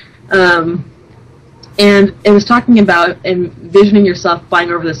whatever. And it was talking about envisioning yourself flying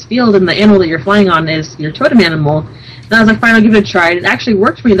over this field, and the animal that you're flying on is your totem animal. And I was like, fine, I'll give it a try. And it actually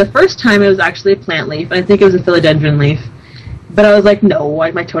worked for me. The first time it was actually a plant leaf, and I think it was a philodendron leaf. But I was like, no,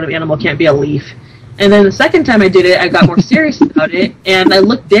 my totem animal can't be a leaf. And then the second time I did it, I got more serious about it, and I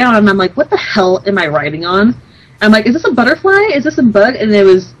looked down, and I'm like, what the hell am I riding on? I'm like, is this a butterfly? Is this a bug? And it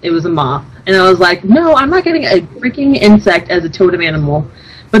was a moth. And I was like, no, I'm not getting a freaking insect as a totem animal.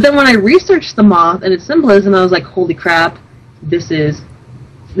 But then when I researched the moth and its symbolism, I was like, holy crap, this is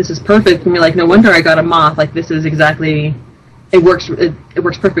perfect for me. Like, no wonder I got a moth. Like, this is exactly, it works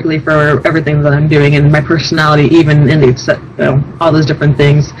perfectly for everything that I'm doing and my personality, even in all those different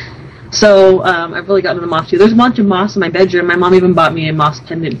things. So I've really gotten into moth too. There's a bunch of moths in my bedroom. My mom even bought me a moth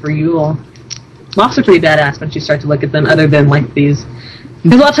pendant for Yule. Moths are pretty badass once you start to look at them, other than like these.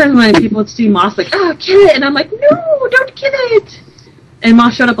 Because a lot of times when people see moths, like, oh, kill it, and I'm like, no, don't kill it. And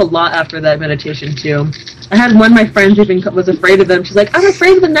moths showed up a lot after that meditation too. I had one of my friends even was afraid of them. She's like, I'm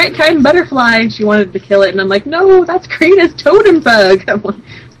afraid of the nighttime butterfly, and she wanted to kill it, and I'm like, no, that's Karina's totem bug. I'm like,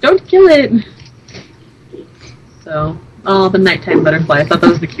 don't kill it. So, oh, the nighttime butterfly. I thought that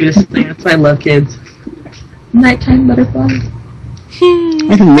was the cutest thing. That's why I love kids. Nighttime butterfly.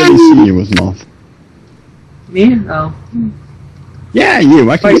 I can really see you as moth. Me? Oh. Yeah, you.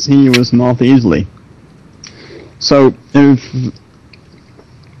 I can see you as moth easily. So if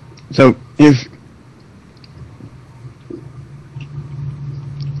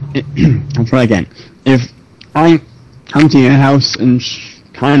I'll try again. If I come to your house and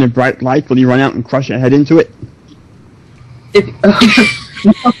shine a bright light, will you run out and crush your head into it?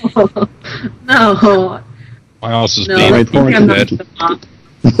 No. My house is being a poopy head.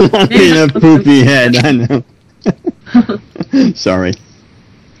 Being a poopy head, I know. Sorry.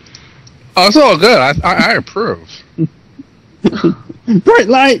 Oh, it's all good. I approve. Bright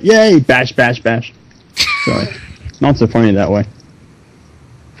light, yay! Bash, bash, bash. Sorry. Not so funny that way.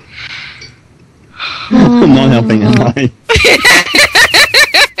 I'm not helping, am I?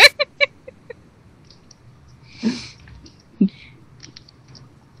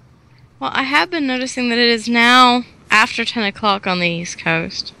 Well, I have been noticing that it is now after 10 o'clock on the East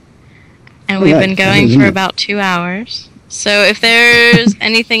Coast. And we've been going for about 2 hours. So if there's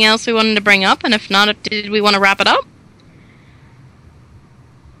anything else we wanted to bring up, and if not, did we want to wrap it up?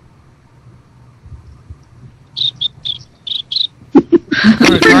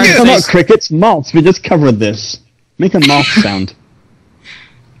 Come on, crickets, moths. We just covered this. Make a moth sound.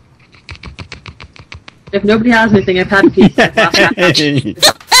 If nobody has anything, I've had pizza. I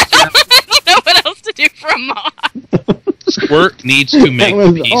don't know what else to do for a moth. Squirt needs to make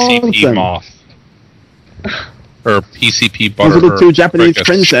PCP awesome. moth. Or PCP butter. Those are the two Japanese breakfast.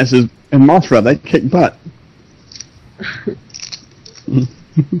 princesses in Mothra. They kick butt.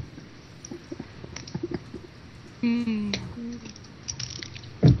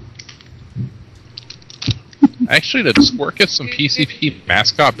 Actually, did Squirt get some PCP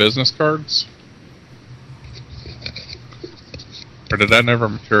mascot business cards? Or did that never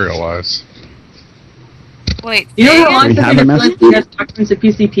materialize? Wait, You know how We have a long message? you guys talking to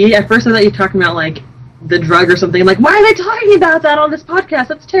PCP? At first I thought you were talking about, like, the drug or something. I'm like, why are they talking about that on this podcast?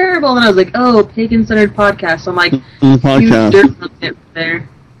 That's terrible. And I was like, oh, Pagan Centered Podcast. So I'm like, Podcast. huge dirt it there.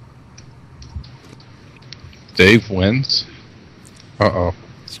 Dave wins? Uh-oh.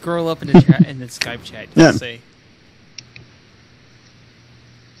 Scroll up in the chat in the Skype chat. Yeah. Let's see.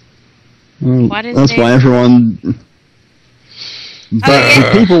 What is That's it? why everyone... But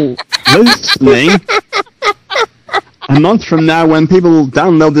yeah. for people listening, a month from now, when people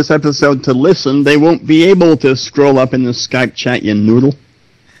download this episode to listen, they won't be able to scroll up in the Skype chat, you noodle.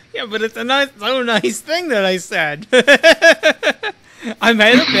 Yeah, but it's a so nice thing that I said. I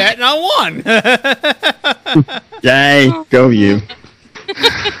made a bet and I won. Yay, go you.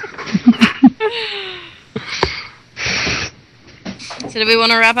 So do we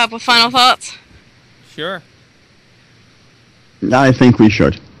want to wrap up with final thoughts? Sure. I think we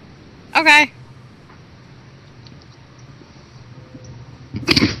should. Okay.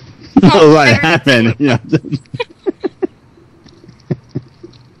 Oh, what happened? Yeah.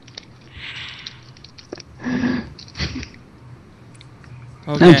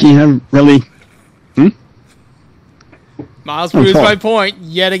 Okay. Thank you. Have really. Miles Oh, proves sorry. my point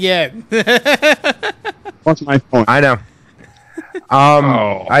yet again. What's my point? I know.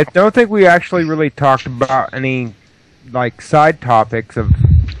 I don't think we actually really talked about any, like, side topics of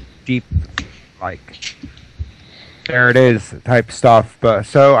deep, like, there it is type stuff. But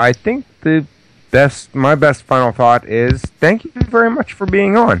so I think my best final thought is thank you very much for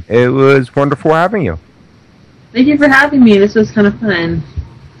being on. It was wonderful having you. Thank you for having me. This was kind of fun.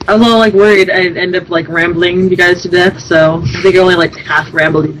 I was all, like, worried I'd end up, like, rambling you guys to death, so I think I only, like, half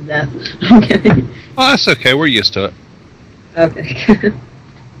rambled you to death. I'm kidding. Oh, that's okay. We're used to it. Okay.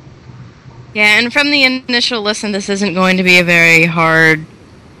 Yeah, and from the initial listen, this isn't going to be a very hard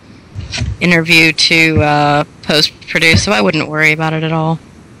interview to post-produce, so I wouldn't worry about it at all.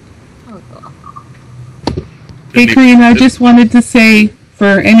 Hey, Karina, I just wanted to say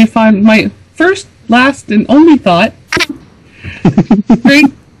for my first, last, and only thought. Great.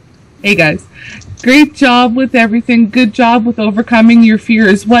 Hey, guys. Great job with everything. Good job with overcoming your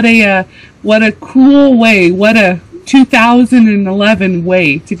fears. What a cool way. What a 2011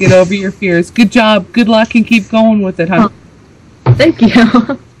 way to get over your fears. Good job. Good luck, and keep going with it, huh? Thank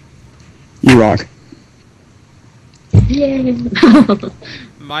you. You rock. Yay.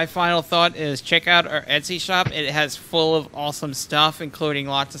 My final thought is check out our Etsy shop. It has full of awesome stuff, including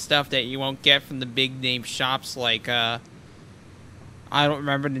lots of stuff that you won't get from the big name shops like, I don't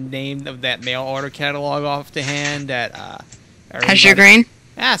remember the name of that mail order catalog off the hand. Azure Green?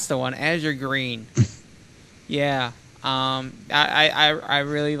 That's the one, Azure Green. Yeah. I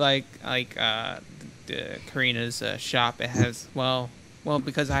really like Karina's shop. It has, well,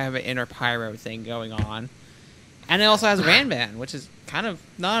 because I have an inner pyro thing going on. And it also has a Van, which is kind of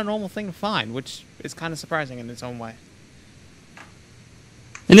not a normal thing to find, which is kind of surprising in its own way.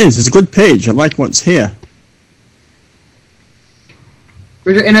 It is. It's a good page. I like what's here.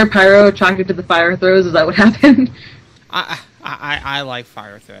 Was your inner pyro attracted to the fire throws? Is that what happened? I like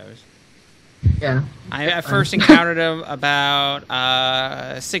fire throws. Yeah. I first encountered them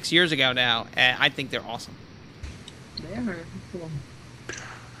about 6 years ago now, and I think they're awesome. They are. Cool.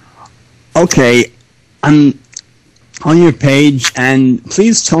 Okay, I'm on your page, and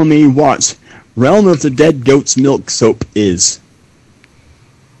please tell me what Realm of the Dead Goat's Milk Soap is.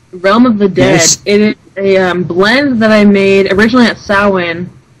 Realm of the Dead. Yes. It is a blend that I made originally at Samhain.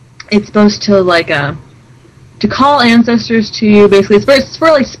 It's supposed to to call ancestors to you. Basically, it's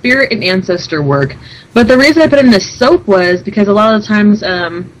for like spirit and ancestor work. But the reason I put it in this soap was because a lot of the times,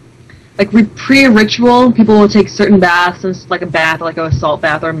 like pre-ritual, people will take certain baths, and like a bath, like a salt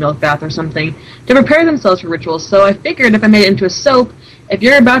bath or a milk bath or something, to prepare themselves for rituals. So I figured if I made it into a soap, if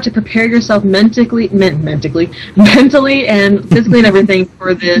you're about to prepare yourself mentally and physically and everything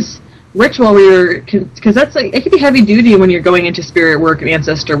for this ritual, because that's like, it can be heavy duty when you're going into spirit work and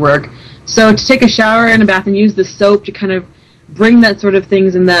ancestor work. So to take a shower and a bath and use the soap to kind of bring that sort of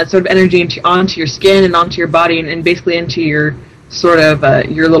things and that sort of energy onto your skin and onto your body and basically into your sort of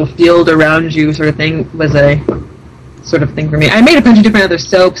your little field around you sort of thing was a sort of thing for me. I made a bunch of different other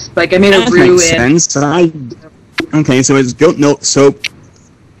soaps. Like I made a That brew makes sense. Okay, so it's goat milk soap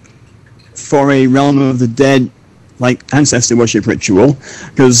for a realm of the dead, like ancestor worship ritual.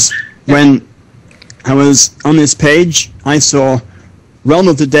 Because when I was on this page, I saw realm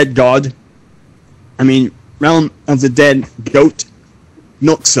of the dead god. Realm of the dead goat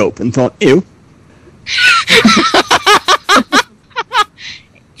milk soap, and thought, ew.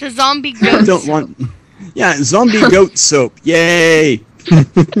 The zombie goat. I don't want. Yeah, zombie goat soap. Yay!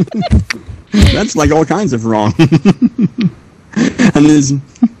 That's like all kinds of wrong.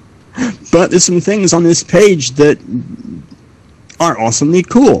 But there's some things on this page that are awesomely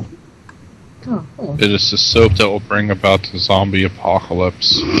cool. Oh, cool. It is the soap that will bring about the zombie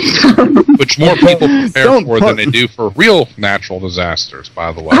apocalypse, which more people prepare for than they do for real natural disasters,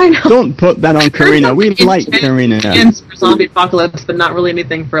 by the way. I know. Don't put that on Karina. We like Karina. For zombie apocalypse, but not really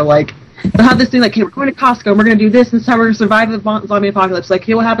anything for, like... They'll have this thing like, hey, we're going to Costco, and we're going to do this, and this is how we're going to survive the zombie apocalypse. Like,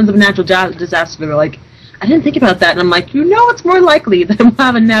 hey, what happens if a natural disaster? They're like, I didn't think about that. And I'm like, it's more likely that we'll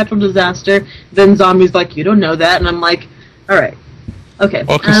have a natural disaster than zombies. Like, you don't know that. And I'm like, all right. Okay.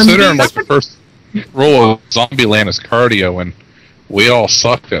 Well, considering the first rule of Zombieland is cardio, and we all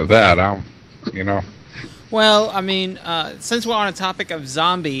sucked at that, Well, since we're on a topic of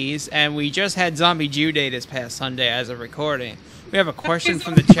zombies, and we just had Zombie Jew Day this past Sunday as a recording, we have a question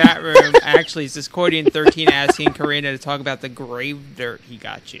from the chat room. Actually, it's Discordian13 asking Karina to talk about the grave dirt he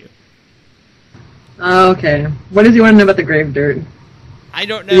got you. Okay. What does he want to know about the grave dirt? I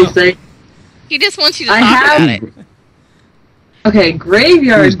don't know. He just wants you to talk about it. Okay,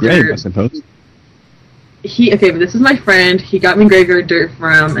 graveyard dirt. I suppose. But this is my friend. He got me graveyard dirt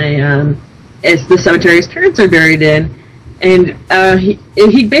from it's the cemetery his parents are buried in. And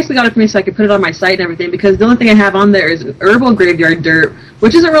he basically got it for me so I could put it on my site and everything, because the only thing I have on there is herbal graveyard dirt,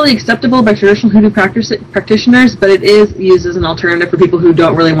 which isn't really acceptable by traditional hoodoo practitioners, but it is used as an alternative for people who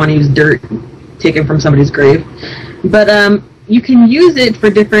don't really want to use dirt taken from somebody's grave. But you can use it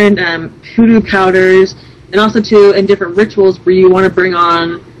for different hoodoo powders, and also in different rituals where you want to bring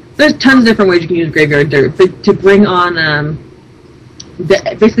on... There's tons of different ways you can use graveyard dirt, but to bring on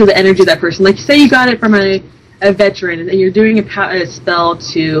basically the energy of that person. Like, say you got it from a veteran, and you're doing a spell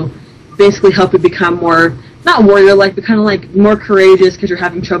to basically help you become more, not warrior-like, but kind of like more courageous because you're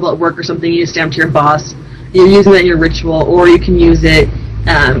having trouble at work or something. You stand up to your boss. You're using that in your ritual, or you can use it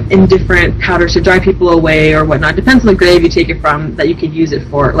in different powders to drive people away or whatnot. Depends on the grave you take it from that you could use it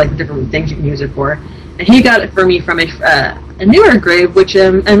for, like different things you can use it for. And he got it for me from a newer grave, which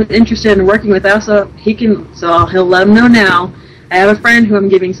I'm interested in working with. Also, he'll let him know now. I have a friend who I'm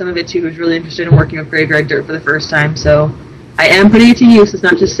giving some of it to who's really interested in working with graveyard dirt for the first time, so I am putting it to use. It's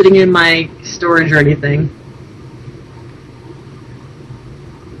not just sitting in my storage or anything.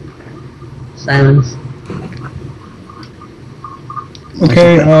 Silence.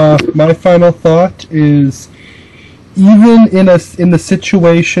 Okay, my final thought is, even in the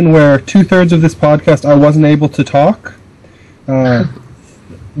situation where 2/3 of this podcast I wasn't able to talk,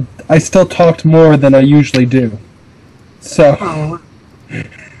 I still talked more than I usually do. So,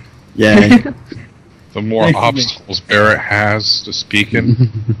 yeah. The more obstacles Barrett has to speak in,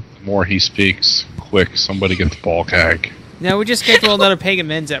 the more he speaks. Quick, somebody get the ball gag. No, we just scheduled another Pagan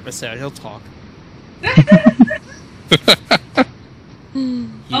Men's episode. He'll talk.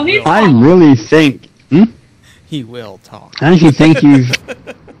 I really think... He will talk. I actually think you've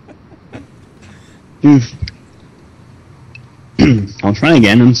I'll try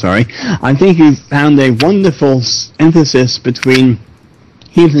again, I'm sorry. I think you've found a wonderful emphasis between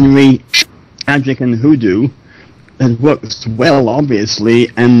heathenry, magic, and hoodoo that works well, obviously,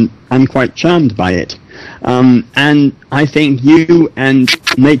 and I'm quite charmed by it. And I think you and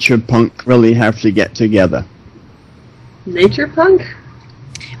Nature Punk really have to get together. Nature Punk?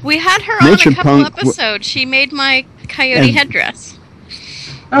 We had her on a couple episodes. She made my coyote headdress.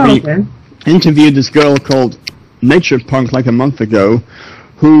 Oh, okay. Interviewed this girl called Nature Punk like a month ago,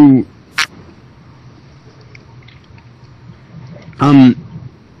 who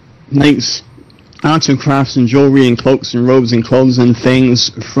makes arts and crafts and jewelry and cloaks and robes and clothes and things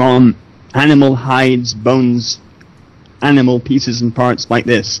from animal hides, bones, animal pieces and parts like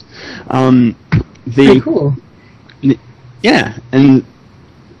this. Pretty cool. Yeah, and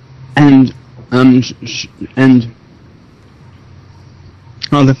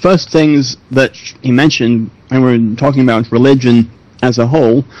the first things that he mentioned when we were talking about religion as a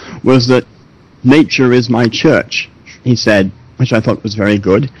whole was that nature is my church, he said, which I thought was very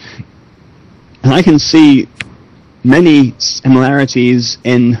good. And I can see many similarities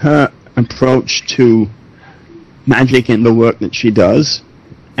in her approach to magic and the work that she does,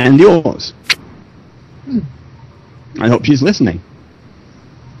 and yours. I hope she's listening.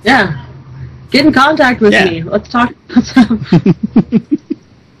 Yeah. get in contact with me. Let's talk about stuff.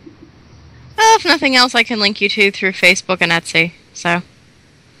 Well, if nothing else, I can link you to through Facebook and Etsy. So.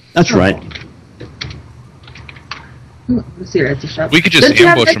 That's right. Let's see your Etsy shop. We could just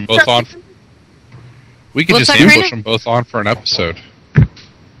ambush them both on. We could just ambush them both on for an episode.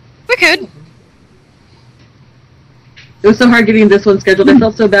 We could. It was so hard getting this one scheduled. I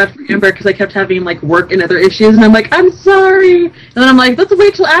felt so bad for Amber because I kept having like work and other issues, and I'm like, I'm sorry. And then I'm like, let's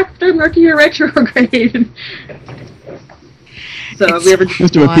wait till after Mercury retrograde. So we have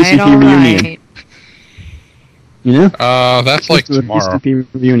Let's do a PCP reunion. You know? That's like tomorrow. PCP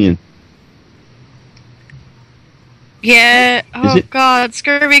reunion. Yeah. Oh God,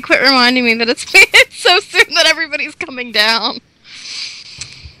 Scurvy! Quit reminding me that it's so soon that everybody's coming down.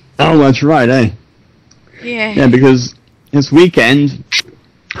 Oh, that's right, eh? Yeah. Yeah, because this weekend,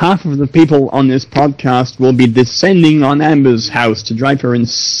 half of the people on this podcast will be descending on Amber's house to drive her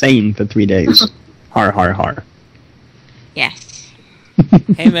insane for 3 days. Har, har, har. Yes.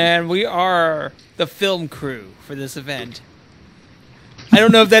 Hey man, we are the film crew for this event. I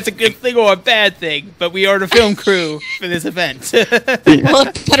don't know if that's a good thing or a bad thing, but we are the film crew for this event. Well,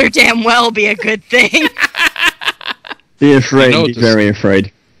 it better damn well be a good thing. Be afraid, be very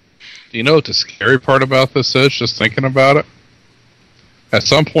afraid. Do you know what the scary part about this is, just thinking about it? At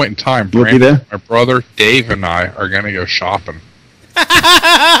some point in time, Brandon, my brother, Dave, and I are going to go shopping. We're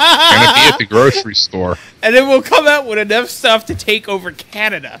going to be at the grocery store. And then we'll come out with enough stuff to take over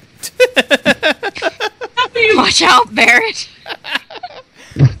Canada. Watch out, Barrett.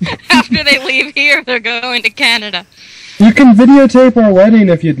 After they leave here, they're going to Canada. You can videotape our wedding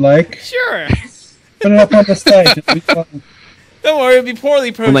if you'd like. Sure. Put it up on the site. It'll be fun. Don't worry, it'll be poorly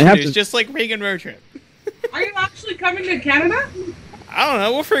Well, they produced, have to- just like Pagan Road Trip. Are you actually coming to Canada? I don't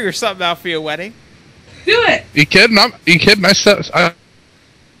know, we'll figure something out for your wedding. Do it. You kidding? You kidding?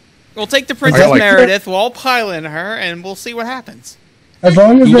 We'll take the Princess Meredith, we'll all pile in her, and we'll see what happens. As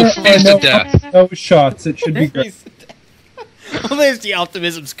long as We'll there freeze to are death. no shots, it should be great. Well, there's the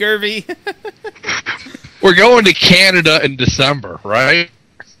optimism, Scurvy. We're going to Canada in December, right?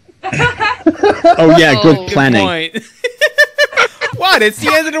 Oh yeah, good planning. Point. What? It's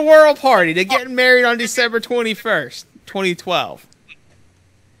the end of the world party. They're getting married on December 21st, 2012.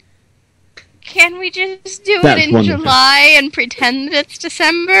 Can we just do That's it in wonderful. July and pretend that it's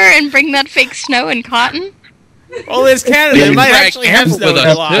December and bring that fake snow and cotton? Well, it's Canada. They might actually have snow in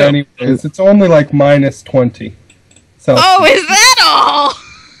July. Anyways, it's only like minus 20. So Oh, is that all?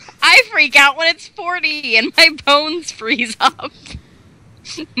 I freak out when it's 40 and my bones freeze up.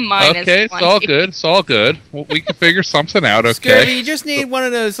 Minus Okay, it's 20. all good. It's all good. Well, we can figure something out, Scurvy, okay? you just need one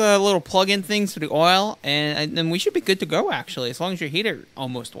of those little plug-in things for the oil, and then we should be good to go, actually, as long as your heater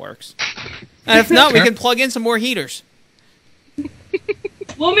almost works. And if not, we can plug in some more heaters.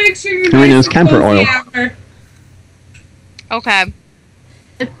 We'll make sure you're Karina's nice and camper cozy oil. after. Okay.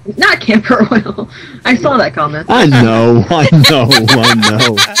 Not camper oil. I saw that comment. I know. I'm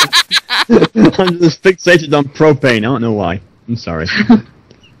just fixated on propane. I don't know why. I'm sorry.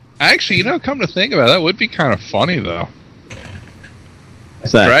 Actually, come to think about it, that would be kind of funny, though.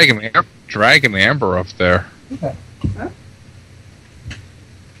 What's that? Dragging Amber up there.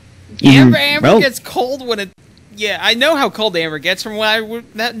 Amber gets cold when it... Yeah, I know how cold Amber gets from when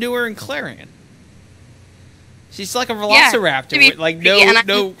I knew her in Clarion. She's like a velociraptor with like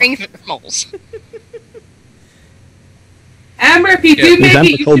no... thermals. Amber, if you do make Amber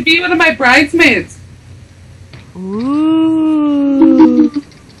it, you cold? should be one of my bridesmaids. Ooh.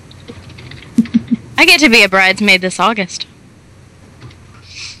 I get to be a bridesmaid this August.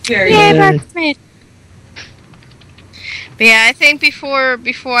 Very Yay, good. bridesmaid. But yeah, I think before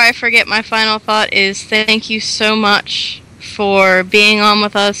I forget, my final thought is thank you so much for being on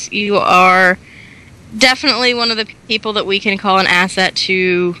with us. You are definitely one of the people that we can call an asset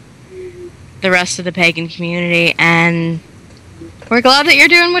to the rest of the pagan community, and we're glad that you're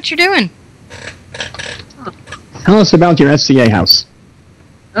doing what you're doing. Tell us about your SCA house.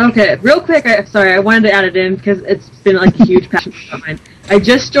 Okay, real quick, I wanted to add it in because it's been like a huge passion of mine. I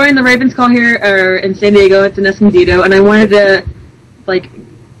just joined the Ravens Call here in San Diego. It's in Escondido, and I wanted to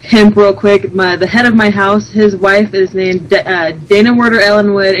pimp real quick. The head of my house, his wife is named Dana Werder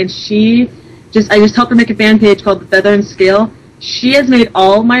Ellenwood, and I just helped her make a fan page called The Feather and Scale. She has made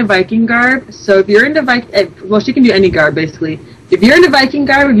all my Viking garb. So if you're into she can do any garb basically. If you're into Viking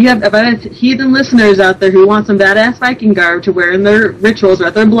garb, if you have heathen listeners out there who want some badass Viking garb to wear in their rituals or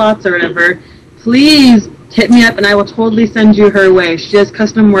at their blots or whatever, please hit me up and I will totally send you her way. She does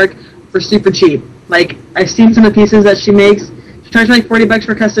custom work for super cheap. I've seen some of the pieces that she makes. She charges $40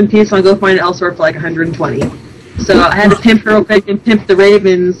 for a custom piece, so I'll go find it elsewhere for $120. So I had to pimp her real quick and pimp the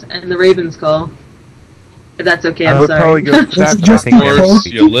ravens and the raven's call. If that's okay, I'm sorry. Of course,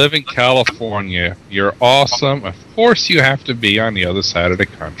 you live in California. You're awesome. Of course, you have to be on the other side of the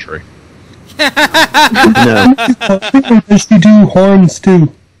country. No. They do horns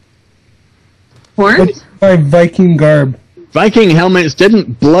too. Horns? By Viking garb. Viking helmets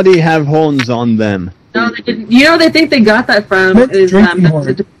didn't bloody have horns on them. No, they didn't. You know, they think they got that from is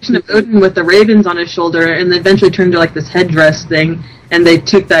the depiction of Odin with the ravens on his shoulder, and they eventually turned to like this headdress thing, and they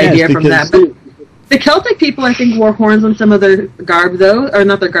took the idea from that. But the Celtic people, I think, wore horns on some of their garb, though, or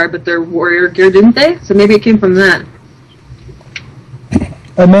not their garb, but their warrior gear, didn't they? So maybe it came from that.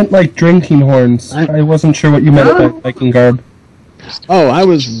 I meant like drinking horns. I wasn't sure what you meant by Viking garb. Oh, I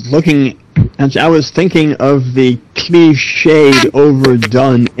was thinking of the cliched,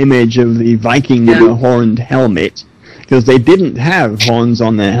 overdone image of the Viking with a horned helmet, because they didn't have horns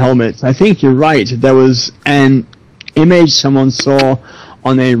on their helmets. I think you're right. There was an image someone saw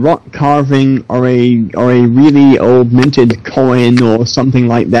on a rock carving or a really old minted coin or something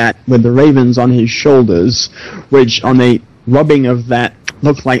like that with the ravens on his shoulders, which on a rubbing of that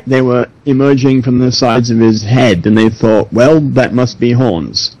looked like they were emerging from the sides of his head, and they thought, well, that must be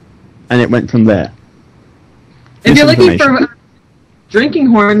horns. And it went from there. If you're looking for drinking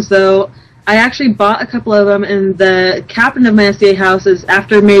horns, though, I actually bought a couple of them, and the captain of my SCA house is,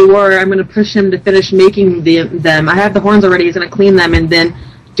 after May War, I'm going to push him to finish making them. I have the horns already. He's going to clean them and then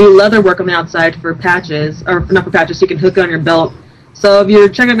do leather work on the outside for patches, or not for patches, so you can hook it on your belt. So if you're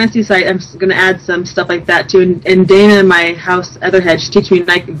checking out my SCA site, I'm going to add some stuff like that, too. And Dana in my house, Etherhead, she teach me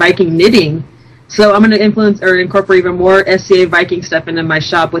Viking knitting. So I'm going to influence or incorporate even more SCA Viking stuff into my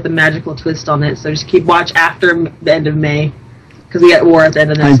shop with a magical twist on it. So just keep watch after the end of May, because we get war at the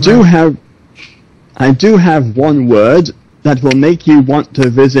end of next month. I do have one word that will make you want to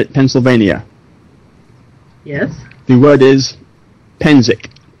visit Pennsylvania. Yes? The word is Penzic.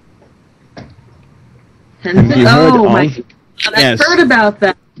 Penzic? Oh, my God. I've heard about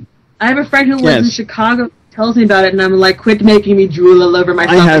that. I have a friend who lives in Chicago who tells me about it, and I'm like, quit making me drool all over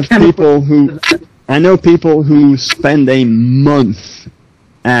myself. I know people who spend a month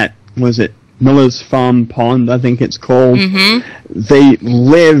at, Miller's Farm Pond, I think it's called. Mm-hmm. They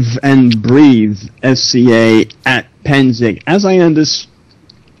live and breathe SCA at Penzic. As I understand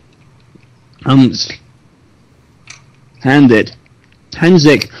it,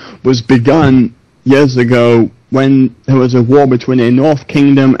 Penzic was begun years ago when there was a war between a North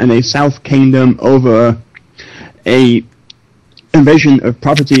Kingdom and a South Kingdom over a invasion of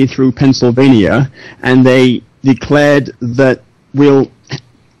property through Pennsylvania, and they declared that we'll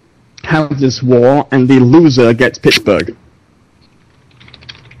have this war and the loser gets Pittsburgh.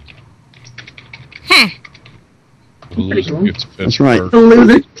 The loser gets Pittsburgh. That's right. The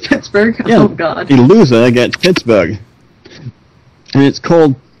loser gets Pittsburgh? Yeah, oh, God. The loser gets Pittsburgh. And it's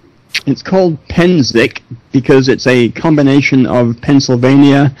called Penzic because it's a combination of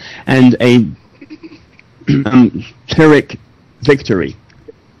Pennsylvania and a Pyrrhic victory.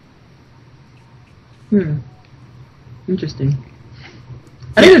 Interesting.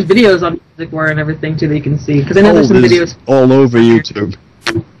 I think there's videos on Music War and everything too that you can see, because I know there's some videos all over YouTube.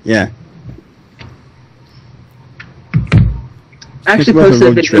 Yeah. I actually posted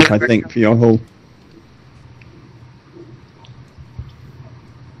a video trip, I think, for your whole.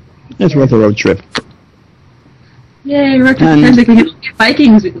 It's worth a road trip. Yay, we're Vikings.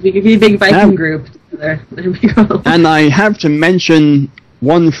 We could be a big Viking group together. There we go. And I have to mention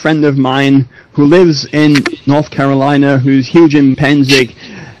one friend of mine who lives in North Carolina who's huge in Penzic.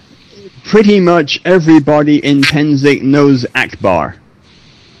 Pretty much everybody in Penzic knows Akbar.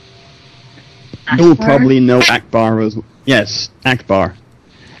 You'll probably know Akbar as well. Yes, Akbar.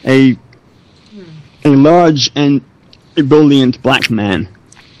 A large and ebullient black man.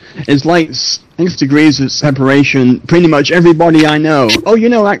 It's like 6 degrees of separation. Pretty much everybody I know. Oh, you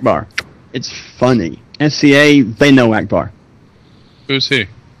know Akbar. It's funny. SCA, they know Akbar. Who's he?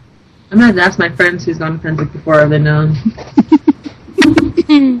 I'm going to ask my friends who's gone to Penzic before they know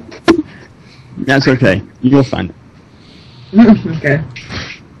him. That's okay. You'll find it. Okay.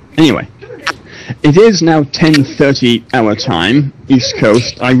 Anyway, it is now 10:30 our time, East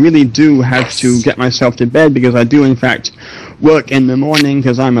Coast. I really do have to get myself to bed because I do, in fact, work in the morning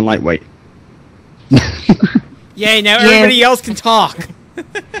because I'm a lightweight. Yay, now everybody else can talk.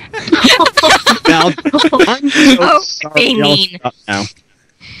 Now, I'm so sorry I'll stop now.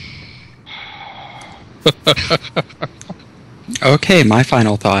 Okay, my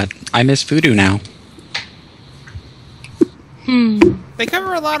final thought. I miss voodoo now. They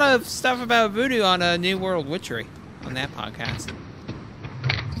cover a lot of stuff about voodoo on New World Witchery on that podcast.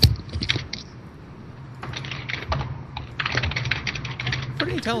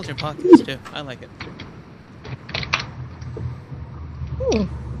 pretty intelligent podcast, too. I like it.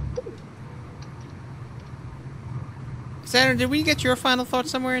 Saturn, did we get your final thoughts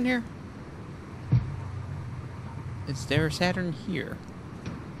somewhere in here? Is there a Saturn here?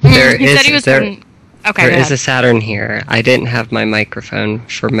 There he said he was going... Okay, there is a Saturn here. I didn't have my microphone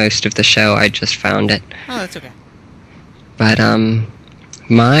for most of the show. I just found it. Oh, that's okay. But,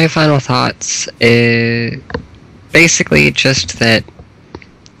 my final thoughts is basically just that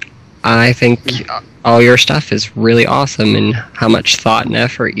I think all your stuff is really awesome and how much thought and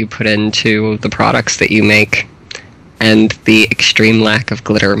effort you put into the products that you make. And the extreme lack of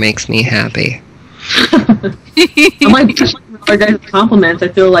glitter makes me happy. I might be our guys' compliments. I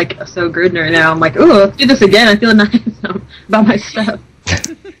feel like so good right now. I'm like, ooh, let's do this again. I feel nice about my stuff.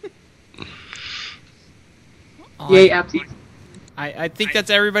 Yay, absolutely. I think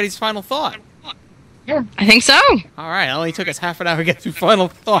that's everybody's final thought. Yeah. I think so. Alright, it only took us half an hour to get through final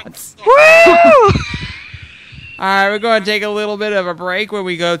thoughts. Woo! Alright, we're going to take a little bit of a break when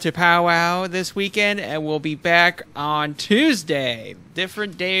we go to Powwow this weekend, and we'll be back on Tuesday.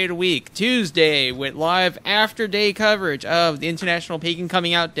 Different day of the week. Tuesday with live after-day coverage of the International Pagan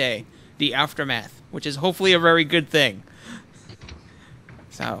Coming Out Day, the Aftermath, which is hopefully a very good thing.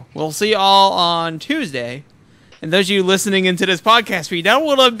 So, we'll see you all on Tuesday. And those of you listening into this podcast feed, that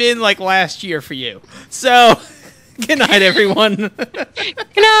would have been like last year for you. So, good night, everyone. Good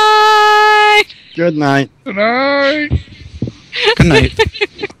night. Good night. Good night. Good night.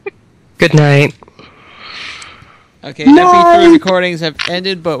 Good night. Okay, MP3 recordings have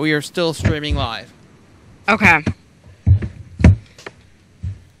ended, but we are still streaming live. Okay.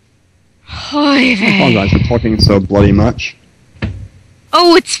 I apologize for talking so bloody much.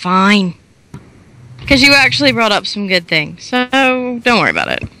 Oh, it's fine. Because you actually brought up some good things, so don't worry about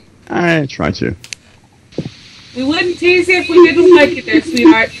it. I try to. We wouldn't tease you if we didn't like it there,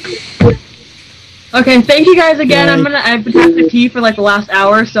 sweetheart. Okay, thank you guys again. I've been having to pee for like the last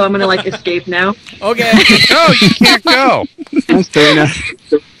hour, so I'm gonna like escape now. Okay. No, you can't go. Thanks, Karina.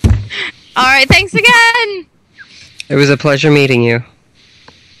 Alright, thanks again! It was a pleasure meeting you.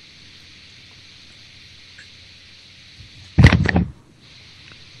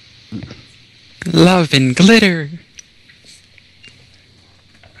 Love and glitter.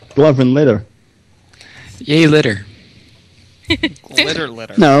 Glove and litter. Yay, litter. Glitter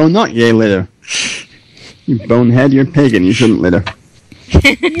litter. No, not yay litter. You bonehead, you're pagan. You shouldn't litter.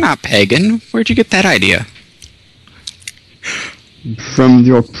 Not pagan. Where'd you get that idea? From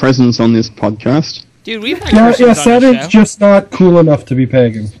your presence on this podcast. Dude, we've had Yeah, Christians on the Saturn's show. just not cool enough to be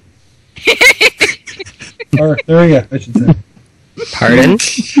pagan. Or, there we go, I should say. Pardon?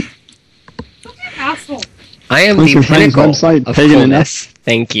 Asshole. I am What's the your friend's pinnacle website? of Pagan coolness.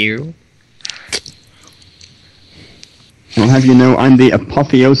 Thank you. I'll have you know I'm the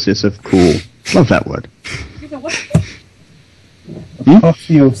apotheosis of cool. Love that word.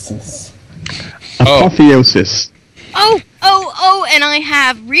 Apotheosis. Apotheosis. Oh, and I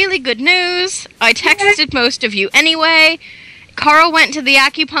have really good news. I texted most of you anyway. Carl went to the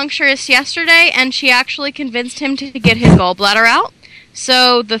acupuncturist yesterday, and she actually convinced him to get his gallbladder out.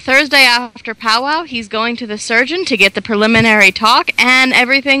 So the Thursday after powwow, he's going to the surgeon to get the preliminary talk, and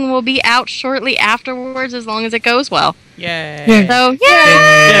everything will be out shortly afterwards as long as it goes well. Yay. Yay. So,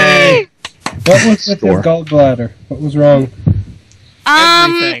 yay! What was with his gallbladder? What was wrong?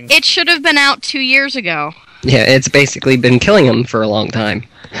 Everything. It should have been out 2 years ago. Yeah, it's basically been killing him for a long time.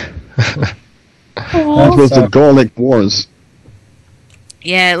 That was the Gallic Wars.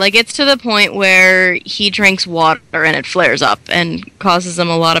 Yeah, like it's to the point where he drinks water and it flares up and causes him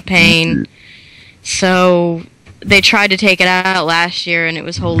a lot of pain. So they tried to take it out last year and it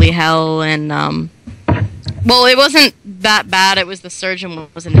was holy hell. And well, it wasn't that bad. It was the surgeon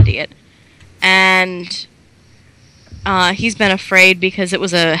was an idiot, and he's been afraid because it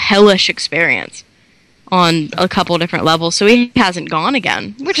was a hellish experience on a couple different levels. So he hasn't gone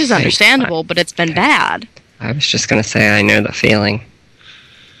again, which is understandable. But it's been bad. I was just gonna say I know the feeling.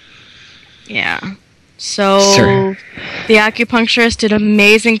 Yeah. So the acupuncturist did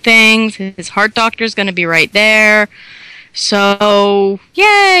amazing things. His heart doctor's going to be right there. So,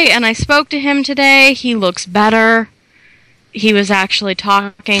 yay! And I spoke to him today. He looks better. He was actually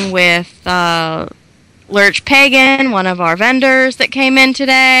talking with Lurch Pagan, one of our vendors that came in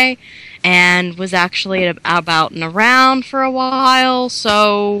today, and was actually about and around for a while.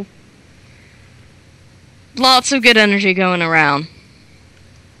 So, lots of good energy going around.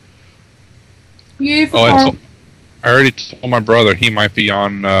 I already told my brother he might be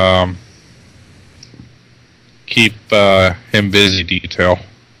on keep him busy detail.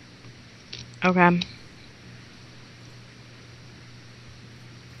 Okay.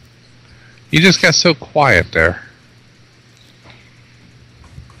 You just got so quiet there.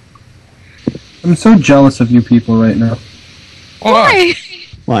 I'm so jealous of you people right now. Why?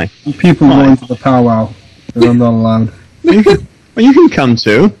 Why? You people going to the powwow, and I'm not allowed. Well, you can come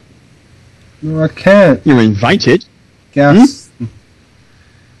too. No, I can't. You're invited. Gas.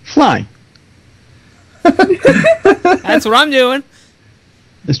 Fly. That's what I'm doing.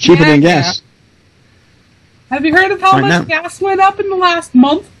 It's cheaper than gas. Have you heard of how Right much now. gas went up in the last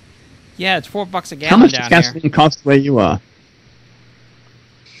month? Yeah, it's $4 a gallon How much down does here. gasoline cost where you are?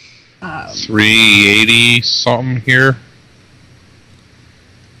 $3.80 something here.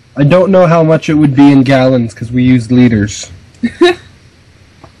 I don't know how much it would be in gallons because we use liters.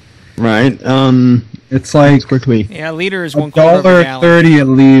 Right. It's like quickly. Yeah, a liter is $1/4 of a gallon. $1.30 a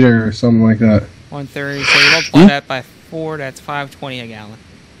liter or something like that. 130. So you multiply that by 4. That's $5.20 a gallon.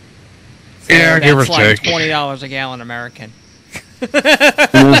 So Yeah, give or that's like take. $20 a gallon American.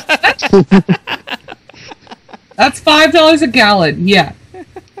 That's $5 a gallon. Yeah.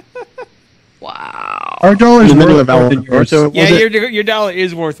 Wow. Our dollar's In the middle worth of more than yours. Alberto, Yeah, was it? your dollar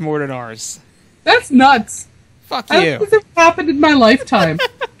is worth more than ours. That's nuts. Fuck How you. does this happen in my lifetime?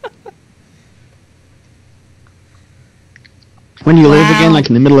 When do you live Wow. again? Like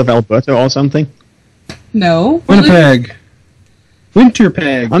in the middle of Alberta or something? No. Winnipeg.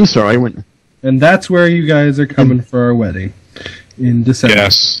 Winterpeg. I'm sorry. And that's where you guys are coming for our wedding. In December.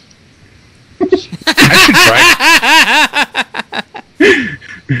 Yes. I should try.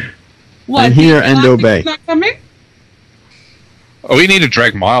 What? And hear the and last obey. week's Not coming? Oh, we need to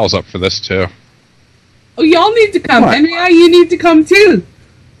drag Miles up for this too. Oh, y'all need to come. What? And yeah, you need to come too.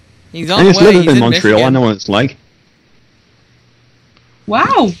 He's I on the just way. live He's in Montreal. Michigan. I know what it's like.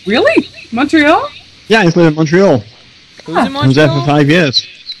 Wow, really? Montreal? Yeah, I used to live in Montreal. Who's in I was there for Montreal? 5 years.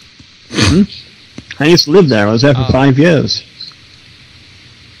 I used to live there. I was there for 5 years.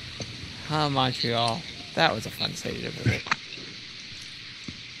 Montreal. That was a fun city to visit.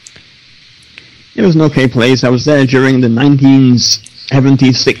 It was an okay place. I was there during the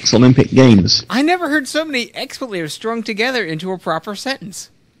 1976 Olympic Games. I never heard so many expletives strung together into a proper sentence.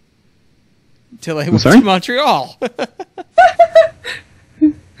 Until I went sorry? to Montreal.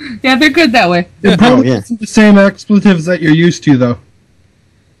 Yeah, they're good that way. It probably yeah. isn't the same expletives that you're used to, though.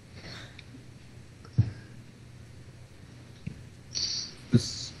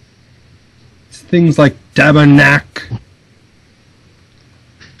 It's things like tabernac.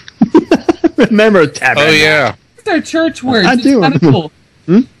 Remember Tabernacle? Oh yeah. These are church words. I It's do. kind of cool.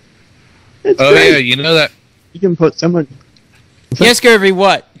 It's Oh great. yeah. You know that. You can put someone... Yes, Gervie,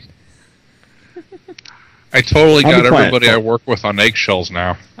 what? I totally I'll got be quiet. everybody I work with on eggshells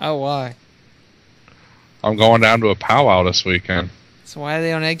now. Oh, why? I'm going down to a powwow this weekend. So why are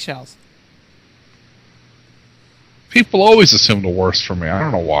they on eggshells? People always assume the worst for me. I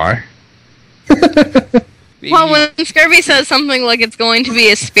don't know why. Well, when Scurvy says something like it's going to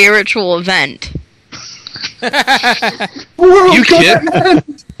be a spiritual event. You kid?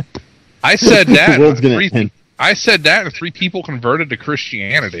 I said that. The world's gonna end. I said that, and 3 people converted to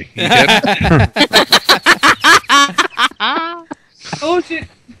Christianity. You kidding? Oh, shit.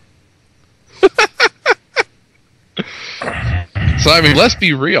 So I mean, let's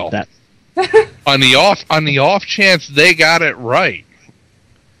be real. That- On the off chance they got it right,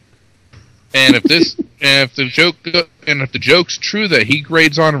 and if the joke's true that he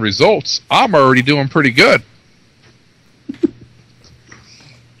grades on results, I'm already doing pretty good.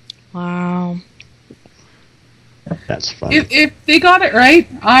 Wow. That's funny. If they got it right,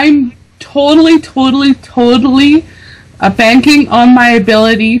 I'm totally banking on my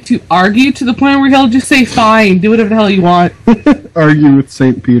ability to argue to the point where he'll just say, fine, do whatever the hell you want. Argue with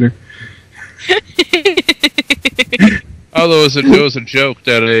St. Peter. Oh, there was a joke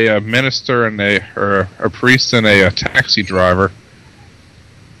that a minister and a priest and a taxi driver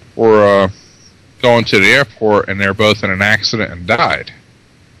were going to the airport, and they're both in an accident and died.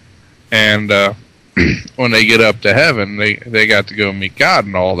 And when they get up to heaven, they got to go meet God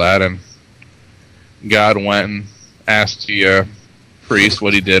and all that, and God went and asked the priest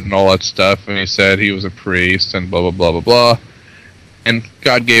what he did and all that stuff, and he said he was a priest and blah blah blah blah blah, and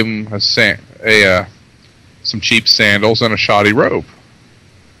God gave him some cheap sandals and a shoddy robe.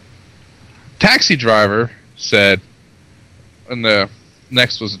 Taxi driver said, and the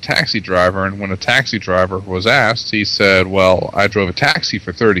next was a taxi driver, and when a taxi driver was asked, he said, well, I drove a taxi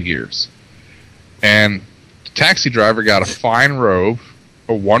for 30 years. And the taxi driver got a fine robe,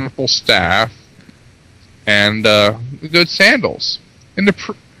 a wonderful staff, and good sandals. And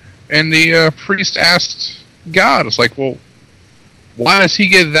the priest asked God, it's like, well, why does he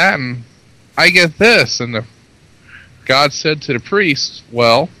get that and I get this? And God said to the priest,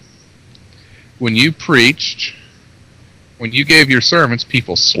 well, when you preached, when you gave your sermons,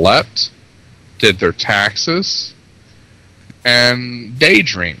 people slept, did their taxes, and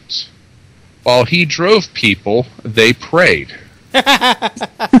daydreamed. While he drove people, they prayed.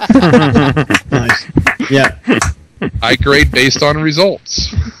 Nice. Yeah. I grade based on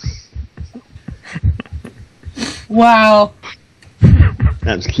results. Wow.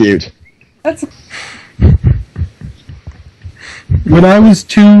 That's cute. That's When I was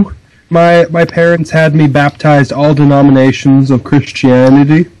 2, my parents had me baptized all denominations of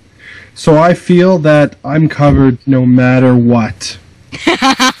Christianity, so I feel that I'm covered no matter what.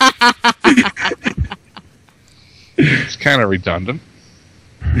 It's kind of redundant.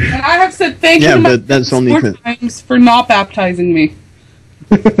 And I have said thank you to my but that's only four times for not baptizing me.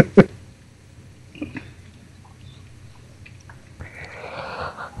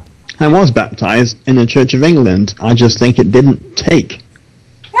 I was baptized in the Church of England. I just think it didn't take.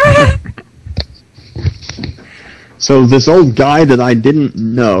 So this old guy that I didn't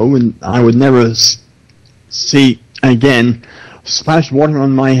know and I would never see again splashed water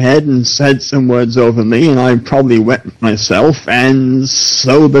on my head and said some words over me, and I probably wet myself, and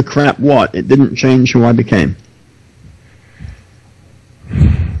so the crap what? It didn't change who I became.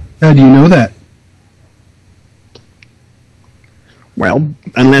 How do you know that? Well,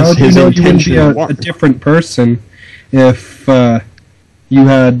 unless How do you his know you wouldn't intention be a was... different person if you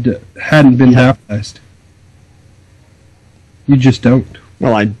hadn't been baptized? You just don't.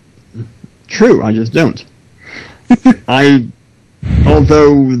 Well, True, I just don't.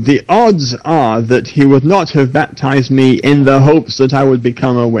 Although the odds are that he would not have baptized me in the hopes that I would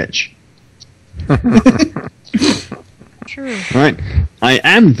become a witch. True. Right? I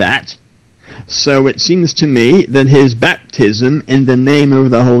am that. So it seems to me that his baptism in the name of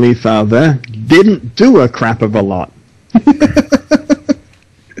the Holy Father didn't do a crap of a lot.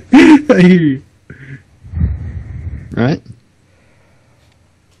 Right?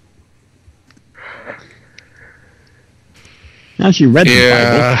 I actually read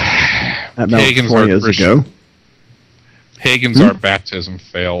the Bible about Pagans 4 years ago. Pagans are baptism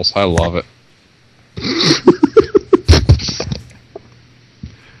fails. I love it.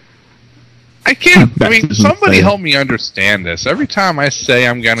 I can't. I mean, somebody help me understand this. Every time I say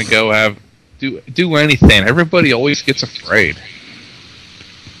I'm gonna go do anything, everybody always gets afraid.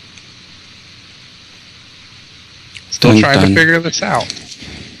 Still trying to figure this out.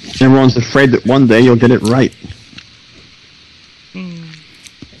 Everyone's afraid that one day you'll get it right.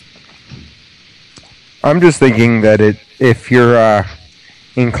 I'm just thinking that if you're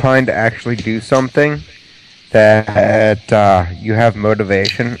inclined to actually do something, that you have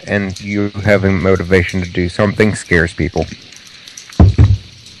motivation, and you having motivation to do something scares people.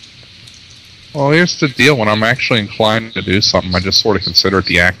 Well, here's the deal. When I'm actually inclined to do something, I just sort of consider it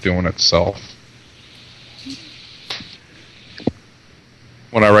the act doing itself.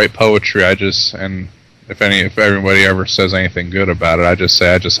 When I write poetry, and if everybody ever says anything good about it, I just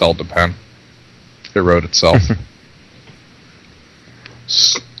say I just held the pen. It wrote itself.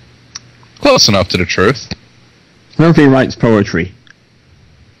 Close enough to the truth. Nobody writes poetry.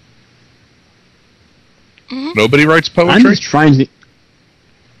 Nobody writes poetry?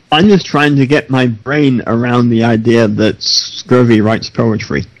 I'm just trying to get my brain around the idea that Scurvy writes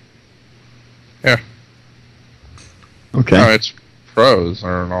poetry. Yeah. Okay. No, it's prose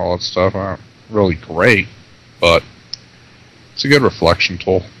and all that stuff. Not really great, but it's a good reflection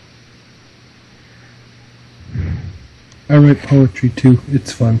tool. I write poetry too.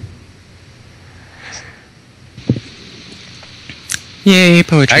 It's fun. Yay,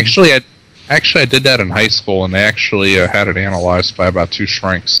 poetry. Actually, I did that in high school, and they actually had it analyzed by about 2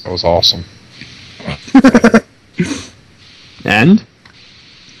 shrinks. That was awesome. And?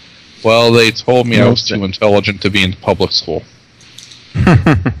 Well, they told me I was too intelligent to be in public school.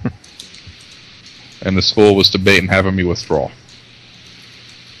 And the school was debating having me withdraw.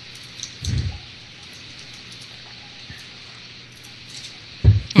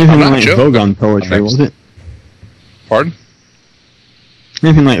 Anything like Vogon poetry, was it? Pardon?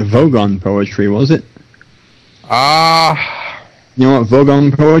 Anything like Vogon poetry, was it? You know what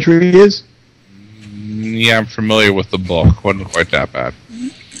Vogon poetry is? Yeah, I'm familiar with the book. Wasn't quite that bad.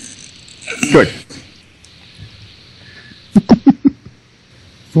 Good.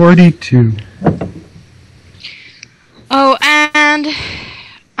 42. Oh, and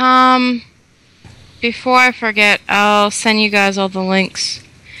before I forget, I'll send you guys all the links.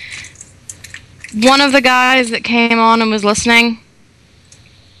 One of the guys that came on and was listening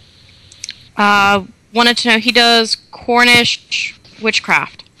wanted to know, he does Cornish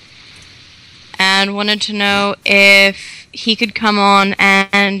witchcraft, and wanted to know if he could come on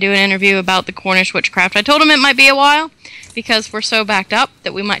and do an interview about the Cornish witchcraft. I told him it might be a while because we're so backed up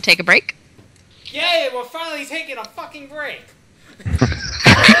that we might take a break. Yay, we're finally taking a fucking break.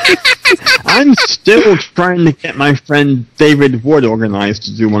 I'm still trying to get my friend David Wood organized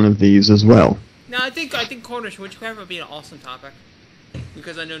to do one of these as well. No, I think Cornish witchcraft would be an awesome topic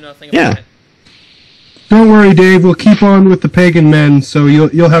because I know nothing about it. Don't worry, Dave. We'll keep on with the pagan men, so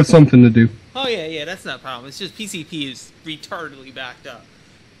you'll have something to do. Oh yeah, that's not a problem. It's just PCP is retardedly backed up.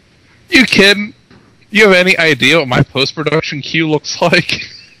 You kidding? You have any idea what my post-production queue looks like?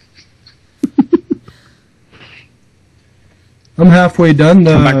 I'm halfway done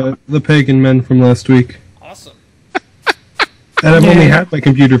the pagan men from last week. Awesome. And I've only had my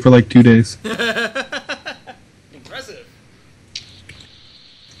computer for like 2 days. Impressive.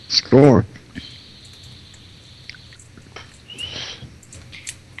 Score.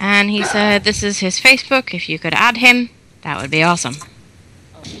 And he said this is his Facebook. If you could add him, that would be awesome.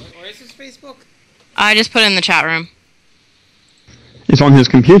 Oh, where is his Facebook? I just put it in the chat room. It's on his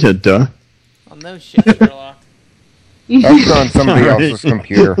computer, duh. Oh, no shit, Sherlock. That's on somebody else's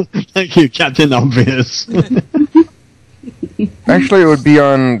computer. Thank you, Captain Obvious. Actually, it would be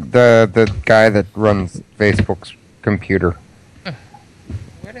on the guy that runs Facebook's computer.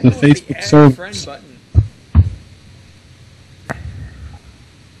 Where The Facebook server. friend button?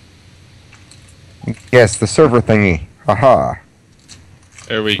 Yes, the server thingy. Haha.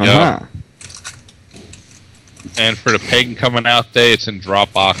 There we go. Uh-huh. And for the Pagan Coming Out Day, it's in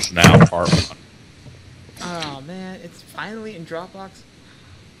Dropbox now, part 1. Oh man, it's finally in Dropbox.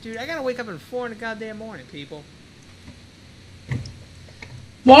 Dude, I gotta wake up at 4 in the goddamn morning, people.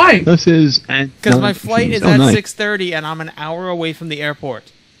 Why? This is... Because my flight is at 6:30 and I'm an hour away from the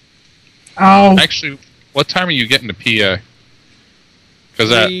airport. Oh. Actually, what time are you getting to PA? Because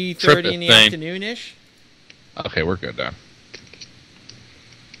that 3:30 in the afternoon-ish. Okay, we're good then.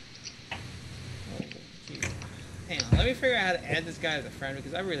 Hang on, let me figure out how to add this guy as a friend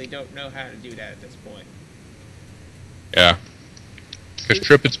because I really don't know how to do that at this point. Yeah. Because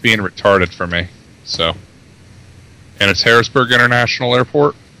Trippett's being retarded for me, so... And it's Harrisburg International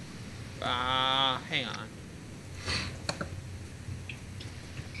Airport? Hang on.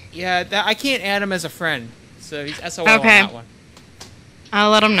 Yeah, I can't add him as a friend, so he's SOL on that one. I'll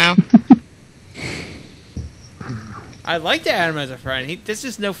let him know. I'd like to add him as a friend. There's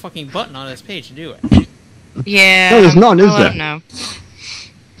just no fucking button on this page to do it. Yeah. No, there's none, is I'll there? let him know.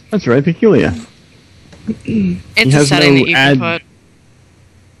 That's very peculiar. It's a setting that you can put.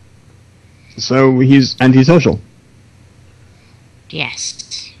 So he's antisocial.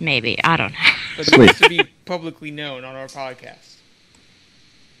 Yes, maybe. I don't know. But it needs to be publicly known on our podcast.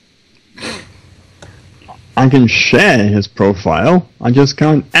 I can share his profile. I just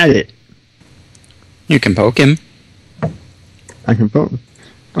can't add it. You can poke him. I can poke.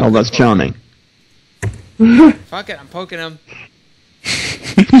 Oh, that's charming. Fuck it, I'm poking him.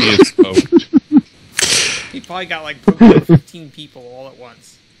 He is poked. He probably got like poked by 15 people all at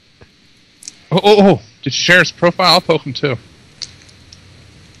once. Oh! Did you share his profile? I'll poke him too.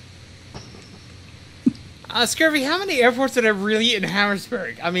 Scurvy, how many airports are there really in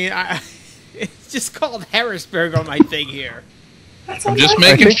Harrisburg? I mean, it's just called Harrisburg on my thing here. I'm just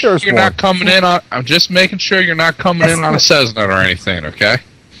making sure you're not coming in on. I'm just making sure you're not coming in on a Cessna or anything. Okay.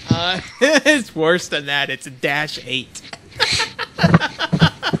 It's worse than that. It's a -8.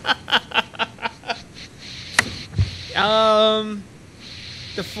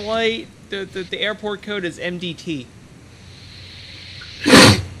 The flight, the airport code is MDT.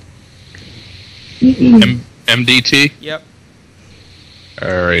 MDT? Yep.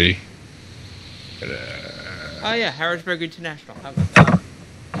 Alrighty. Oh yeah, Harrisburg International. How about that?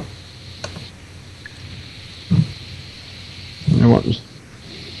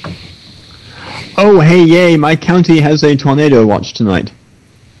 Oh, hey, yay, my county has a tornado watch tonight.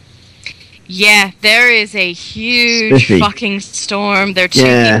 Yeah, there is a huge Spiffy. fucking storm. There are 2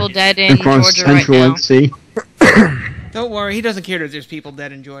 people dead in across Georgia right Central now. NC. Don't worry, he doesn't care that there's people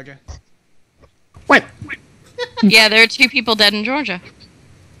dead in Georgia. What? Yeah, there are 2 people dead in Georgia.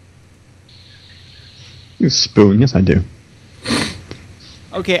 You spoon, yes I do.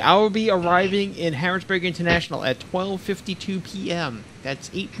 Okay, I will be arriving in Harrisburg International at 12:52 p.m. That's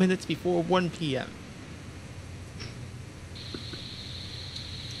 8 minutes before 1 p.m.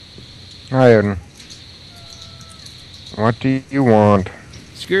 Ryan, what do you want?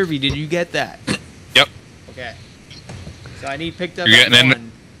 Scurvy, did you get that? Yep. Okay. So I need picked up You're at getting 1.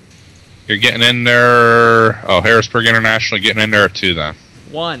 in. You're getting in there. Oh, Harrisburg International, getting in there at 2 then.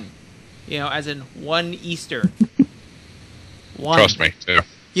 1. You know, as in 1 Eastern. 1. Trust me, too.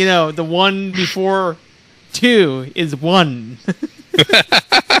 You know, the one before 2 is 1.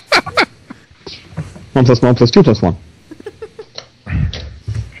 1 plus 1 plus 2 plus 1.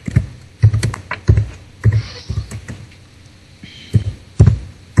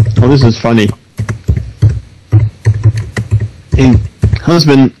 Oh, this is funny. A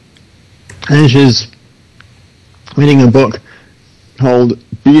husband finishes reading a book called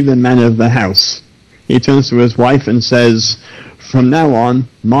Be the Man of the House. He turns to his wife and says, "From now on,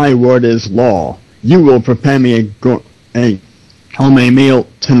 my word is law. You will prepare me a gourmet meal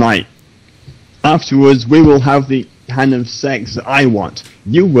tonight. Afterwards, we will have the kind of sex I want.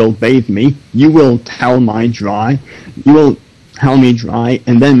 You will bathe me. You will towel me dry,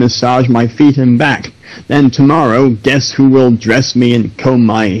 and then massage my feet and back. Then tomorrow, guess who will dress me and comb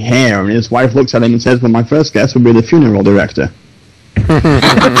my hair?" And his wife looks at him and says, "Well, my first guess will be the funeral director."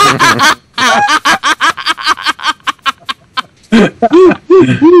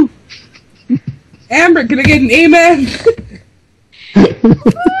 Amber, can I get an amen?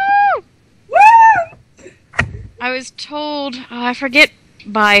 I was told, I forget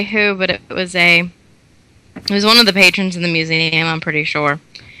by who, but it was one of the patrons in the museum, I'm pretty sure,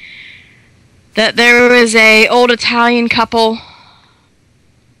 that there was a old Italian couple,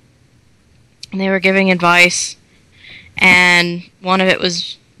 and they were giving advice, and one of it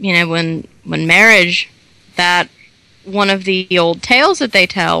was, when marriage, that one of the old tales that they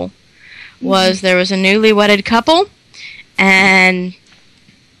tell was there was a newly wedded couple, and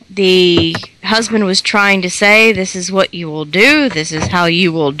the husband was trying to say, "This is what you will do, this is how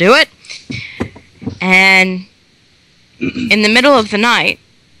you will do it," and in the middle of the night,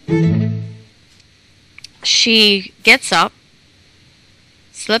 she gets up,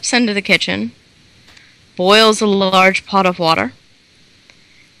 slips into the kitchen, boils a large pot of water,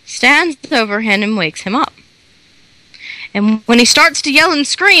 stands over him and wakes him up. And when he starts to yell and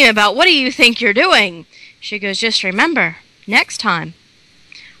scream about, "What do you think you're doing?" she goes, "Just remember, next time,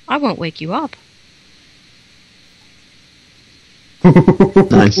 I won't wake you up."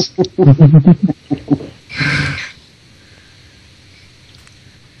 Nice.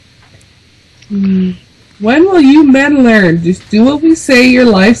 When will you men learn? Just do what we say, your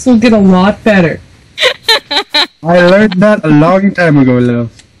lives will get a lot better. I learned that a long time ago,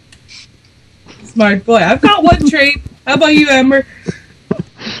 love. Smart boy. I've got one trait. How about you, Amber?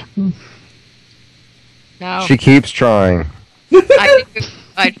 No. She keeps trying.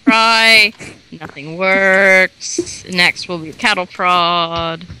 I try. Nothing works. Next will be cattle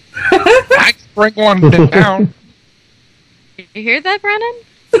prod. I can bring one down. Did you hear that, Brennan?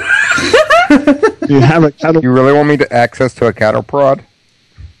 You have a cattle. You really want me to access to a cattle prod?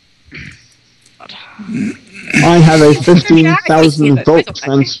 I have a 15,000 volt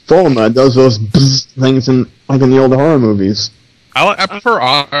transformer. Does those bzz things like in the old horror movies? I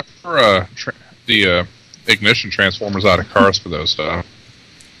prefer the ignition transformers out of cars for those stuff.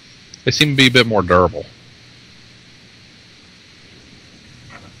 They seem to be a bit more durable.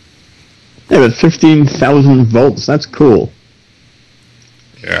 Yeah, but 15,000 volts, that's cool.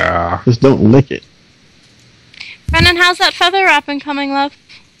 Yeah. Just don't lick it. Brennan, how's that feather up and coming, love?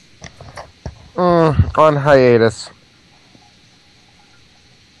 On hiatus.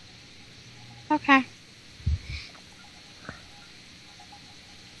 Okay.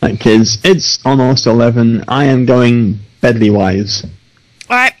 Right, kids, it's almost 11. I am going bedly-wise.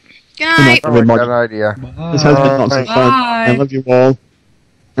 Alright. Good night. Good idea. This has been lots of fun. I love you all.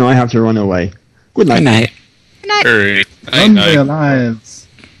 Now I have to run away. Good night. Good night. Good night. Very Run for your lives.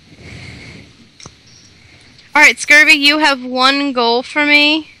 Alright, Scurvy, you have one goal for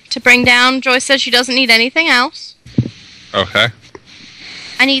me to bring down. Joyce says she doesn't need anything else. Okay.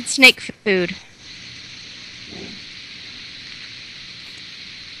 I need snake food.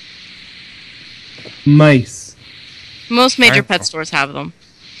 Mice. Most major pet stores have them.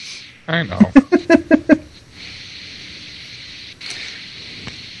 I know.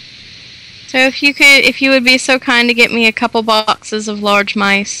 So if you would be so kind to get me a couple boxes of large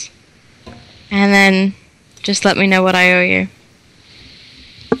mice, and then just let me know what I owe you.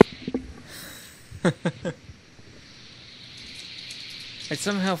 I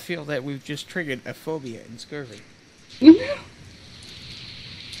somehow feel that we've just triggered a phobia in Scurvy.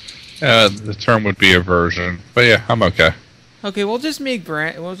 The term would be aversion, but yeah, I'm okay. Okay, we'll just make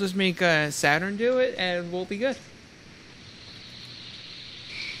Saturn do it, and we'll be good.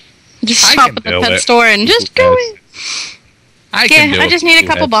 Just I stop can at the build pet it. store and just go in. I can do I just it. need a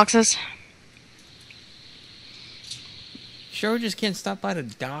couple boxes. Sure, we just can't stop by the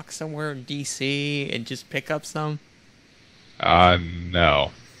dock somewhere in DC and just pick up some.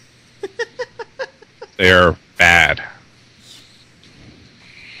 No. They're bad.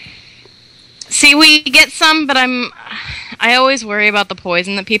 See, we get some, but I always worry about the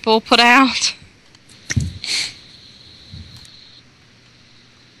poison that people put out.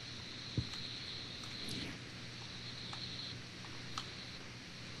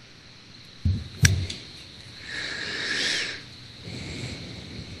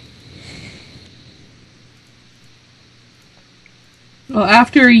 Well,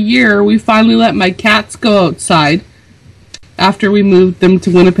 after a year, we finally let my cats go outside after we moved them to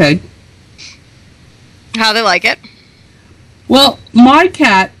Winnipeg. How they like it? Well, my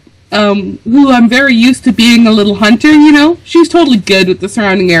cat, who I'm very used to being a little hunter, you know, she's totally good with the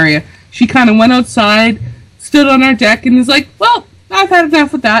surrounding area. She kind of went outside, stood on our deck, and is like, well, I've had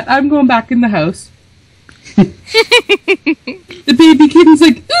enough with that. I'm going back in the house. The baby kitten's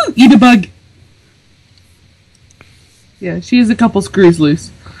like, ooh, eat a bug. Yeah, she has a couple screws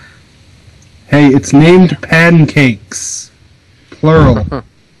loose. Hey, it's named Pancakes. Plural.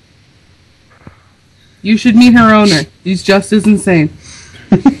 You should meet her owner. He's just as insane.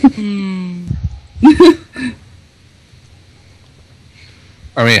 I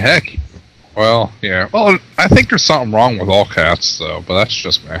mean, heck. Well, yeah. Well, I think there's something wrong with all cats, though, but that's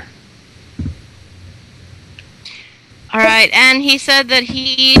just me. Alright, and he said that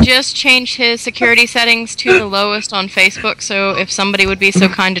he just changed his security settings to the lowest on Facebook, so if somebody would be so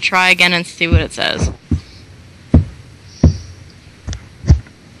kind to try again and see what it says.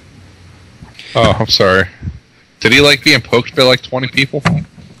 Oh, I'm sorry. Did he like being poked by like 20 people?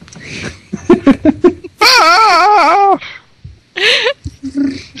 Ah!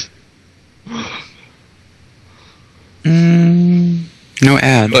 No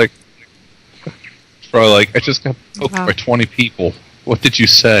ad. Like, bro, like, I just got poked by 20 people. What did you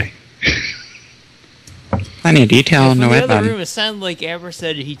say? Plenty of detail, no ad. In the other room, it sounded like Amber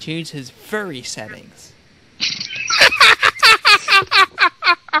said he changed his furry settings.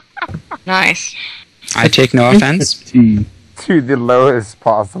 Nice. I take no offense. To the lowest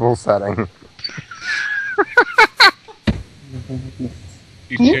possible setting.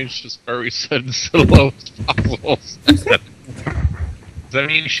 He changed his furry settings to the lowest possible setting. Does that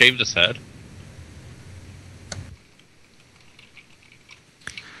mean he shaved his head?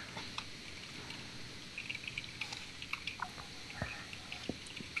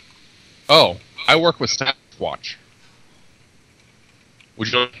 Oh, I work with Sasquatch.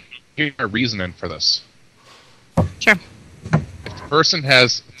 Would you hear my reasoning for this? Sure. If the person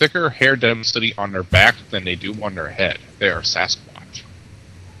has thicker hair density on their back than they do on their head, they are Sasquatch.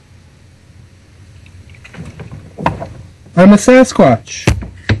 I'm a Sasquatch.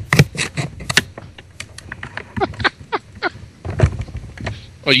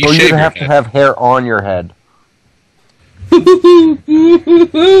 Well, you shave have to have hair on your head.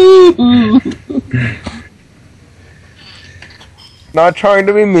 Not trying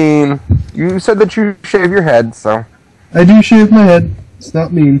to be mean. You said that you shave your head, so... I do shave my head. It's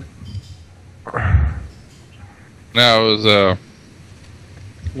not mean. Now, it was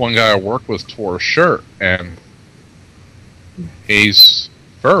one guy I worked with tore a shirt, and he's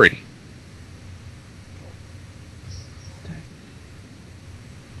furry.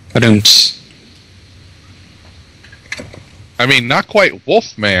 I mean, not quite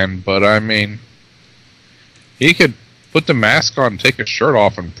Wolfman, but I mean, he could put the mask on, take his shirt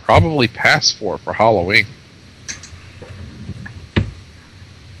off, and probably pass for Halloween.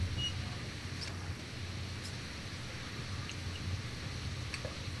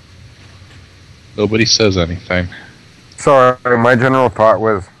 Nobody says anything. Sorry, my general thought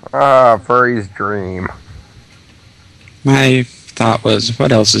was, furry's dream. My thought was,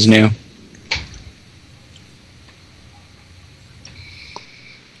 what else is new?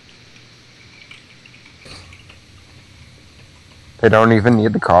 They don't even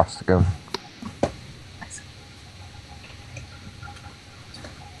need the costume.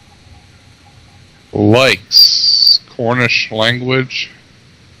 Likes Cornish language,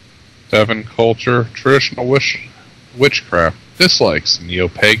 Devon culture, traditional witchcraft. Dislikes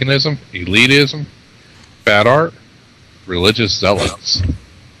neo-paganism, elitism, bad art, religious zealots.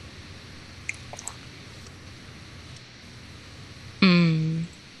 I'm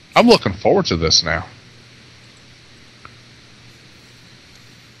looking forward to this now.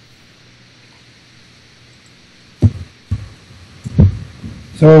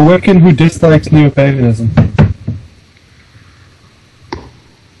 So a Wiccan who dislikes neo-paganism.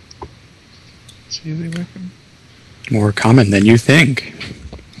 Is he the Wiccan? More common than you think.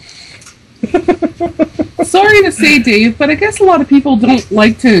 Sorry to say, Dave, but I guess a lot of people don't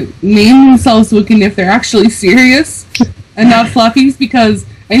like to name themselves Wiccan if they're actually serious and not fluffies, because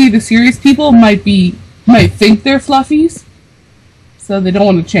any of the serious people might think they're fluffies, so they don't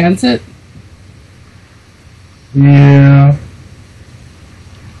want to chance it. Yeah.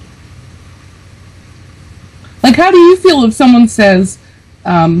 Like, how do you feel if someone says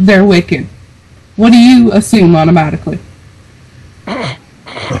they're wicked? What do you assume automatically?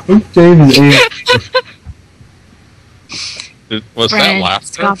 James Was that Brandon's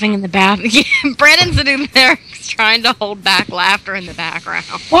laughter? scoffing in the bathroom. Brandon's sitting there trying to hold back laughter in the background.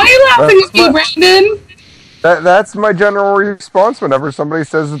 Why are you laughing at me, Brandon? That's my general response whenever somebody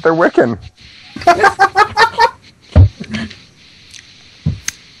says that they're Wiccan.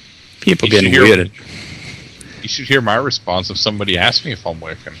 People getting weird. You should hear my response if somebody asks me if I'm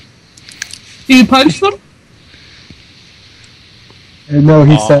Wiccan. Do you punch them? No,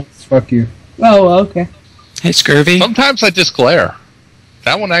 he says, fuck you. Oh, okay. Hey, Scurvy. Sometimes I just glare.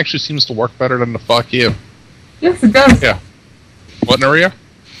 That one actually seems to work better than the fuck you. Yes, it does. Yeah. What, Naria?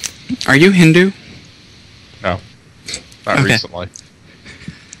 Are you Hindu? No. Not recently.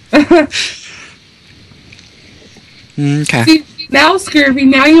 Okay. See, now, Scurvy,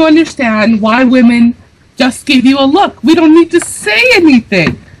 now you understand why women just give you a look. We don't need to say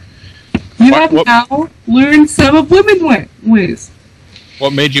anything. You have now learned some of women ways.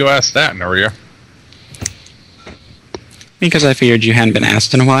 What made you ask that, Naria? Because I figured you hadn't been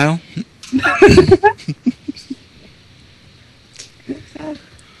asked in a while.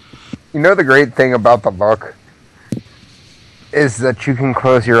 You know the great thing about the look is that you can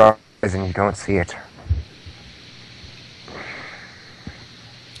close your eyes and you don't see it.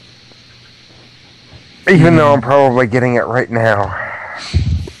 Even though I'm probably getting it right now.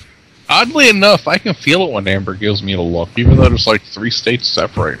 Oddly enough, I can feel it when Amber gives me the look, even though there's like 3 states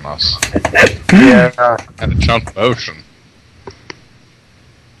separating us. Yeah. And a chunk of ocean.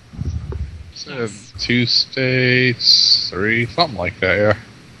 So 2 states, 3, something like that, yeah.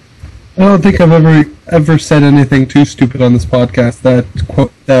 I don't think I've ever said anything too stupid on this podcast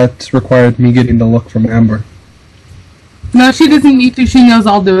that required me getting the look from Amber. No, she doesn't need to. She knows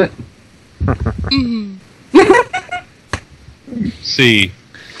I'll do it. See,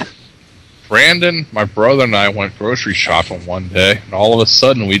 Brandon, my brother, and I went grocery shopping one day, and all of a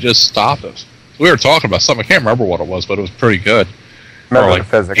sudden we just stopped it. We were talking about something. I can't remember what it was, but it was pretty good. We're like,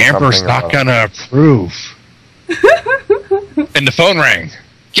 Amber's not gonna approve. And the phone rang.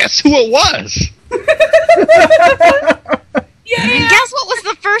 Guess who it was? Yeah. And guess what was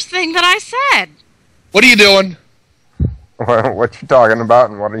the first thing that I said? What are you doing? What you talking about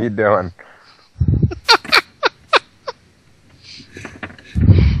and what are you doing?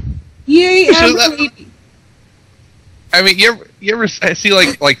 Yay, Amber. I mean, you ever see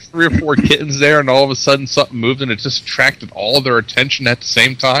like 3 or 4 kittens there, and all of a sudden something moved, and it just attracted all of their attention at the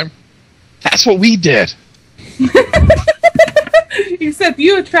same time? That's what we did. Except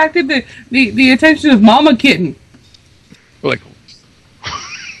you attracted the attention of Mama Kitten. We're like,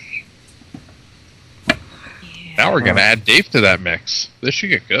 now we're gonna add Dave to that mix. This should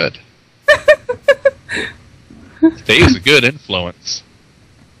get good. Dave's a good influence.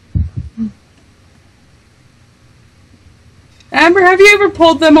 Amber, have you ever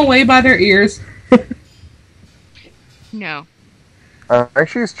pulled them away by their ears? No.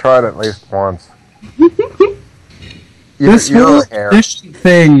 Actually, he's tried at least once. This whole audition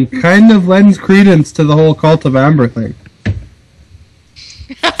thing kind of lends credence to the whole Cult of Amber thing.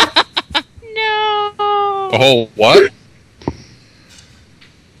 No. The whole what?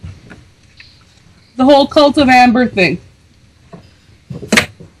 The whole Cult of Amber thing.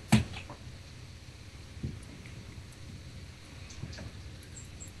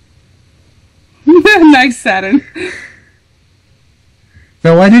 Nice, Saturn.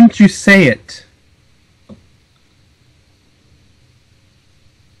 Now, why didn't you say it?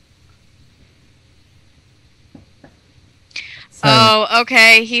 Oh,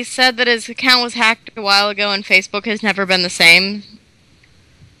 okay. He said that his account was hacked a while ago and Facebook has never been the same.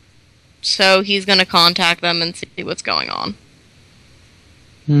 So he's going to contact them and see what's going on.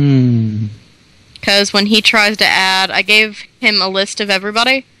 Because when he tries to add, I gave him a list of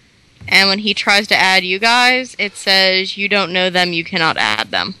everybody, and when he tries to add you guys, it says you don't know them, you cannot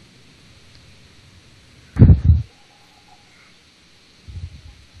add them.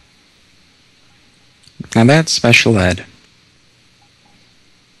 Now that's special ed.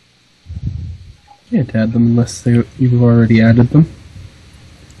 You can't add them unless you've already added them.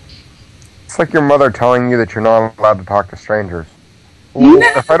 It's like your mother telling you that you're not allowed to talk to strangers. Well,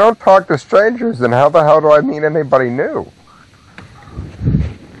 if I don't talk to strangers, then how the hell do I meet anybody new?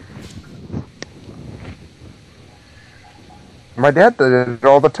 My dad did it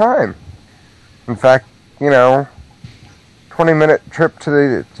all the time. In fact, 20-minute trip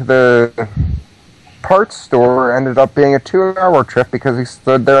to the parts store ended up being a 2-hour trip because he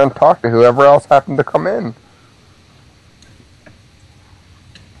stood there and talked to whoever else happened to come in.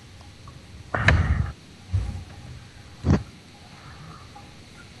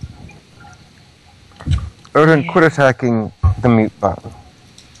 Odin, quit attacking the mute button.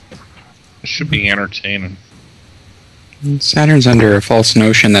 It should be entertaining. Saturn's under a false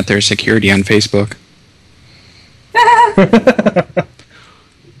notion that there's security on Facebook.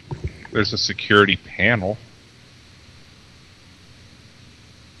 There's a security panel.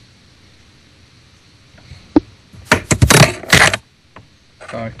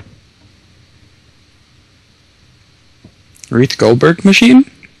 Sorry. Ruth Goldberg machine?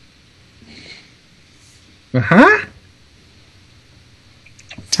 Uh-huh.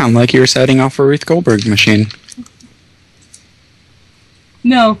 Sound like you were setting off a Ruth Goldberg machine.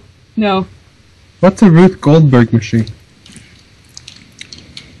 No. What's a Ruth Goldberg machine?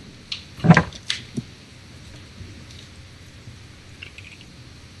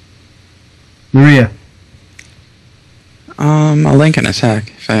 Maria. A link in a sec.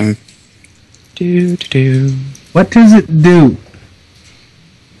 If I'm... What does it do?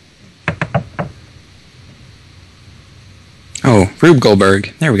 Oh, Rube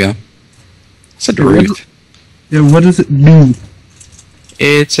Goldberg. There we go. I said Ruth. Yeah, what does it do?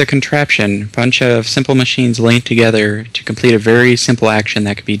 It's a contraption. Bunch of simple machines linked together to complete a very simple action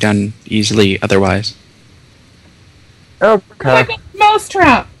that could be done easily otherwise. Okay. Like a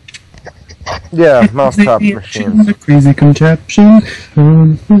mousetrap. Yeah, mousetrap machines. A crazy contraption.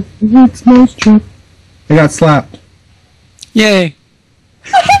 It's mousetrap. I got slapped. Yay!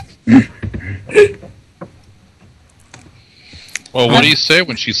 Well, what do you say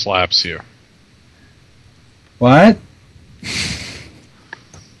when she slaps you? What?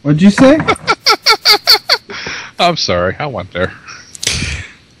 What'd you say? I'm sorry, I went there.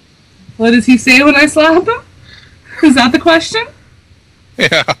 What does he say when I slap him? Is that the question?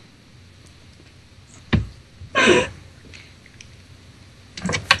 Yeah.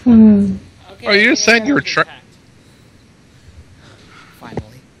 Okay, Are you saying you were trying?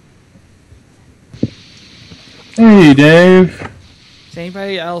 Finally. Hey, Dave. Does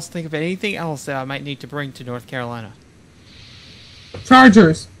anybody else think of anything else that I might need to bring to North Carolina?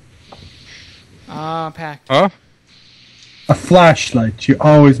 Chargers. Packed. Huh? A flashlight. You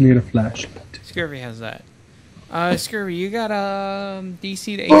always need a flashlight. Scurvy has that. Scurvy, you got a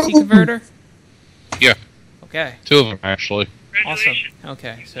DC to AC converter? Yeah. Okay. 2 of them, actually. Awesome.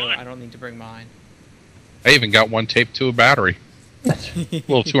 Okay, so I don't need to bring mine. I even got one taped to a battery. A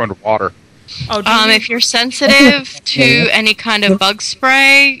little too underwater. Oh, If you're sensitive to any kind of bug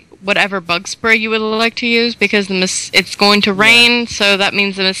spray, whatever bug spray you would like to use, because it's going to rain, so that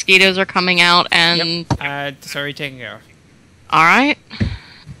means the mosquitoes are coming out and... Yep. It's already taken care of. Alright.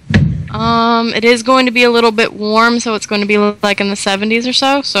 It is going to be a little bit warm, so it's going to be like in the 70s or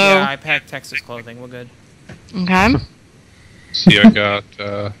so, so... Yeah, I packed Texas clothing. We're good. Okay. See, I got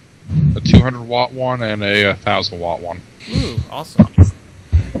a 200-watt one and a 1,000-watt one. Ooh, awesome.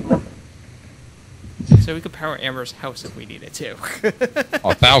 So we could power Amber's house if we needed to.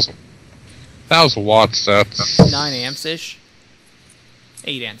 1,000. 1,000 watts, that's... 9 amps-ish?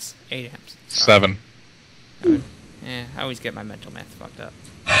 8 amps. 8 amps. 7. I always get my mental math fucked up.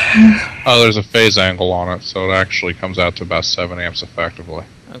 Oh, there's a phase angle on it, so it actually comes out to about 7 amps effectively.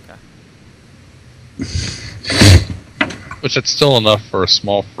 Okay. Which it's still enough for a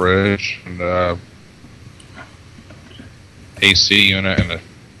small fridge and AC unit and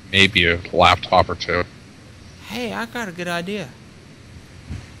maybe a laptop or two. Hey, I got a good idea.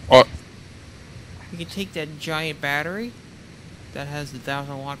 What? We can take that giant battery that has the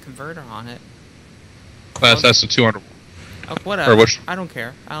 1,000-watt converter on it. That's the 200. Oh, whatever. Or which? I don't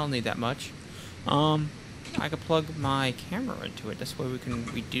care. I don't need that much. I could plug my camera into it. This way we can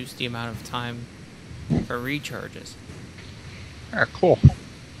reduce the amount of time for recharges. Yeah, cool.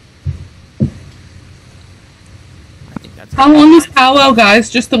 I think that's... How long is powwow, guys?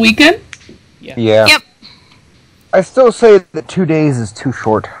 Just the weekend? Yeah. Yep. I still say that 2 days is too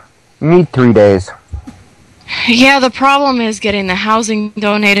short. You need 3 days. Yeah, the problem is getting the housing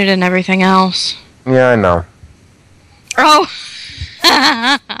donated and everything else. Yeah, I know. Oh!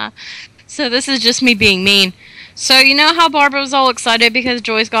 So this is just me being mean. So you know how Barbara was all excited because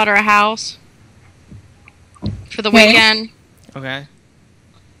Joyce got her a house? For the weekend? Okay.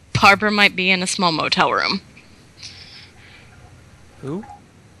 Barbara might be in a small motel room. Who?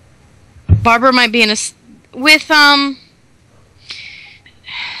 Barbara might be in a... With,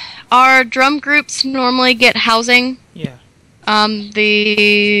 our drum groups normally get housing. Yeah.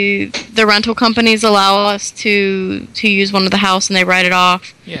 The rental companies allow us to use one of the house and they write it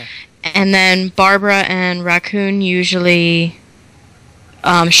off. Yeah. And then Barbara and Raccoon usually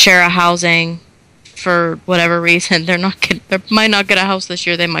share a housing for whatever reason. They might not get a house this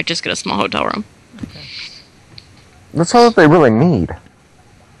year. They might just get a small hotel room. Okay. That's all that they really need.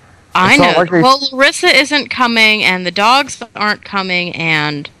 I It's know. not like they- Well, Larissa isn't coming, and the dogs aren't coming,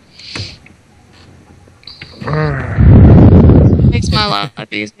 and makes my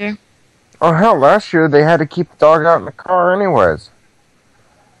life easier. Oh hell! Last year they had to keep the dog out in the car anyways,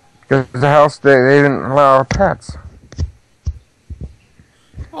 because the house they didn't allow pets.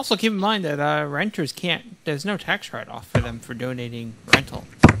 Also, keep in mind that renters can't. There's no tax write-off for them for donating rental.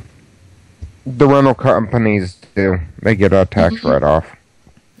 The rental companies do. They get a tax write-off.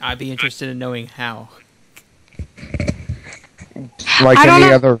 I'd be interested in knowing how.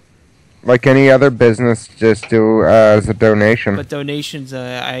 Like any other business, just do as a donation. But donations,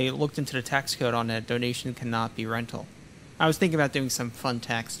 I looked into the tax code on that. Donation cannot be rental. I was thinking about doing some fun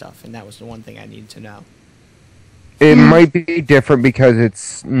tax stuff, and that was the one thing I needed to know. It might be different because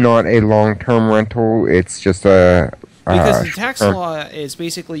it's not a long-term rental. It's just a... Because the tax law is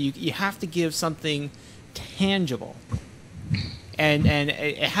basically you have to give something tangible. And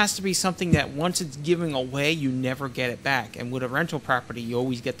it has to be something that once it's given away, you never get it back. And with a rental property, you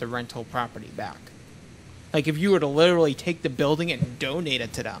always get the rental property back. Like if you were to literally take the building and donate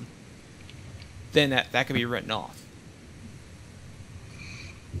it to them, then that could be written off.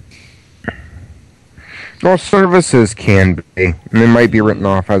 Well, services can be. And they might be written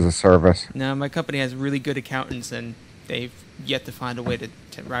off as a service. Now, my company has really good accountants, and they've yet to find a way to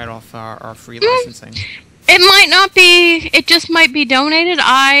write off our free licensing. It might not be. It just might be donated.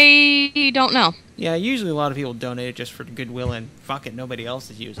 I don't know. Yeah, usually a lot of people donate it just for goodwill, and fuck it, nobody else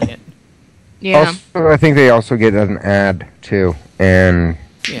is using it. Yeah. Also, I think they also get an ad, too. And...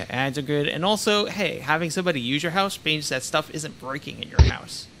 Yeah, ads are good. And also, hey, having somebody use your house means that stuff isn't breaking in your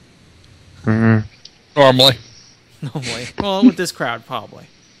house. Mm-hmm. Normally. Normally. Well, with this crowd, probably.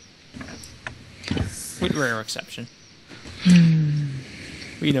 With rare exception.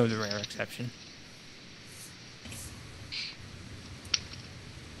 We know the rare exception.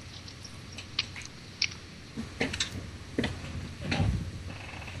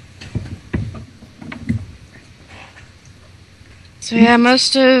 So yeah,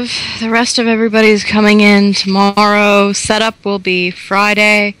 most of the rest of everybody's coming in tomorrow. Setup will be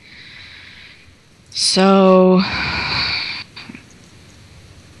Friday. So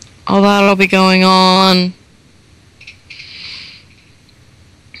all that'll be going on.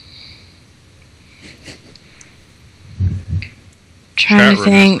 Trying Chat to room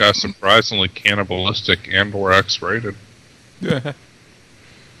think. got surprisingly cannibalistic and/or X-rated.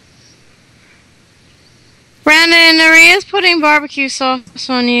 Brandon, Aria's putting barbecue sauce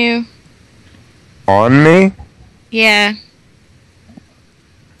on you. On me? Yeah.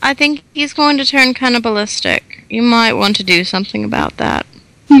 I think he's going to turn cannibalistic. You might want to do something about that.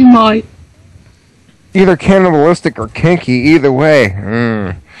 You might. Either cannibalistic or kinky, either way.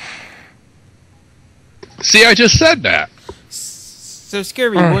 Mm. See, I just said that. So,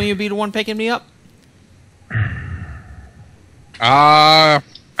 Scary, will you be the one picking me up?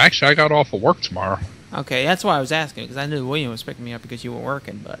 Actually, I got off of work tomorrow. Okay, that's why I was asking, because I knew William was picking me up because you were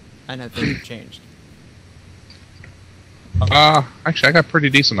working, but I know things changed. Actually, I got pretty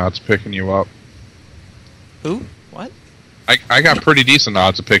decent odds of picking you up. Who? What? I got pretty decent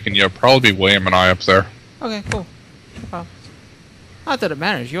odds of picking you up. Probably be William and I up there. Okay, cool. Well, not that it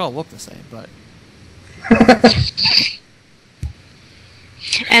matters. You all look the same, but...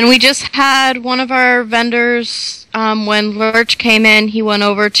 And we just had one of our vendors, when Lurch came in, he went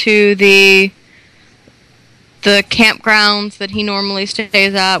over to the campgrounds that he normally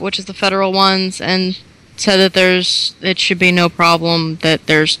stays at, which is the federal ones, and said that it should be no problem, that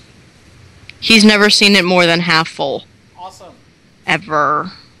he's never seen it more than half full. Awesome.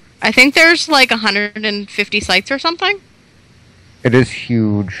 Ever. I think there's like 150 sites or something. It is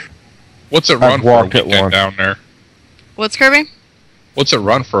huge. What's it run for a weekend down there? What's Kirby? What's it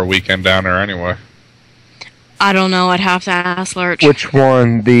run for a weekend down there anyway? I don't know. I'd have to ask Lurch. Which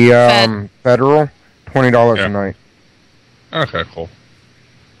one? The federal? $20 a night. Okay, cool.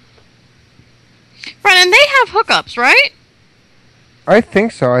 Brennan, they have hookups, right? I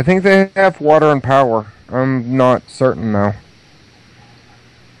think so. I think they have water and power. I'm not certain, though.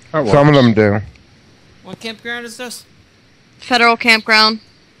 Some of them do. What campground is this? Federal campground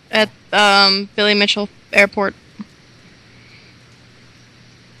at Billy Mitchell Airport.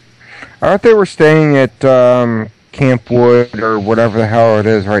 I thought they were staying at Camp Wood or whatever the hell it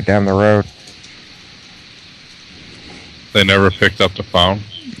is right down the road. They never picked up the phone.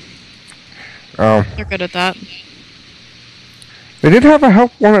 Oh. They're good at that. They did have a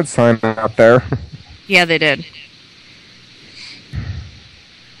help wanted sign out there. Yeah, they did.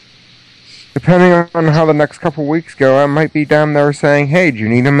 Depending on how the next couple weeks go, I might be down there saying, hey, do you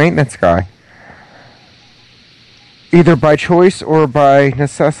need a maintenance guy? Either by choice or by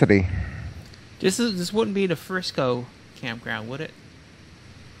necessity. This wouldn't be the Frisco campground, would it?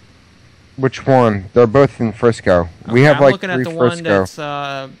 Which one? They're both in Frisco. Okay, We have I'm like looking 3 at the one Frisco. that's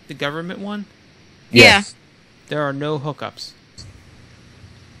the government one. Yes. There are no hookups.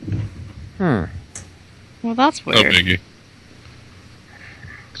 Hmm. Well, that's No weird. biggie.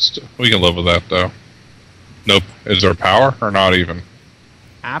 We can live with that, though. Nope. Is there power or not even?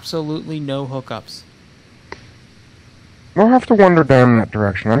 Absolutely no hookups. We'll have to wander down that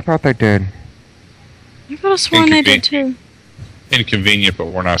direction. I thought they did. You could have sworn they did too. Inconvenient, but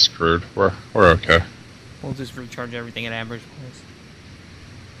we're not screwed. We're okay. We'll just recharge everything at Amber's place.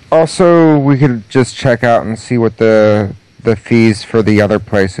 Also, we could just check out and see what the fees for the other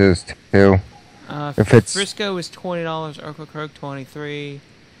places too. If it's Frisco is $20, Ocracoke $23,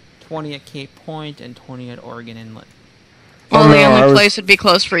 $20 at Cape Point, and $20 at Oregon Inlet. Well, the only place would be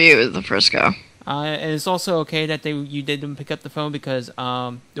close for you is the Frisco. And it's also okay that you didn't pick up the phone because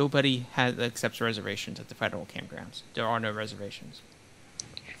nobody accepts reservations at the federal campgrounds. There are no reservations.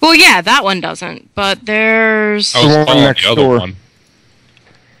 Well, yeah, that one doesn't, but there's... I was calling the other one.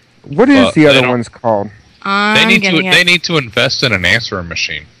 What is the other one's called? They need to invest in an answering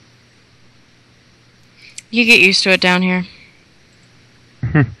machine. You get used to it down here.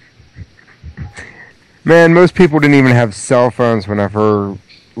 Man, most people didn't even have cell phones whenever,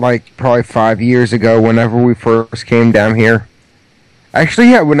 like, probably 5 years ago, whenever we first came down here.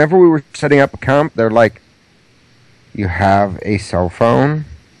 Actually, yeah, whenever we were setting up a camp, they're like, you have a cell phone?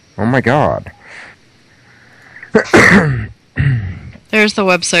 Oh my god. There's the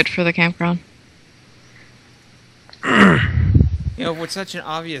website for the campground. You know, with such an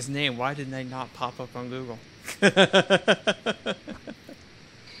obvious name, why didn't they not pop up on Google?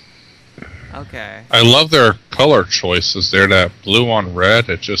 Okay. I love their color choices. They're that blue on red.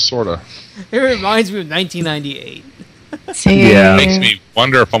 It just sort of... It reminds me of 1998. Yeah. It makes me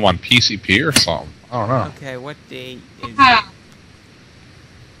wonder if I'm on PCP or something. I don't know. Okay, what date is it?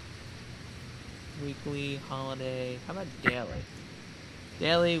 Weekly, holiday. How about daily?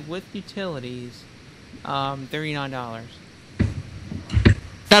 Daily with utilities. $39.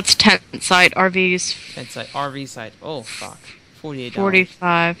 That's tent site, RVs. Tent site, RV site. Oh, fuck. $48.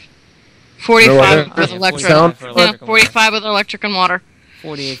 45. 45 with electric. Yeah, 45 with electric and water.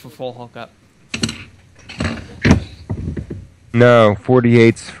 48 for full hookup. No,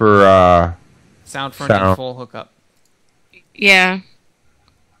 48's for, Sound front and full hookup. Yeah.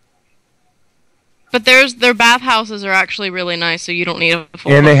 But their bathhouses are actually really nice, so you don't need a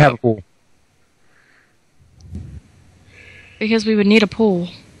full And they hookup. have a pool. Because we would need a pool.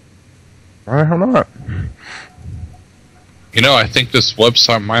 Why not? You know, I think this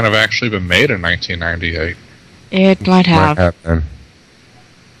website might have actually been made in 1998. It might have. Might have been.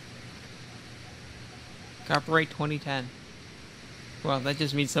 Copyright 2010. Well, that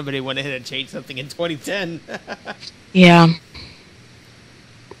just means somebody went ahead and changed something in 2010. Yeah.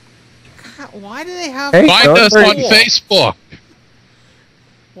 God, why do they have... Hey, Find us on Facebook!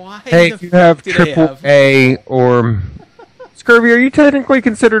 Why Hey, if you have triple A or... Scurvy, are you technically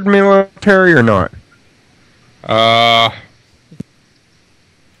considered military or not?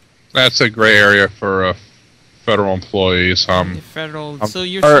 That's a gray area for federal employees. Federal, so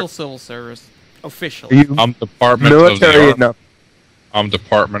you're still civil service, officially. I'm Department military of the Army. I'm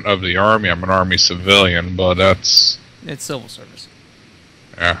Department of the Army. I'm an Army civilian, but that's... It's civil service.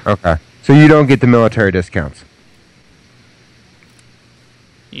 Yeah. Okay. So you don't get the military discounts?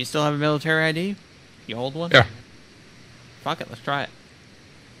 You still have a military ID? You hold one? Yeah. Fuck it, let's try it.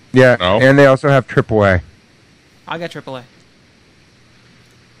 Yeah, No. and they also have AAA. I got AAA.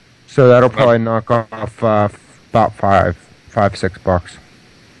 So that'll probably knock off about $5-6.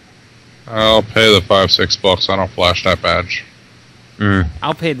 I'll pay the $5-6. I don't flash that badge.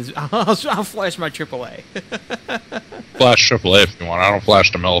 I'll pay this. I'll flash my AAA. Flash AAA if you want. I don't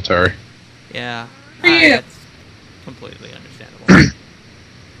flash the military. Yeah. Yeah. That's completely understandable.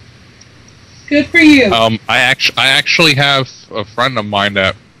 Good for you. I actually have a friend of mine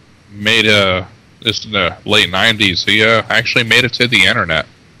that made this in the late 90s. He actually made it to the internet.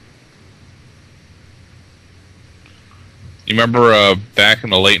 You remember back in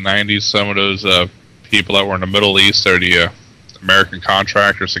the late 90s, some of those people that were in the Middle East, or the American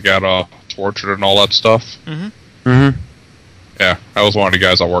contractors that got tortured and all that stuff? Mm-hmm. Mm-hmm. Yeah, that was one of the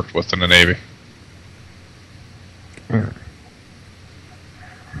guys I worked with in the Navy.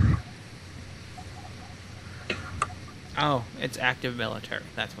 Oh, it's active military.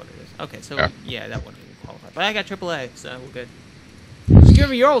 That's what it is. Okay, so yeah, that wouldn't even qualify. But I got AAA, so we're good.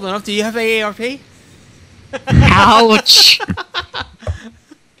 Scooby, you're old enough. Do you have AARP? Ouch.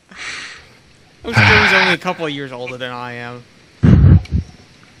 Scooby's only only a couple of years older than I am.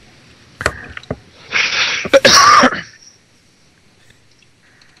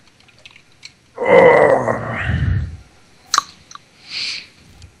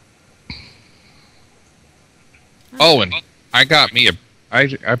 Oh, and I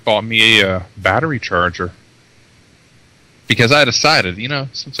bought me a battery charger because I decided,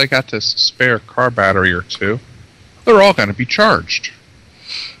 since I got this spare car battery or two, they're all going to be charged.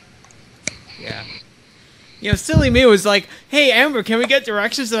 Yeah. Silly me was like, "Hey, Amber, can we get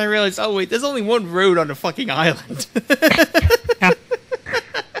directions?" And I realized, oh wait, there's only one road on the fucking island.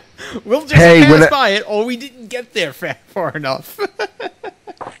 We'll just pass by it, or we didn't get there far enough.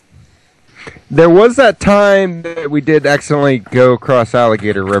 There was that time that we did accidentally go across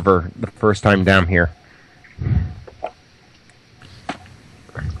Alligator River the first time down here.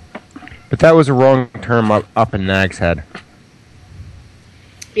 But that was a wrong term up in Nag's Head.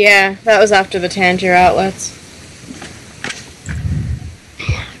 Yeah, that was after the Tangier outlets.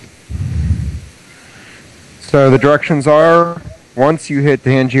 So the directions are, once you hit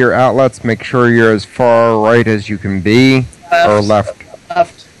Tangier outlets, make sure you're as far right as you can be, or left.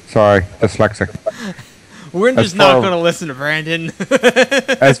 Left. Sorry, dyslexic. We're just not going to listen to Brandon.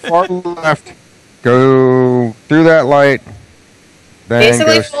 As far left, go through that light, then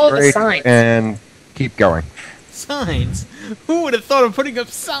Basically go follow the straight signs. and keep going. Signs? Who would have thought of putting up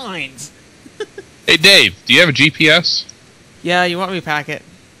signs? Hey, Dave, do you have a GPS? Yeah, you want me to pack it?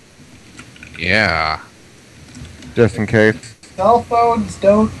 Yeah. Just in case. Cell phones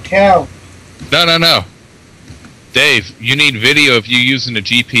don't count. No. Dave, you need video of you using the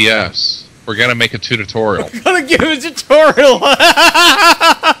GPS. We're going to make a tutorial. I'm going to give a tutorial!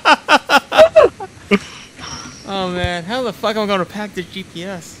 Oh man, how the fuck am I going to pack this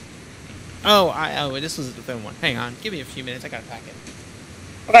GPS? Oh, this was a different one. Hang on, give me a few minutes, I gotta pack it.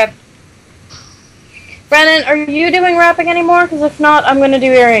 Okay. Brennan, are you doing wrapping anymore? Because if not, I'm going to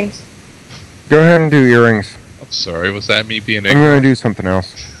do earrings. Go ahead and do earrings. I'm sorry, was that me being I'm ignorant? going to do something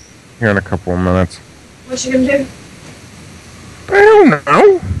else here in a couple of minutes. What you going to do? I don't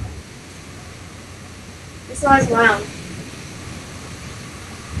know. Besides lounge.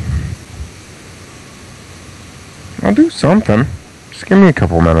 I'll do something. Just give me a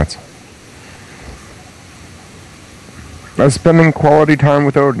couple of minutes. I'm spending quality time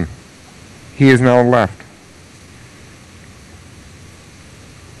with Odin. He is now left.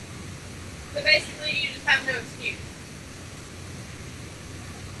 So basically, you just have no excuse.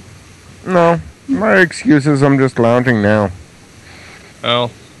 No, my excuse is I'm just lounging now.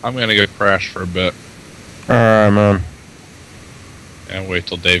 Well, I'm going to go crash for a bit. Alright, man. And wait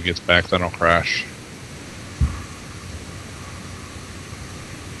till Dave gets back, then I'll crash.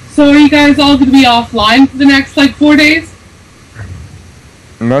 So are you guys all going to be offline for the next, 4 days?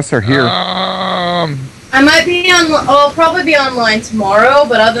 Unless they're here. I might be I'll probably be online tomorrow,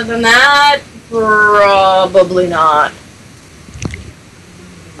 but other than that, probably not.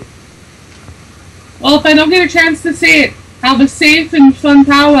 Well, if I don't get a chance to say it, have a safe and fun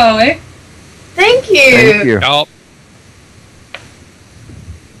powwow, eh? Thank you. Thank you. Yup.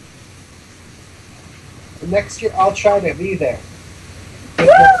 Next year, I'll try to be there. Woo!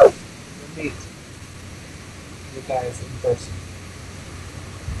 We'll meet you guys in person.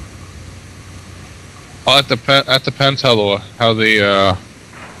 Well, that depends how the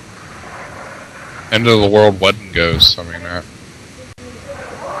end of the world wedding goes. I mean,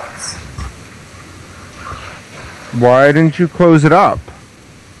 Why didn't you close it up?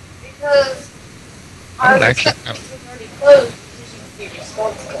 Because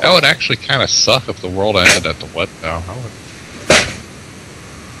that would actually kind of suck if the world ended at the wedding. No,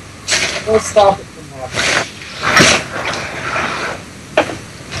 We'll stop it from happening.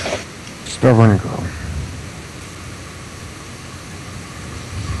 Stubborn girl.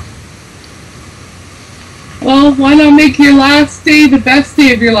 Well, why not make your last day the best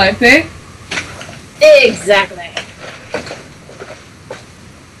day of your life, eh? Exactly.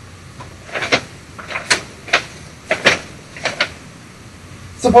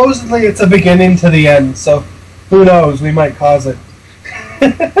 Supposedly it's a beginning to the end, so who knows, we might cause it.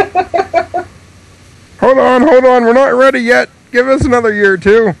 Hold on, we're not ready yet. Give us another year or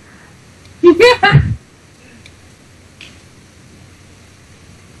two. Yeah.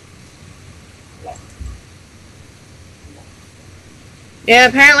 Yeah,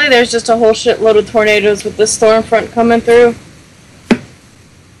 apparently there's just a whole shitload of tornadoes with this storm front coming through.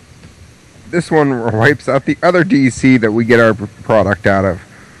 This one wipes out the other DC that we get our product out of.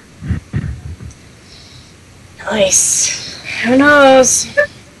 Nice. Who knows?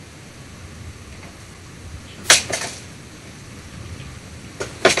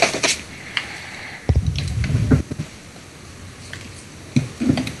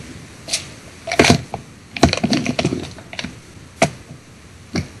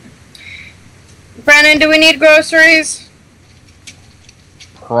 Ryan, do we need groceries?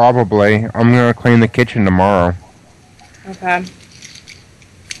 Probably. I'm gonna clean the kitchen tomorrow. Okay.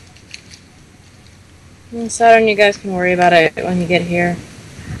 Saturn, you guys can worry about it when you get here.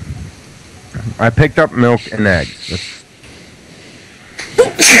 I picked up milk and eggs.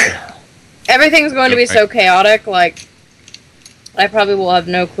 Everything's going to be so chaotic, like, I probably will have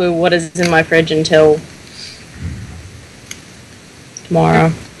no clue what is in my fridge until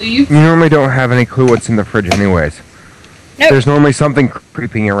tomorrow. You normally don't have any clue what's in the fridge anyways. Nope. There's normally something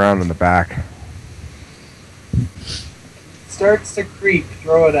creeping around in the back. Starts to creep,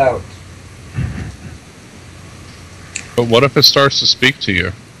 throw it out. But what if it starts to speak to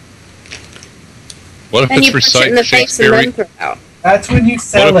you? What if And it's you punch it in reciting the face and then throw it out. That's when you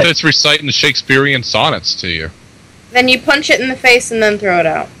sell What if it. it's reciting the Shakespearean sonnets to you? Then you punch it in the face and then throw it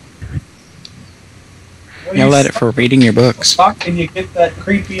out. Yell at it for reading your books. Fuck, and you get that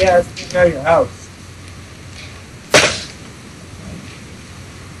creepy ass thing out of your house.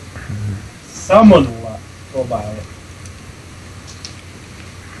 Someone will buy it.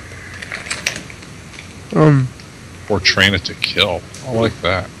 Or train it to kill. I like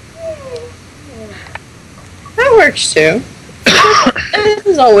that. That works too. This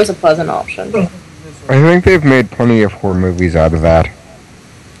is always a pleasant option. I think they've made plenty of horror movies out of that.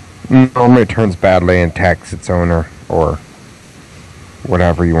 Normally it turns badly and attacks its owner, or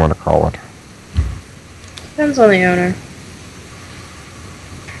whatever you want to call it. Depends on the owner.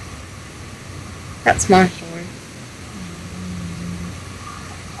 That's my story.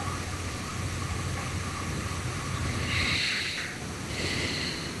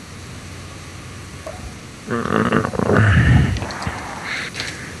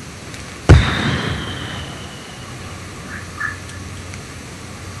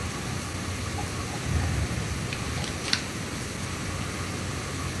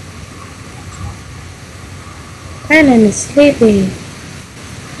 Brandon is sleepy.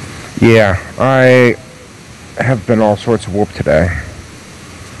 Yeah, I have been all sorts of whooped today.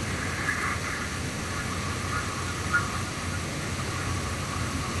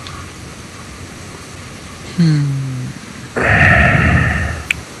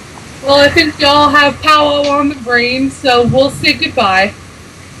 Well, I think y'all have powwow on the brain, so we'll say goodbye.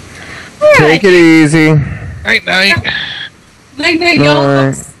 Take it easy. Night, night. Night, night,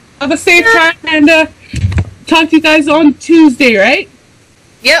 y'all. Have a safe time, and talk to you guys on Tuesday, right?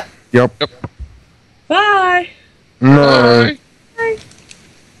 Yep. Yep. Bye. No. Bye.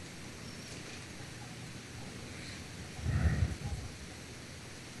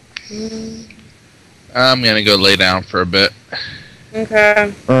 I'm gonna go lay down for a bit.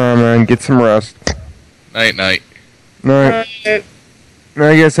 Okay. Man, get some rest. Night, night. No, I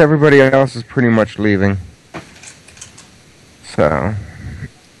guess everybody else is pretty much leaving. So,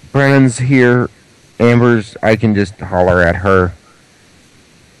 Brennan's here. Amber's, I can just holler at her.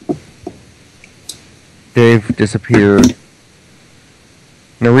 Dave disappeared.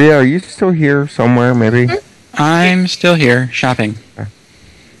 Maria, are you still here somewhere, maybe? I'm still here, shopping.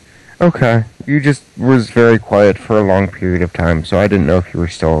 Okay. You just was very quiet for a long period of time, so I didn't know if you were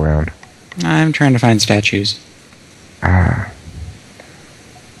still around. I'm trying to find statues. Ah.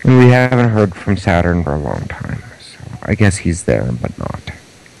 And we haven't heard from Saturn for a long time, so I guess he's there, but not.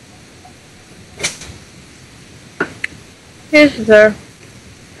 He's there.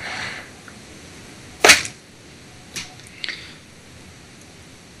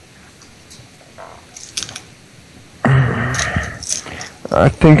 I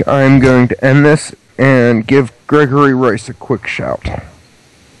think I'm going to end this and give Gregory Royce a quick shout.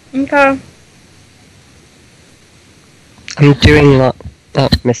 Okay. I'm doing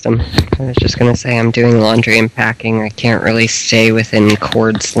missed him. I was just gonna say I'm doing laundry and packing. I can't really stay within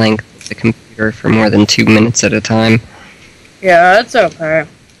cord's length of the computer for more than 2 minutes at a time. Yeah, that's okay.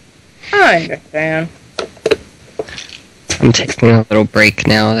 I understand. I'm taking a little break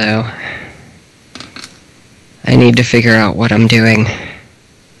now, though. I need to figure out what I'm doing.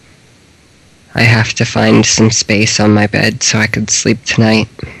 I have to find some space on my bed so I could sleep tonight.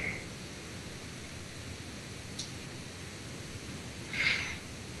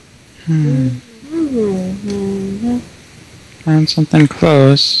 Found something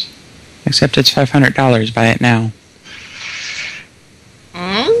close. Except it's $500. Buy it now.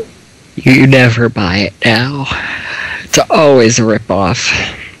 You never buy it now. It's always a ripoff.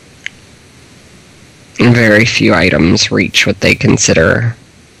 Very few items reach what they consider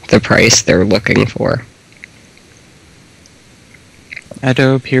the price they're looking for.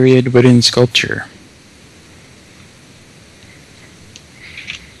 Edo period wooden sculpture.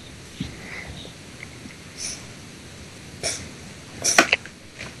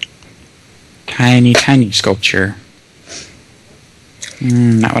 tiny, tiny sculpture.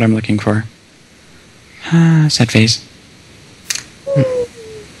 Not what I'm looking for. Sad face.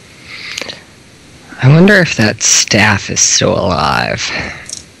 I wonder if that staff is still alive.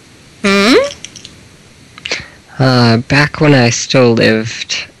 Back when I still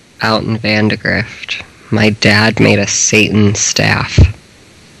lived out in Vandegrift, my dad made a Satan staff.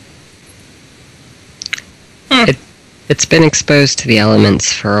 It's been exposed to the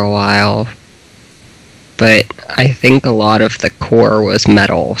elements for a while, but I think a lot of the core was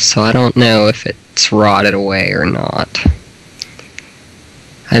metal, so I don't know if it's rotted away or not.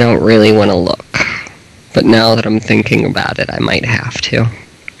 I don't really want to look, but now that I'm thinking about it, I might have to.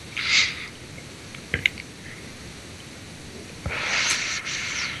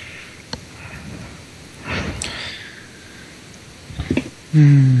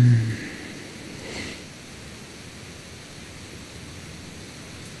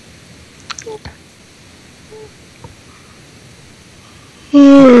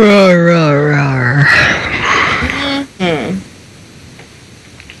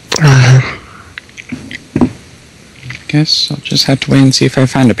 Guess I'll just have to wait and see if I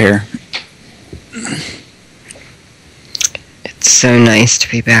find a pair. It's so nice to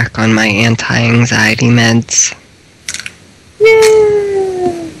be back on my anti-anxiety meds.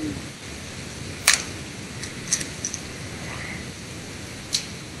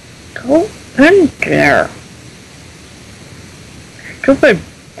 Go in there. Stupid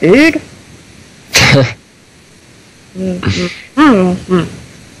pig.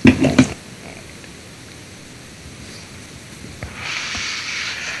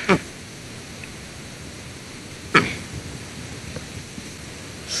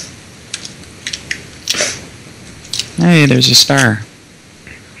 Hey, there's a star.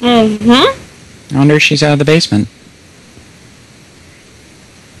 I wonder if she's out of the basement.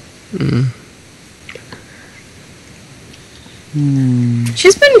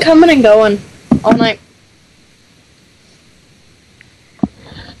 She's been coming and going all night.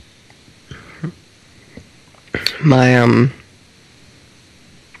 My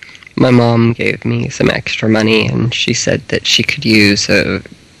mom gave me some extra money, and she said that she could use a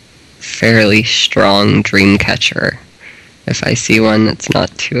fairly strong dream catcher if I see one that's not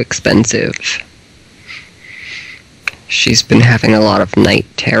too expensive. She's been having a lot of night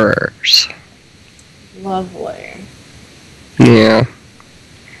terrors. Lovely. Yeah.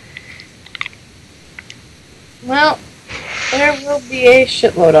 Well, there will be a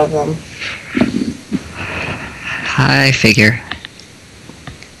shitload of them. I figure.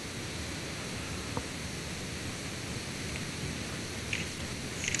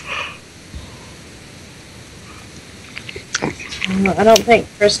 I don't think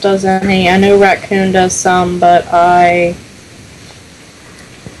Chris does any. I know Raccoon does some, but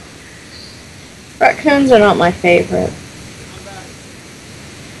Raccoons are not my favorite.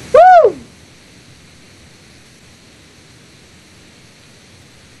 Woo!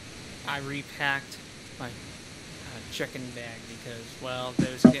 I repacked my chicken bag because, well,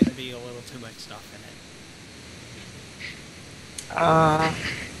 there's going to be a little too much stuff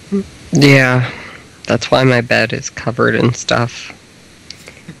in it. Yeah. That's why my bed is covered in stuff.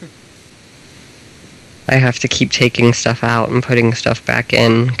 I have to keep taking stuff out and putting stuff back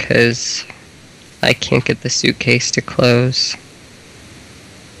in, because I can't get the suitcase to close.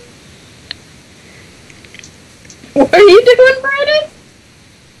 What are you doing, Brandon?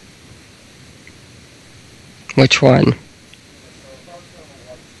 Which one?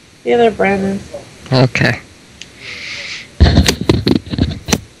 The other Brandon. Okay.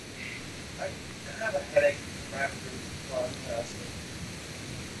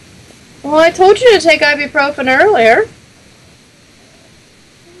 Well, I told you to take ibuprofen earlier.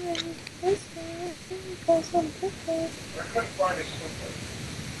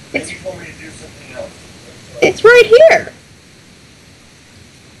 It's right here.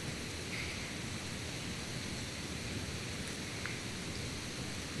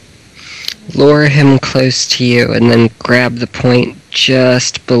 Lower him close to you and then grab the point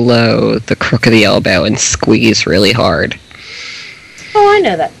just below the crook of the elbow and squeeze really hard. Oh, I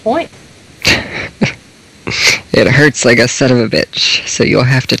know that point. It hurts like a son of a bitch, so you'll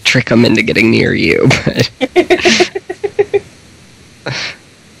have to trick him into getting near you, but it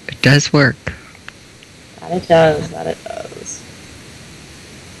does work. That it does, that it does.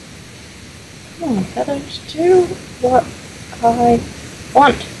 Come on, feathers, do what I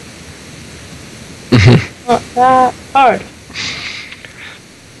want. Not that hard.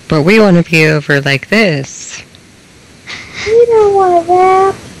 But we want to be over like this. We don't want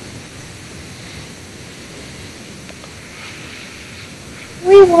that. We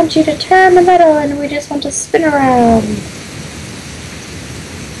We want you to turn the metal and we just want to spin around.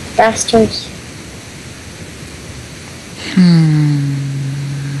 Bastards.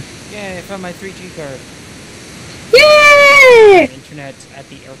 Yeah, I found my 3G card. Yay! Internet at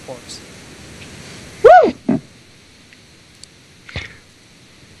the airports. Woo!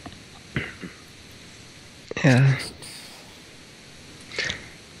 Yeah.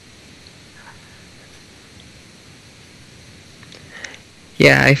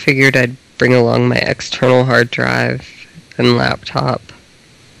 Yeah, I figured I'd bring along my external hard drive and laptop.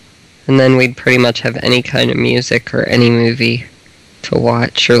 And then we'd pretty much have any kind of music or any movie to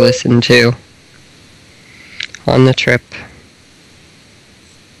watch or listen to on the trip.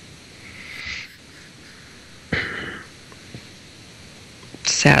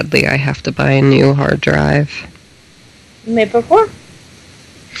 Sadly, I have to buy a new hard drive. Pourquoi?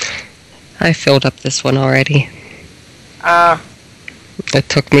 I filled up this one already. Ah. It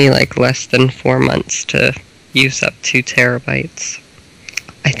took me like less than 4 months to use up 2 terabytes.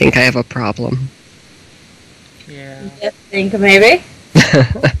 I think I have a problem. Yeah. I think maybe.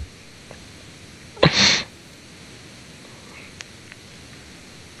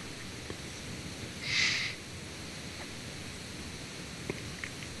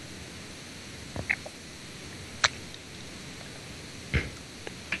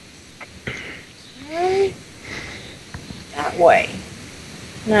 That way.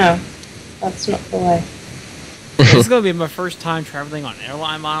 No, that's not the way. This is gonna be my first time traveling on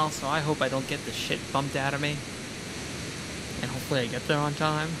airline miles, so I hope I don't get the shit bumped out of me. And hopefully I get there on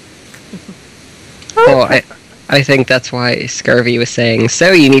time. Well, I think that's why Scurvy was saying,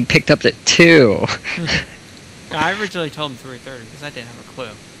 so you need picked up at 2. I originally told him 3:30 because I didn't have a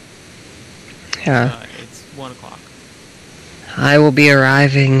clue. Yeah. It's 1 o'clock. I will be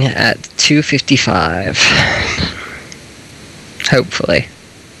arriving at 2:55. Hopefully.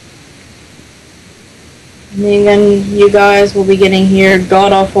 And then you guys will be getting here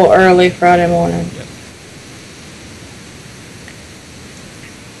god-awful early Friday morning. Yep.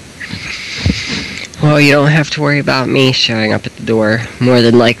 Well, you don't have to worry about me showing up at the door. More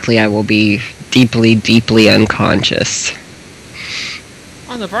than likely, I will be deeply, deeply unconscious.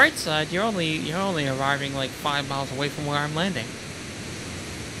 On the bright side, you're only arriving like 5 miles away from where I'm landing.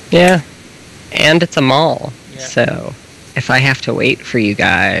 Yeah. And it's a mall. Yeah. So, if I have to wait for you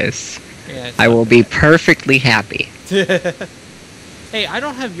guys, Yeah, I will be perfectly happy. Hey, I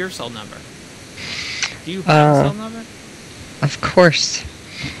don't have your cell number. Do you have a cell number? Of course.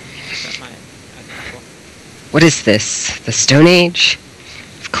 That's my, What is this? The Stone Age?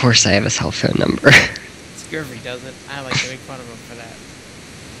 Of course I have a cell phone number. Scurvy does it. I like to make fun of him for that.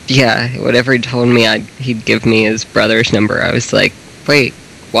 Yeah, whatever he told me he'd give me his brother's number, I was like, wait,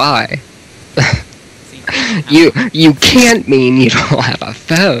 why? You can't mean you don't have a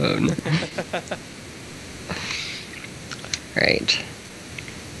phone. Right.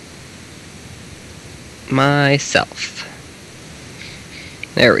 Myself.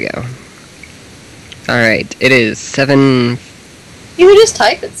 There we go. Alright, it is 7... You can just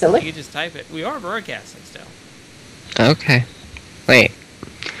type it, silly. You can just type it. We are broadcasting still. Okay. Wait.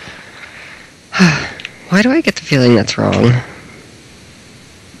 Why do I get the feeling that's wrong?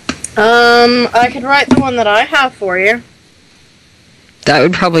 I could write the one that I have for you. That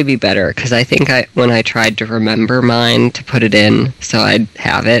would probably be better, because I think when I tried to remember mine to put it in so I'd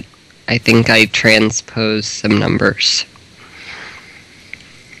have it, I think I transposed some numbers.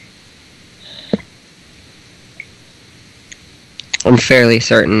 I'm fairly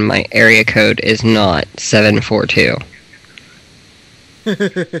certain my area code is not 742.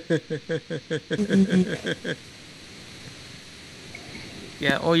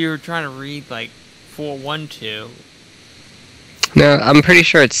 Yeah, oh, you were trying to read like 412. No, I'm pretty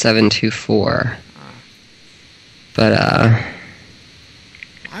sure it's 724. But,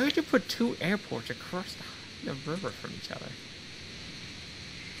 why would you put 2 airports across the river from each other?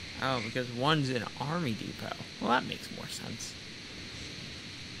 Oh, because one's an army depot. Well, that makes more sense.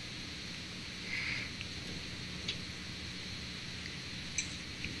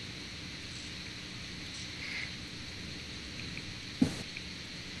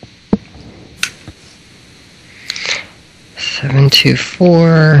 Seven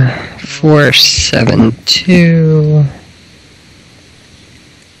 472.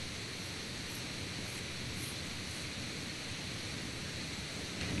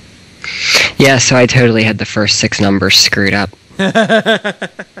 Yeah, so I totally had the first 6 numbers screwed up.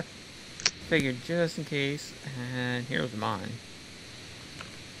 Figured just in case, and here's mine.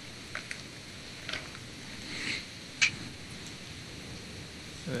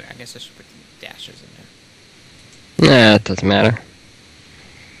 Ooh, I guess I should put the dashes in there. Nah, it doesn't matter.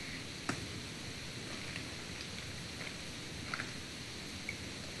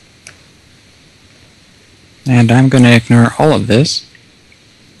 And I'm going to ignore all of this.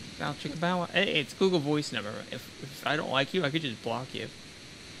 Bow chicka bow. Hey, it's Google Voice number. If I don't like you, I could just block you.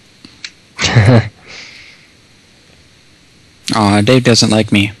 Aw, Dave doesn't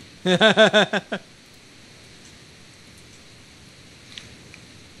like me. And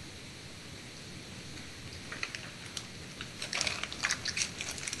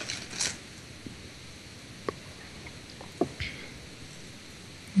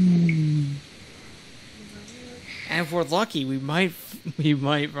if we're lucky, we might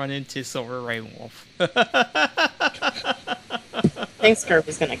run into Silver Rainwolf. I think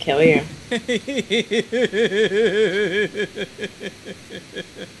Scurvy's gonna kill you.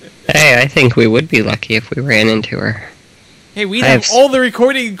 Hey, I think we would be lucky if we ran into her. Hey, we have all the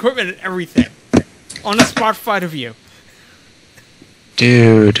recording equipment and everything on a spot fight of you.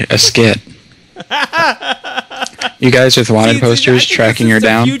 Dude, a skit. You guys with wanted posters tracking her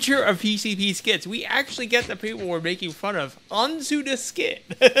down? The future of PCP skits. We actually get the people we're making fun of onto the skit.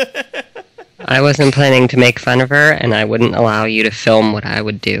 I wasn't planning to make fun of her, and I wouldn't allow you to film what I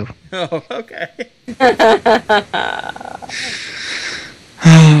would do. Oh, okay.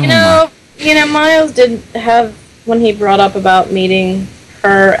 You know, Miles did have, when he brought up about meeting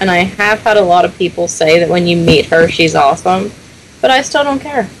her, and I have had a lot of people say that when you meet her, she's awesome, but I still don't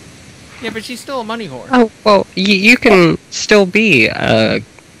care. Yeah, but she's still a money whore. Oh, well, you can still be a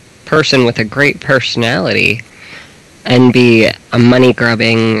person with a great personality and be a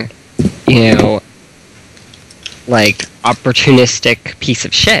money-grubbing, opportunistic piece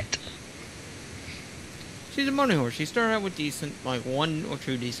of shit. She's a money whore. She started out with decent, 1 or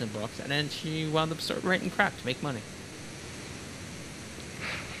 2 decent books, and then she wound up writing crap to make money.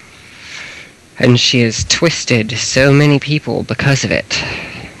 And she has twisted so many people because of it.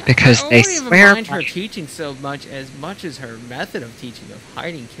 Because they swear. I don't even mind her teaching so much as her method of teaching, of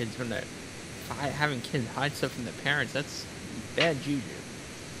hiding kids from having kids hide stuff from their parents. That's bad juju.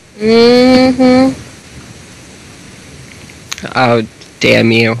 Mm-hmm. Oh,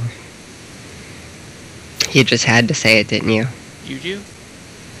 damn you. You just had to say it, didn't you? Juju?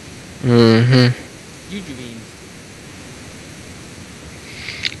 Mm-hmm. Juju beans.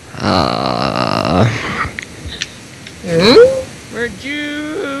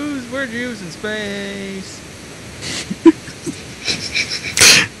 We're Jews in space.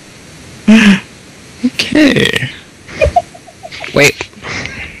 Okay. Wait.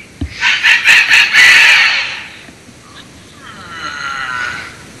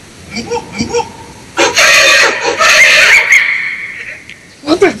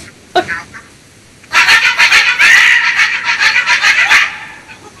 What the fuck?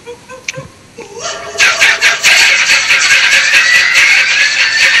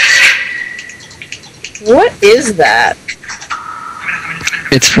 What is that?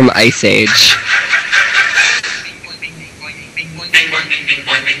 It's from Ice Age.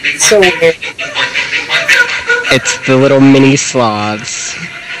 So weird. It's the little mini sloths,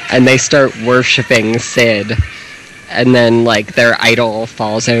 and they start worshipping Sid, and then their idol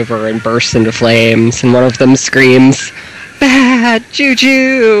falls over and bursts into flames, and one of them screams, "Bad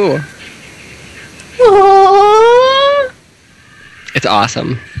juju!" Aww. It's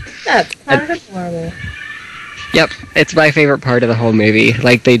awesome. That's kind of adorable. Yep, it's my favorite part of the whole movie.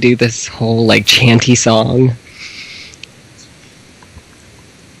 They do this whole chanty song.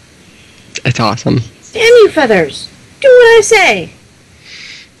 It's awesome. Damn you, Feathers! Do what I say!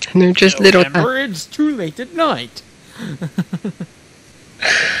 And they're just little... Remember, it's too late at night.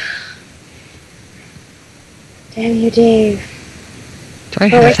 Damn you, Dave. Do I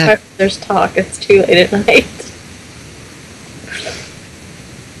have that? Feathers talk. It's too late at night.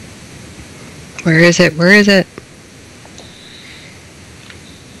 Where is it? Where is it?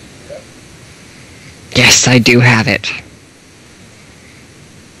 Yes, I do have it.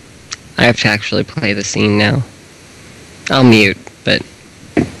 I have to actually play the scene now. I'll mute, but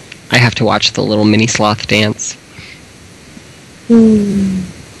I have to watch the little mini sloth dance.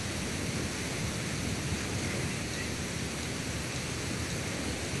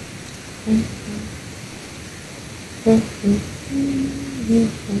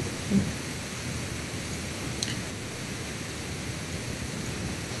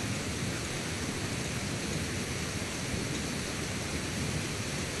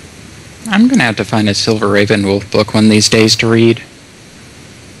 I'm gonna have to find a Silver Raven Wolf book one of these days to read.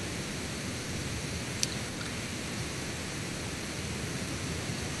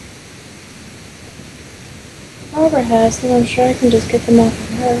 Barbara has, and I'm sure I can just get them off of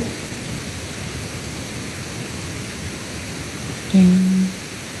her.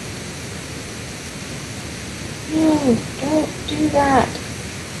 No, don't do that.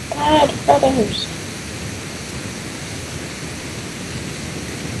 Bad Feathers.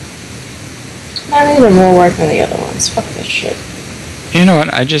 None of them will work on the other ones. Fuck this shit. You know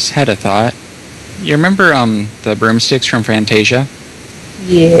what? I just had a thought. You remember the broomsticks from Fantasia?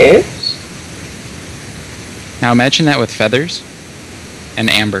 Yes. Now imagine that with feathers and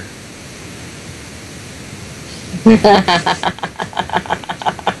amber.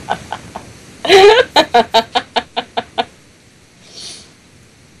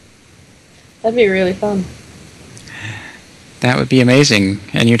 That'd be really fun. That would be amazing,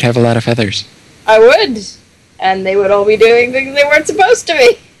 and you'd have a lot of feathers. I would. And they would all be doing things they weren't supposed to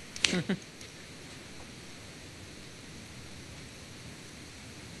be.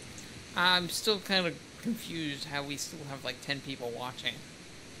 I'm still kind of confused how we still have like 10 people watching.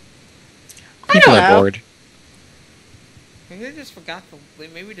 People are bored. Maybe they just forgot to.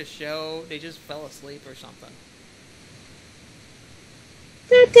 Maybe the show, they just fell asleep or something.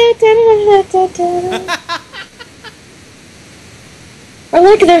 Or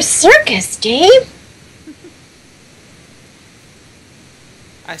like their circus, Dave.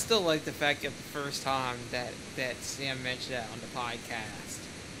 I still like the fact that the first time that Sam mentioned that on the podcast,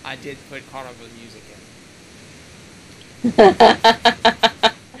 I did put Carnival music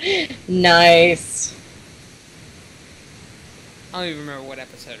in. Nice. I don't even remember what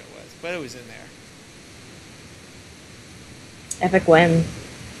episode it was, but it was in there. Epic win.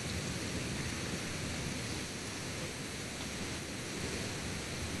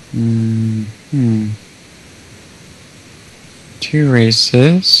 Too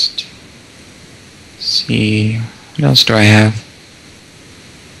racist. Let's see. What else do I have?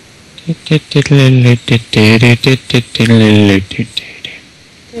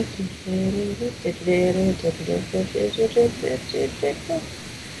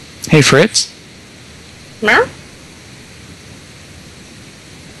 Hey, Fritz. Meow.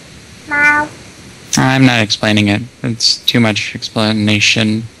 Meow. I'm not explaining it. It's too much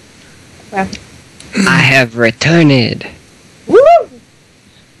explanation. Well. I have returned. Woo!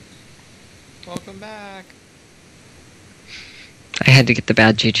 Welcome back. I had to get the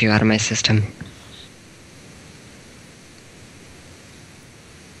bad juju out of my system.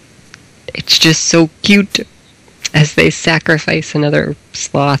 It's just so cute as they sacrifice another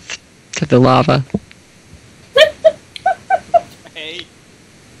sloth to the lava. Hey.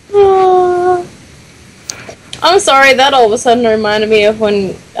 I'm sorry, that all of a sudden reminded me of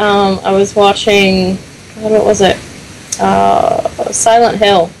when I was watching, what was it? Silent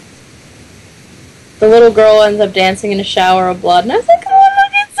Hill. The little girl ends up dancing in a shower of blood, and I was like, oh,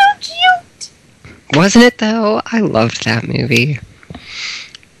 look, it's so cute! Wasn't it, though? I loved that movie.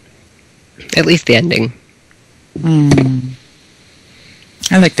 At least the ending.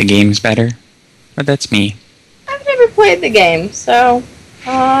 I like the games better, but that's me. I've never played the game, so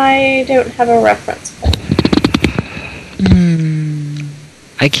I don't have a reference point.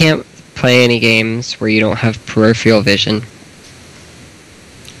 I can't play any games where you don't have peripheral vision.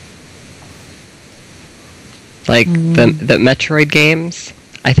 Like the Metroid games,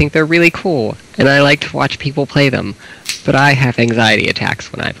 I think they're really cool, and I like to watch people play them. But I have anxiety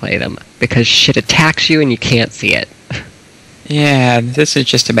attacks when I play them, because shit attacks you and you can't see it. Yeah, this is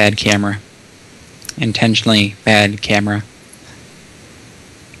just a bad camera. Intentionally bad camera.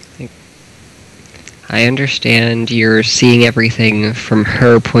 I understand you're seeing everything from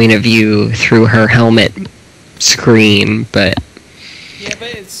her point of view through her helmet screen, but... Yeah,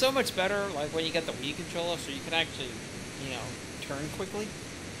 but it's so much better, like, when you get the Wii controller, so you can actually, turn quickly.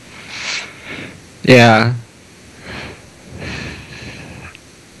 Yeah.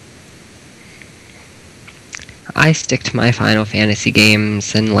 I stick to my Final Fantasy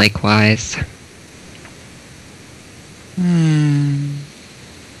games, and likewise.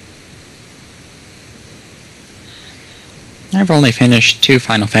 I've only finished 2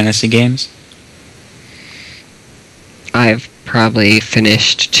 Final Fantasy games. I've probably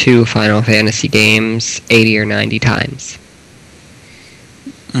finished 2 Final Fantasy games 80 or 90 times.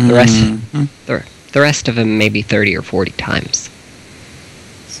 The rest of them maybe 30 or 40 times.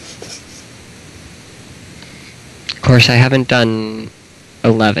 Of course, I haven't done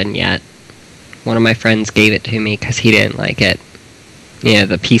 11 yet. One of my friends gave it to me because he didn't like it. Yeah,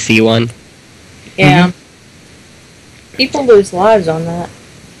 the PC one. Yeah. People lose lives on that.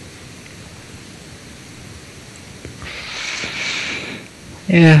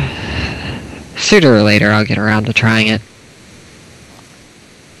 Yeah. Sooner or later, I'll get around to trying it.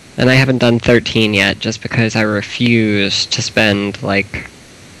 And I haven't done 13 yet, just because I refuse to spend, like,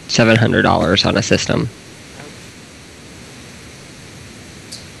 $700 on a system.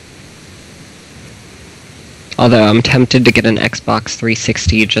 Although I'm tempted to get an Xbox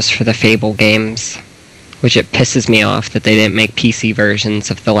 360 just for the Fable games, which it pisses me off that they didn't make PC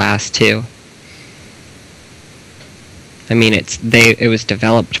versions of the last 2. I mean, it was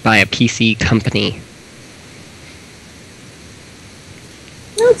developed by a PC company.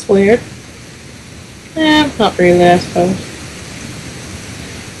 That's weird. Not really, I suppose.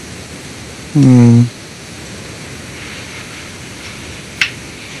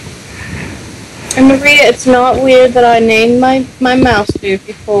 And Maria, it's not weird that I named my mouse food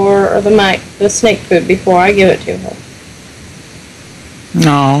before, or the snake food before I give it to her.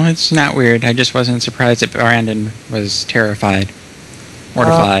 No, it's not weird. I just wasn't surprised that Brandon was terrified,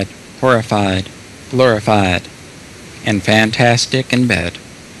 mortified, horrified, glorified, and fantastic in bed.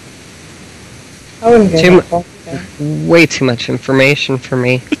 I wouldn't get that. Way too much information for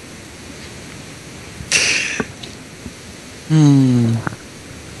me.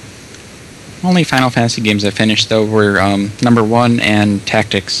 Only Final Fantasy games I finished, though, were number 1 and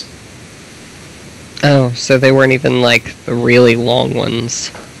Tactics. Oh, so they weren't even, like, the really long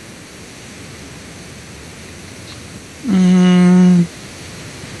ones.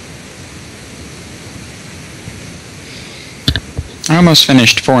 I almost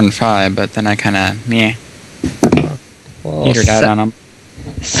finished 4 and 5, but then I kind of, petered out on them.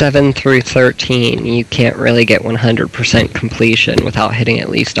 7 through 13, you can't really get 100% completion without hitting at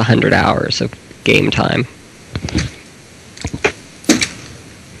least 100 hours of game time.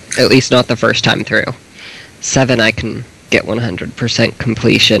 At least not the first time through. 7, I can get 100%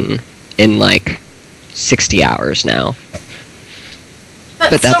 completion in, like, 60 hours now.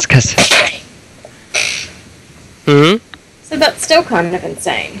 But that's because... So that's still kind of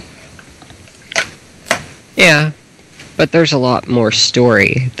insane. Yeah. But there's a lot more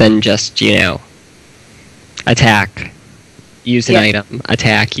story than just, attack, use an item,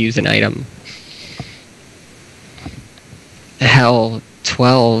 attack, use an item. Hell,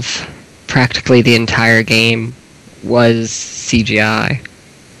 12, practically the entire game was CGI.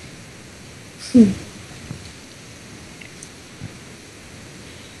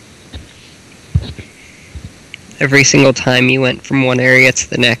 Every single time you went from one area to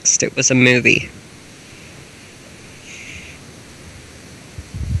the next, it was a movie.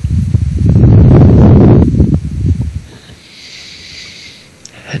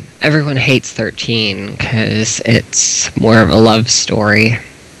 Everyone hates 13 because it's more of a love story.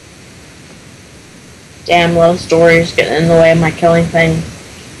 Damn, love stories getting in the way of my killing thing.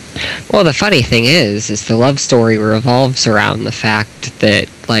 Well, the funny thing is the love story revolves around the fact that,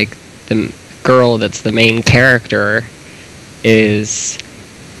 like, the girl that's the main character is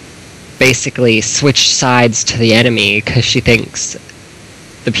basically switched sides to the enemy because she thinks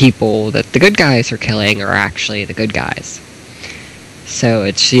the people that the good guys are killing are actually the good guys. So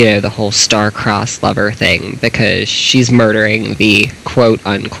it's, the whole star-crossed lover thing, because she's murdering the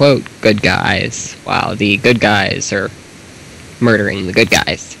quote-unquote good guys, while the good guys are murdering the good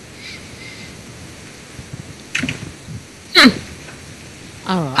guys.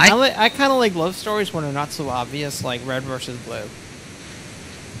 I don't know. I kind of like love stories when they're not so obvious, like Red versus Blue.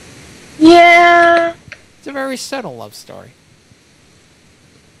 Yeah. It's a very subtle love story.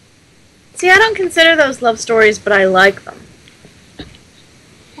 See, I don't consider those love stories, but I like them.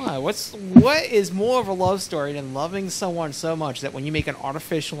 Why? What is more of a love story than loving someone so much that when you make an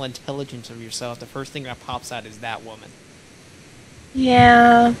artificial intelligence of yourself, the first thing that pops out is that woman?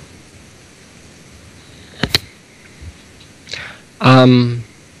 Yeah.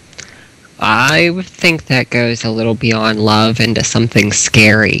 I would think that goes a little beyond love into something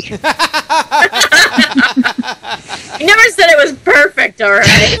scary. You never said it was perfect,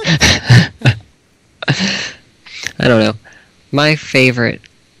 alright? I don't know. My favorite,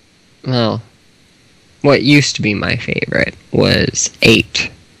 well, what used to be my favorite was 8.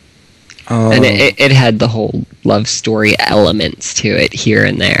 Oh. And it had the whole love story elements to it here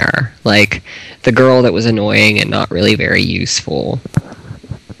and there. Like, the girl that was annoying and not really very useful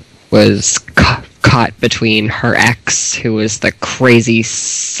was caught between her ex, who was the crazy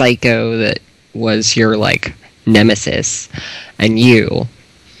psycho that was your, like, nemesis, and you.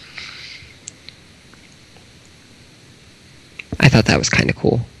 I thought that was kind of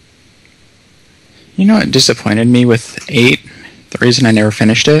cool. You know what disappointed me with 8? The reason I never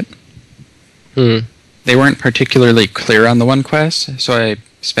finished it? They weren't particularly clear on the one quest, so I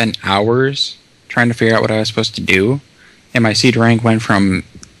spent hours trying to figure out what I was supposed to do, and my seed rank went from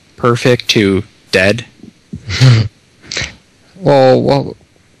perfect to dead. Well,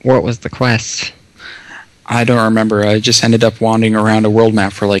 what was the quest? I don't remember. I just ended up wandering around a world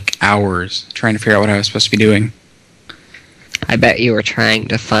map for like hours trying to figure out what I was supposed to be doing. I bet you were trying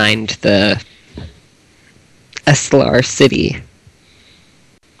to find the Eslar city.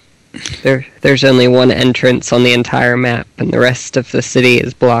 There's only one entrance on the entire map, and the rest of the city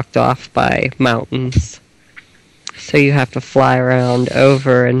is blocked off by mountains. So you have to fly around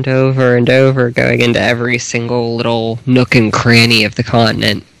over and over and over, going into every single little nook and cranny of the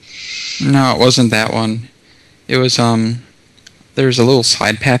continent. No, it wasn't that one. It was, there's a little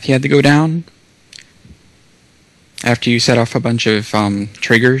side path you had to go down after you set off a bunch of,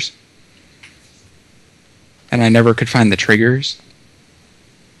 triggers. And I never could find the triggers.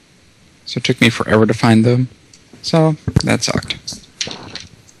 So it took me forever to find them. So, that sucked.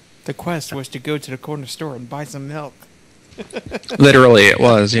 The quest was to go to the corner store and buy some milk. Literally, it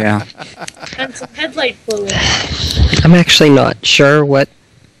was, yeah. And some headlight fluid. I'm actually not sure what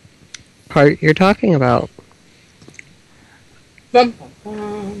part you're talking about. Bum, bum,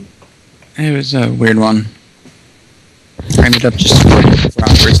 bum. It was a weird one. I ended up just going for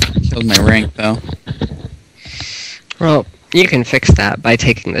hours. Killed my rank, though. Well, you can fix that by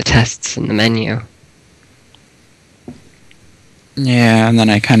taking the tests in the menu. Yeah, and then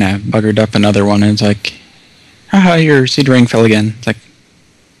I kind of buggered up another one, and it's like, haha, your seed ring fell again. It's like,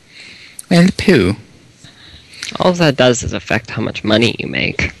 well, poo. All that does is affect how much money you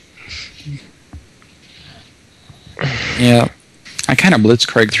make. Yeah. I kind of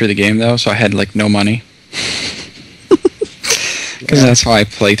blitzkrieg through the game, though, so I had, like, no money. Because that's how I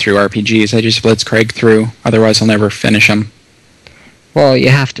play through RPGs. I just blitzkrieg through, otherwise I'll never finish them. Well, you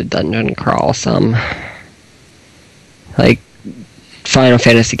have to dungeon crawl some. Like, Final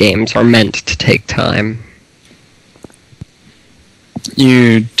Fantasy games are meant to take time.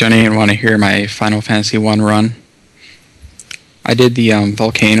 You don't even want to hear my Final Fantasy 1 run. I did the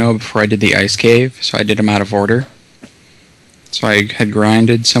volcano before I did the ice cave, so I did them out of order. So I had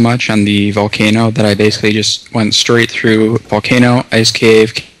grinded so much on the volcano that I basically just went straight through volcano, ice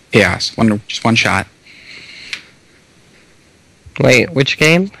cave, chaos. Just one shot. Wait, which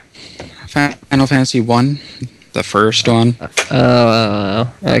game? Final Fantasy 1, the first one.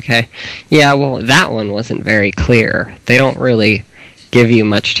 Oh, okay. Yeah, well, that one wasn't very clear. They don't really give you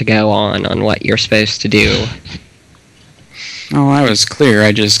much to go on what you're supposed to do. Oh, I was clear.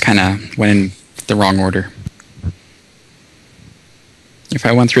 I just kind of went in the wrong order. If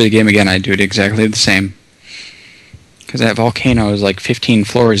I went through the game again, I'd do it exactly the same. Because that volcano is like 15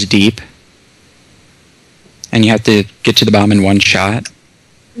 floors deep. And you have to get to the bottom in one shot.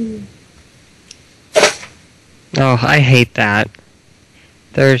 Mm. Oh, I hate that.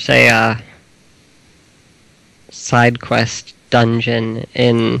 There's a side quest dungeon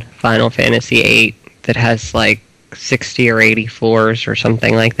in Final Fantasy VIII that has like 60 or 80 floors or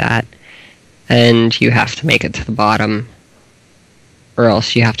something like that. And you have to make it to the bottom, or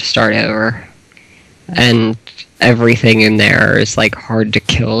else you have to start over. And everything in there is like hard to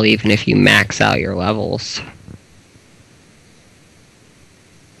kill even if you max out your levels.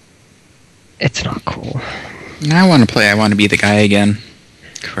 It's not cool. I want to play I Want to Be the Guy again.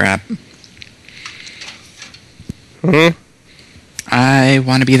 Crap. I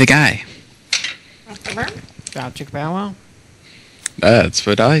want to be the guy. Bow chick bow wow. That's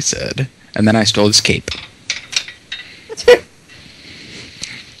what I said. And then I stole his cape.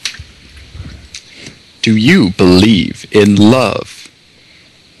 Do you believe in love?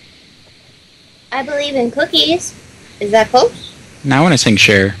 I believe in cookies. Is that close? Now I want to sing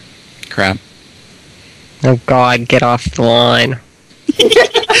Cher. Crap. Oh god, get off the line.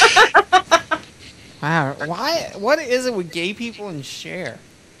 Wow, why? What is it with gay people and Cher?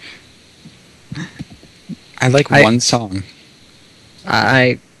 I like one song.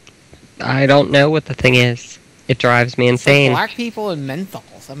 I don't know what the thing is. It drives me insane. Black people and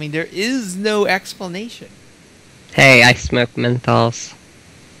menthols. I mean, there is no explanation. Hey, I smoke menthols.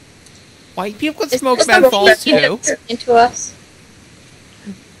 White people can smoke menthols too. Into us.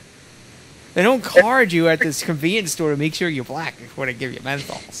 They don't card you at this convenience store to make sure you're black before they give you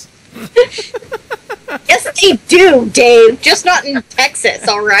menthols. Yes, they do, Dave. Just not in Texas,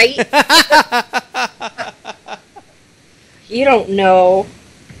 all right? You don't know.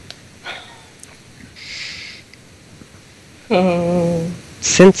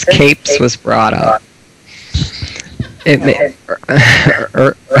 Since capes was brought up,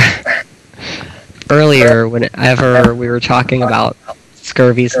 earlier, whenever we were talking about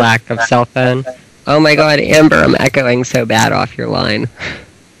Scurvy's lack of cell phone. Oh my god, Amber, I'm echoing so bad off your line.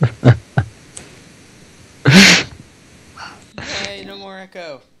 Hey, no more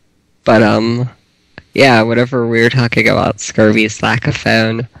echo. But, yeah, whenever we were talking about Scurvy's lack of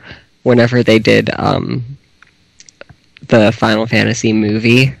phone, whenever they did, the Final Fantasy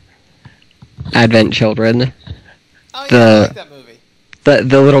movie, Advent Children, Oh, yeah, I like that movie.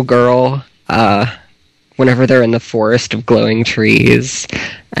 The little girl, whenever they're in the forest of glowing trees,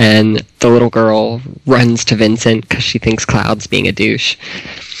 and the little girl runs to Vincent because she thinks Cloud's being a douche.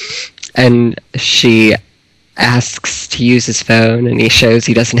 And she asks to use his phone, and he shows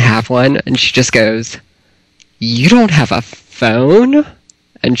he doesn't have one, and she just goes, "You don't have a phone?"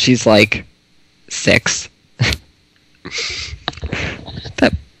 And she's like, 6.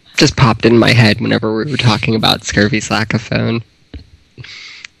 That just popped in my head whenever we were talking about Scurvy's lack of phone.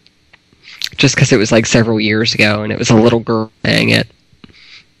 Just because it was like several years ago, and it was a little girl saying it.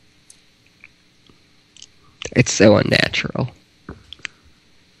 It's so unnatural.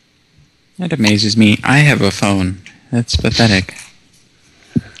 That amazes me. I have a phone. That's pathetic.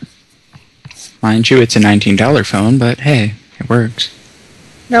 Mind you, it's a $19 phone, but hey, it works.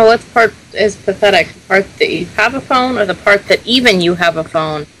 No, what part is pathetic? The part that you have a phone, or the part that even you have a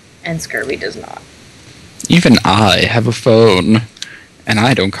phone and Scurvy does not? Even I have a phone, and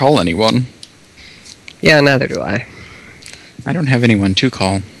I don't call anyone. Yeah, neither do I. I don't have anyone to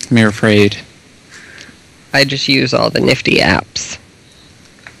call. I'm afraid. I just use all the nifty apps.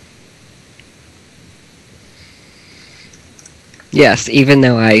 Yes, even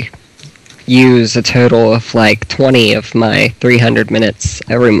though I use a total of like 20 of my 300 minutes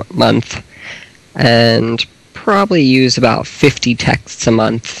every month, and probably use about 50 texts a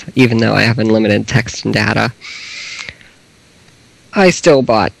month, even though I have unlimited text and data, I still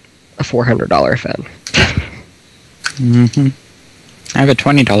bought a $400 phone. I have a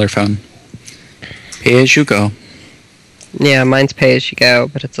 $20 phone. Pay as you go. Yeah, mine's pay as you go,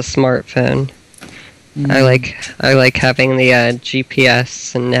 but it's a smartphone. I like having the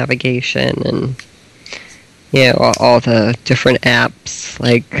GPS and navigation and all the different apps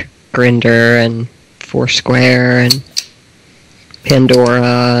like Grindr and Foursquare and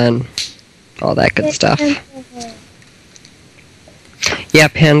Pandora and all that good stuff. Yeah,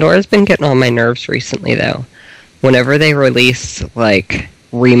 Pandora's been getting on my nerves recently though. Whenever they release like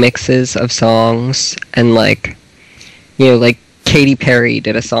remixes of songs and like Katy Perry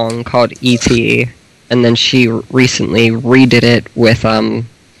did a song called E.T. and then she recently redid it with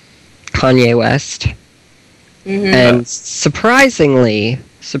Kanye West. Mm-hmm. And surprisingly,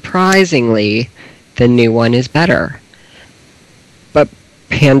 the new one is better. But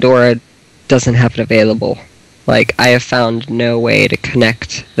Pandora doesn't have it available. Like, I have found no way to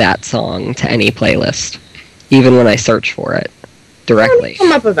connect that song to any playlist, even when I search for it directly. It'll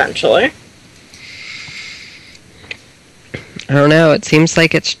come up eventually. I don't know, it seems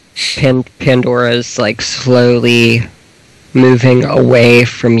like it's Pandora's like slowly moving away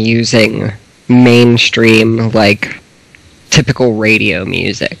from using mainstream, like, typical radio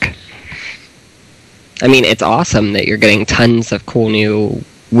music. I mean, it's awesome that you're getting tons of cool new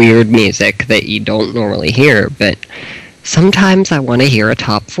weird music that you don't normally hear, but sometimes I want to hear a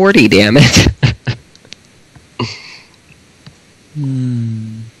top 40, damn it.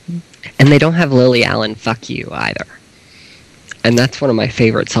 And they don't have Lily Allen Fuck You either. And that's one of my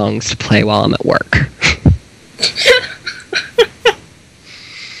favorite songs to play while I'm at work.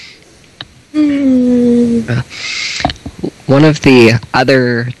 One of the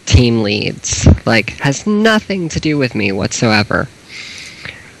other team leads, like, has nothing to do with me whatsoever.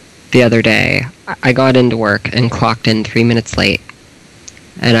 The other day, I got into work and clocked in 3 minutes late.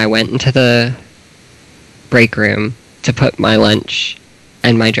 And I went into the break room to put my lunch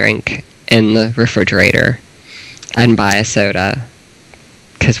and my drink in the refrigerator and buy a soda,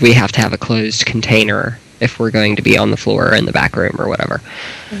 because we have to have a closed container if we're going to be on the floor or in the back room or whatever.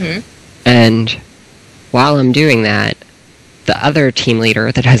 Mm-hmm. And while I'm doing that, the other team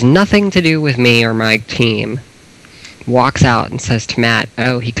leader that has nothing to do with me or my team walks out and says to Matt,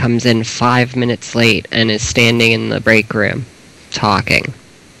 oh, he comes in 5 minutes late and is standing in the break room talking.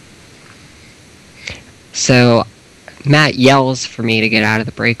 So Matt yells for me to get out of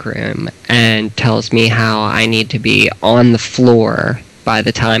the break room and tells me how I need to be on the floor by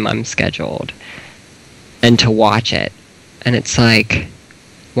the time I'm scheduled and to watch it. And it's like,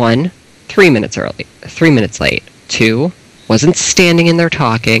 1, 3 minutes early, 3 minutes late. 2, wasn't standing in there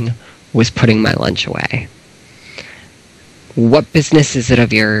talking, was putting my lunch away. What business is it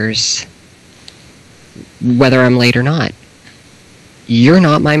of yours whether I'm late or not? You're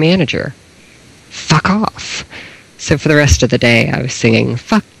not my manager. Fuck off. So for the rest of the day, I was singing,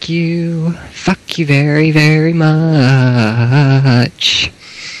 fuck you very, very much.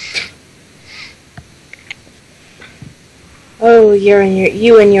 Oh,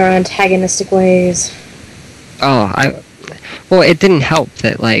 you and your antagonistic ways. Well, it didn't help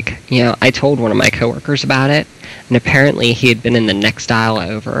that, like, I told one of my coworkers about it, and apparently he had been in the next aisle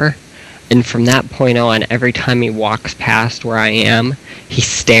over, and from that point on, every time he walks past where I am, he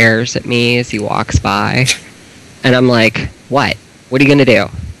stares at me as he walks by. And I'm like, what? What are you going to do?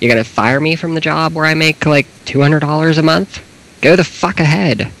 You're going to fire me from the job where I make, like, $200 a month? Go the fuck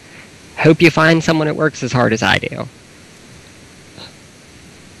ahead. hope you find someone that works as hard as I do.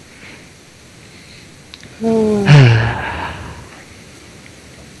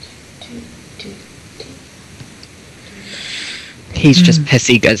 He's just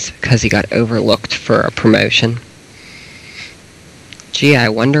pissy because he got overlooked for a promotion. Gee, I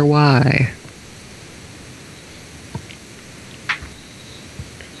wonder why.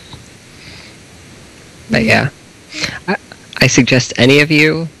 But yeah, I suggest any of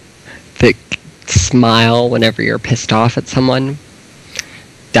you that smile whenever you're pissed off at someone,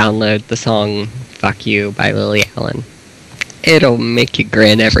 download the song Fuck You by Lily Allen. It'll make you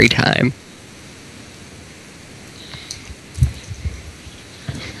grin every time.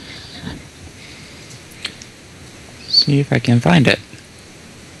 See if I can find it.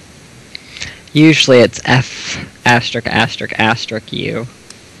 Usually it's F*******U.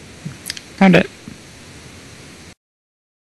 Found it.